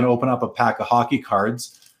I was going to open up a pack of hockey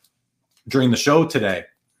cards during the show today.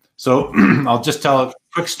 So I'll just tell a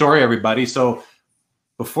quick story, everybody. So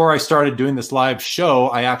before I started doing this live show,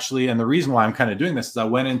 and the reason why I'm kind of doing this is I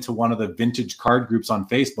went into one of the vintage card groups on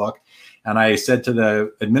Facebook, and I said to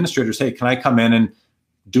the administrators, hey, can I come in and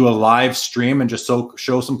do a live stream and just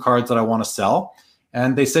show some cards that I want to sell?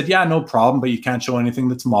 And they said, yeah, no problem, but you can't show anything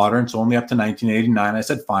that's modern. So only up to 1989. I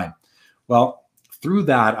said, fine. Well, through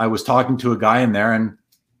that, I was talking to a guy in there, and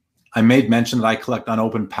I made mention that I collect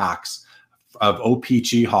unopened packs of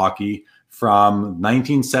OPG hockey from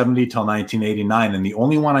 1970 till 1989. And the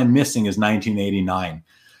only one I'm missing is 1989.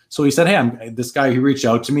 So he said, hey, this guy who reached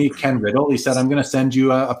out to me, Ken Riddle, he said, I'm going to send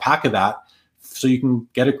you a pack of that so you can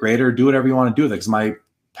get it graded or do whatever you want to do with it, because my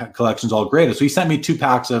collection's all graded. So he sent me 2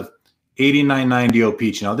 packs of 89.90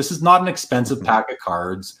 OPG. Now, this is not an expensive pack of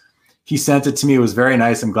cards. He sent it to me. It was very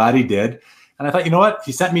nice. I'm glad he did. And I thought, you know what?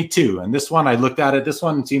 He sent me 2. And this one, I looked at it. This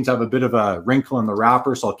one seems to have a bit of a wrinkle in the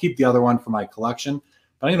wrapper. So I'll keep the other one for my collection.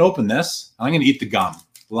 But I'm going to open this. I'm going to eat the gum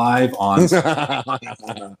live on.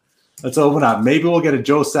 Let's open up. Maybe we'll get a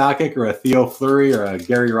Joe Sakic or a Theo Fleury or a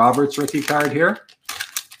Gary Roberts rookie card here.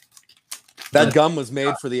 That gum was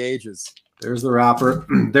made for the ages. There's the wrapper.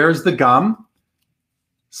 There's the gum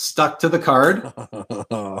stuck to the card.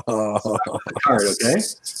 Okay.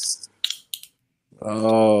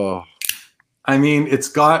 Oh. I mean, it's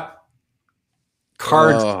got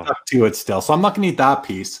cards stuck to it still. So I'm not going to eat that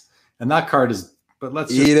piece. And that card is, but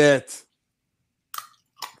let's eat it.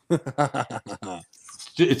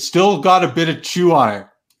 It's still got a bit of chew on it.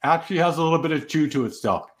 Actually has a little bit of chew to it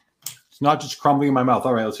still. It's not just crumbling in my mouth.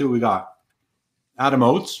 All right, let's see what we got. Adam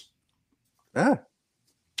Oates. Yeah.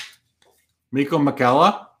 Miko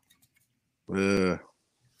McKella.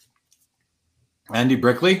 Andy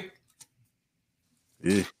Brickley.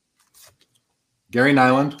 Gary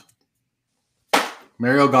Nyland.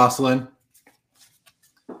 Mario Gosselin.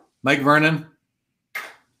 Mike Vernon.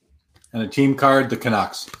 And a team card, the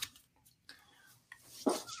Canucks.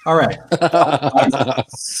 All right.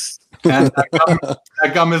 And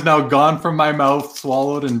that gum is now gone from my mouth,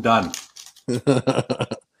 swallowed and done.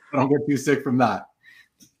 Don't get too sick from that.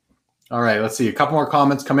 All right, let's see. A couple more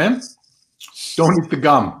comments come in. Don't eat the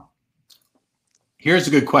gum. Here's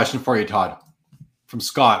a good question for you, Todd. From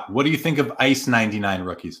Scott. What do you think of Ice 99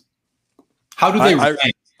 rookies? How do they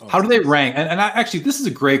rank? How do they rank? And actually, this is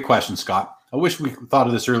a great question, Scott. I wish we thought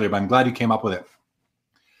of this earlier, but I'm glad you came up with it.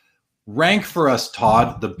 Rank for us,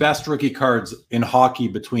 Todd, the best rookie cards in hockey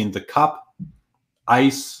between the Cup,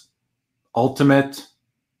 Ice, Ultimate,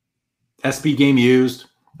 SB Game Used.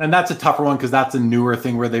 And that's a tougher one because that's a newer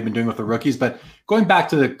thing where they've been doing with the rookies. But going back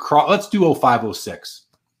to let's do 05, 06.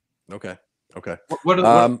 Okay. What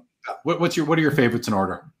are your favorites in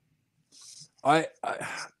order? I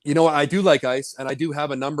do like Ice, and I do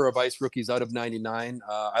have a number of Ice rookies out of 99.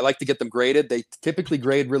 I like to get them graded. They typically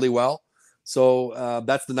grade really well. So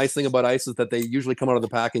that's the nice thing about Ice is that they usually come out of the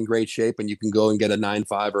pack in great shape, and you can go and get a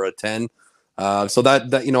 9.5 or a 10. So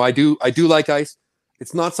that I do like Ice.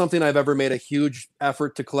 It's not something I've ever made a huge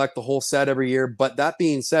effort to collect the whole set every year. But that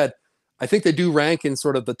being said, I think they do rank in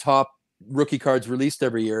sort of the top rookie cards released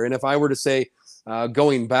every year. And if I were to say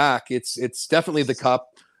going back, it's definitely the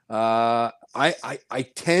Cup. I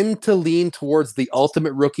tend to lean towards the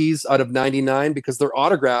Ultimate rookies out of 99 because they're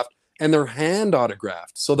autographed and they're hand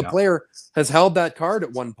autographed. So the player has held that card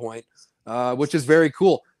at one point, which is very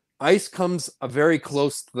cool. Ice comes a very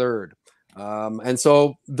close third. And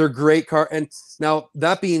so they're great card. And now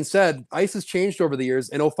that being said, Ice has changed over the years.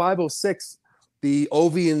 In 05, 06, the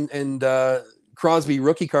Ovi and Crosby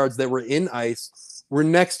rookie cards that were in Ice were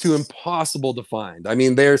next to impossible to find. I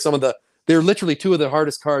mean, they're literally 2 of the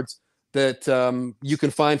hardest cards that you can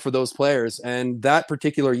find for those players. And that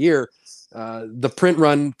particular year, the print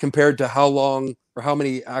run compared to how long or how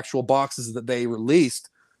many actual boxes that they released,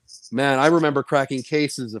 man, I remember cracking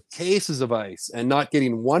cases of Ice and not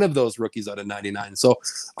getting one of those rookies out of 99. So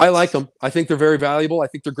I like them. I think they're very valuable. I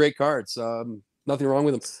think they're great cards. Nothing wrong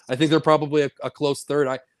with them. I think they're probably a close third.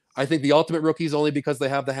 I think the Ultimate rookies, only because they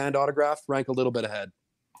have the hand autograph, rank a little bit ahead.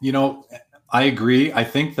 I agree. I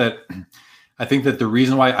think that the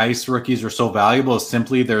reason why Ice rookies are so valuable is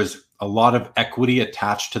simply there's a lot of equity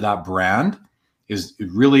attached to that brand. Is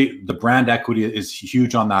really the brand equity is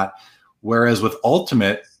huge on that. Whereas with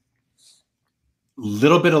Ultimate,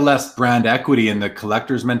 little bit of less brand equity in the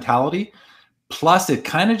collector's mentality. Plus, it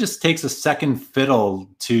kind of just takes a second fiddle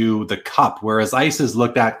to the Cup, whereas Ice is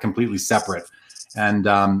looked at completely separate. And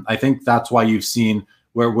I think that's why you've seen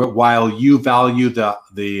where while you value the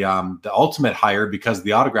Ultimate higher because of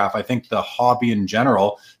the autograph, I think the hobby in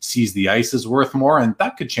general sees the Ice as worth more, and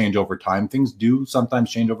that could change over time. Things do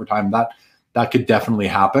sometimes change over time. That could definitely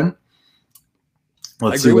happen.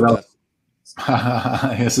 Let's see what else.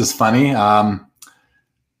 This is funny.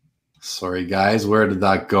 Sorry, guys. Where did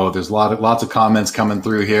that go? There's lots of comments coming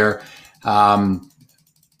through here.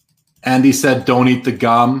 Andy said, "Don't eat the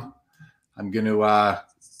gum." I'm going to,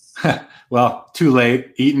 well, too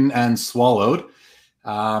late. Eaten and swallowed.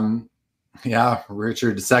 Yeah,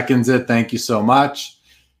 Richard seconds it. Thank you so much.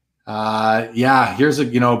 Yeah, here's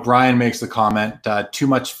Brian makes the comment, too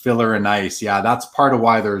much filler and Ice. Yeah, that's part of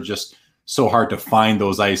why they're just so hard to find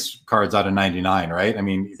those Ice cards out of 99, right? I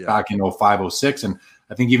mean, back in 05, 06, and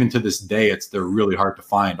I think even to this day, they're really hard to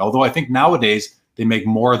find. Although I think nowadays they make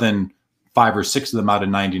more than 5 or 6 of them out of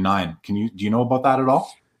 99. Do you know about that at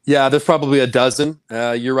all? Yeah, there's probably a dozen.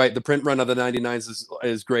 You're right. The print run of the 99s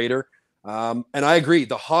is greater. And I agree.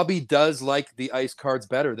 The hobby does like the ice cards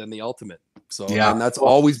better than the ultimate. So, Yeah. and that's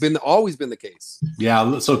always been the case.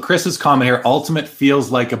 Yeah. So Chris's comment here, ultimate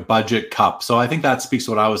feels like a budget cup. So I think that speaks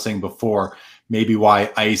to what I was saying before, maybe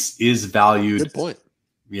why ice is valued. Good point.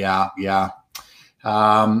 Yeah. Yeah.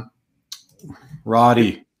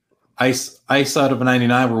 Roddy, ice out of a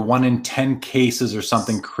 99 were 1 in 10 cases or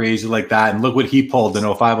something crazy like that. And look what he pulled in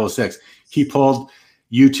 0506. He pulled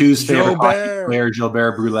U2's favorite hockey player,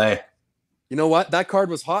 Gilbert Brulé. You know what? That card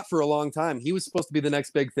was hot for a long time. He was supposed to be the next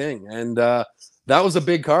big thing. And that was a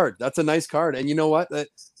big card. That's a nice card. And you know what? That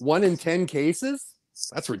 1 in 10 cases,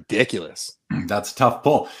 that's ridiculous. That's a tough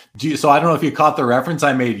pull. So I don't know if you caught the reference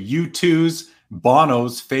I made. U2's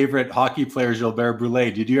Bono's favorite hockey player, Gilbert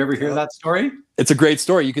Brulé. Did you ever hear that story? It's a great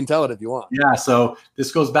story. You can tell it if you want. Yeah. So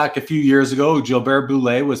this goes back a few years ago. Gilbert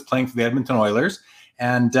Brulé was playing for the Edmonton Oilers.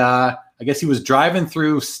 And I guess he was driving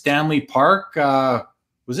through Stanley Park. It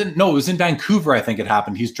was in Vancouver, I think it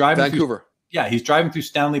happened. He's driving Vancouver. He's driving through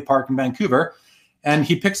Stanley Park in Vancouver, and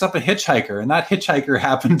he picks up a hitchhiker, and that hitchhiker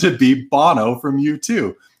happened to be Bono from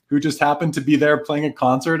U2, who just happened to be there playing a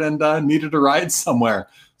concert and needed a ride somewhere.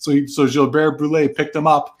 So Gilbert Brulé picked him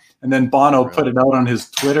up, and then Bono put it out on his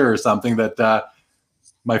Twitter or something that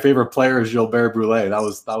my favorite player is Gilbert Brulé.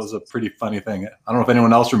 That was a pretty funny thing. I don't know if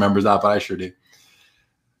anyone else remembers that, but I sure do.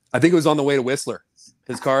 I think it was on the way to Whistler.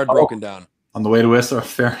 His car had broken down. On the way to Whistler,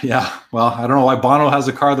 fair. Yeah. Well, I don't know why Bono has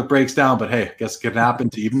a car that breaks down, but hey, I guess it can happen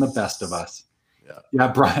to even the best of us.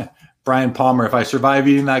 Yeah. Brian Palmer, if I survive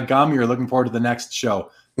eating that gum, you're looking forward to the next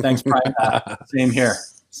show. Thanks, Brian.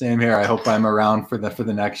 Same here. I hope I'm around for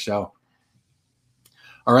the next show.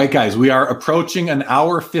 All right, guys, we are approaching an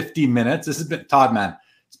hour, 50 minutes. This has been Todd, man.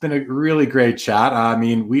 It's been a really great chat. I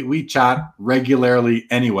mean, we chat regularly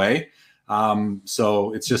anyway.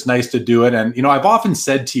 So it's just nice to do it. And, I've often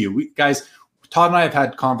said to you, guys, Todd and I have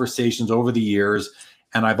had conversations over the years,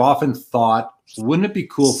 and I've often thought, wouldn't it be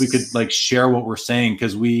cool if we could share what we're saying?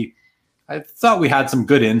 Because I thought we had some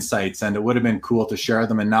good insights, and it would have been cool to share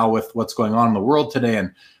them. And now with what's going on in the world today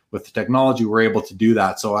and with the technology, we're able to do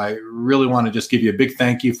that. So I really want to just give you a big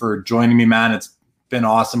thank you for joining me, man. It's been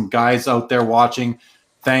awesome. Guys out there watching,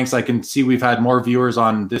 thanks. I can see we've had more viewers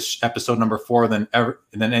on this episode number 4 than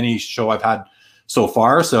any show I've had so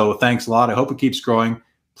far. So thanks a lot. I hope it keeps growing.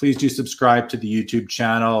 Please do subscribe to the YouTube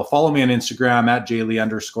channel. Follow me on Instagram at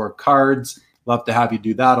jaylee_cards. Love to have you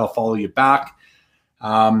do that. I'll follow you back.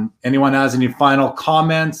 Anyone has any final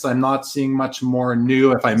comments? I'm not seeing much more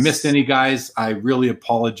new. If I missed any, guys, I really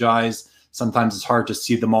apologize. Sometimes it's hard to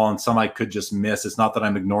see them all, and some I could just miss. It's not that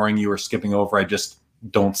I'm ignoring you or skipping over. I just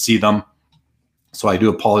don't see them. So I do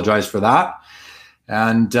apologize for that.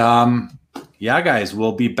 And yeah, guys,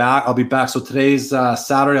 we'll be back. I'll be back. So today's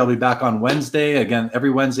Saturday. I'll be back on Wednesday. Again,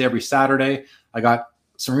 every Wednesday, every Saturday. I got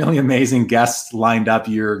some really amazing guests lined up.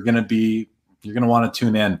 You're going to want to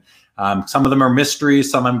tune in. Some of them are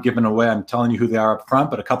mysteries. Some I'm giving away. I'm telling you who they are up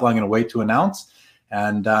front, but a couple I'm going to wait to announce.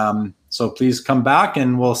 And so please come back,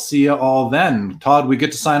 and we'll see you all then. Todd, we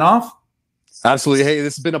get to sign off? Absolutely. Hey,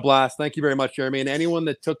 this has been a blast. Thank you very much, Jeremy. And anyone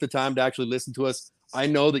that took the time to actually listen to us, I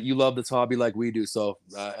know that you love this hobby like we do. So,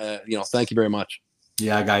 thank you very much.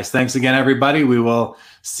 Yeah, guys. Thanks again, everybody. We will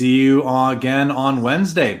see you again on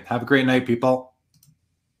Wednesday. Have a great night, people.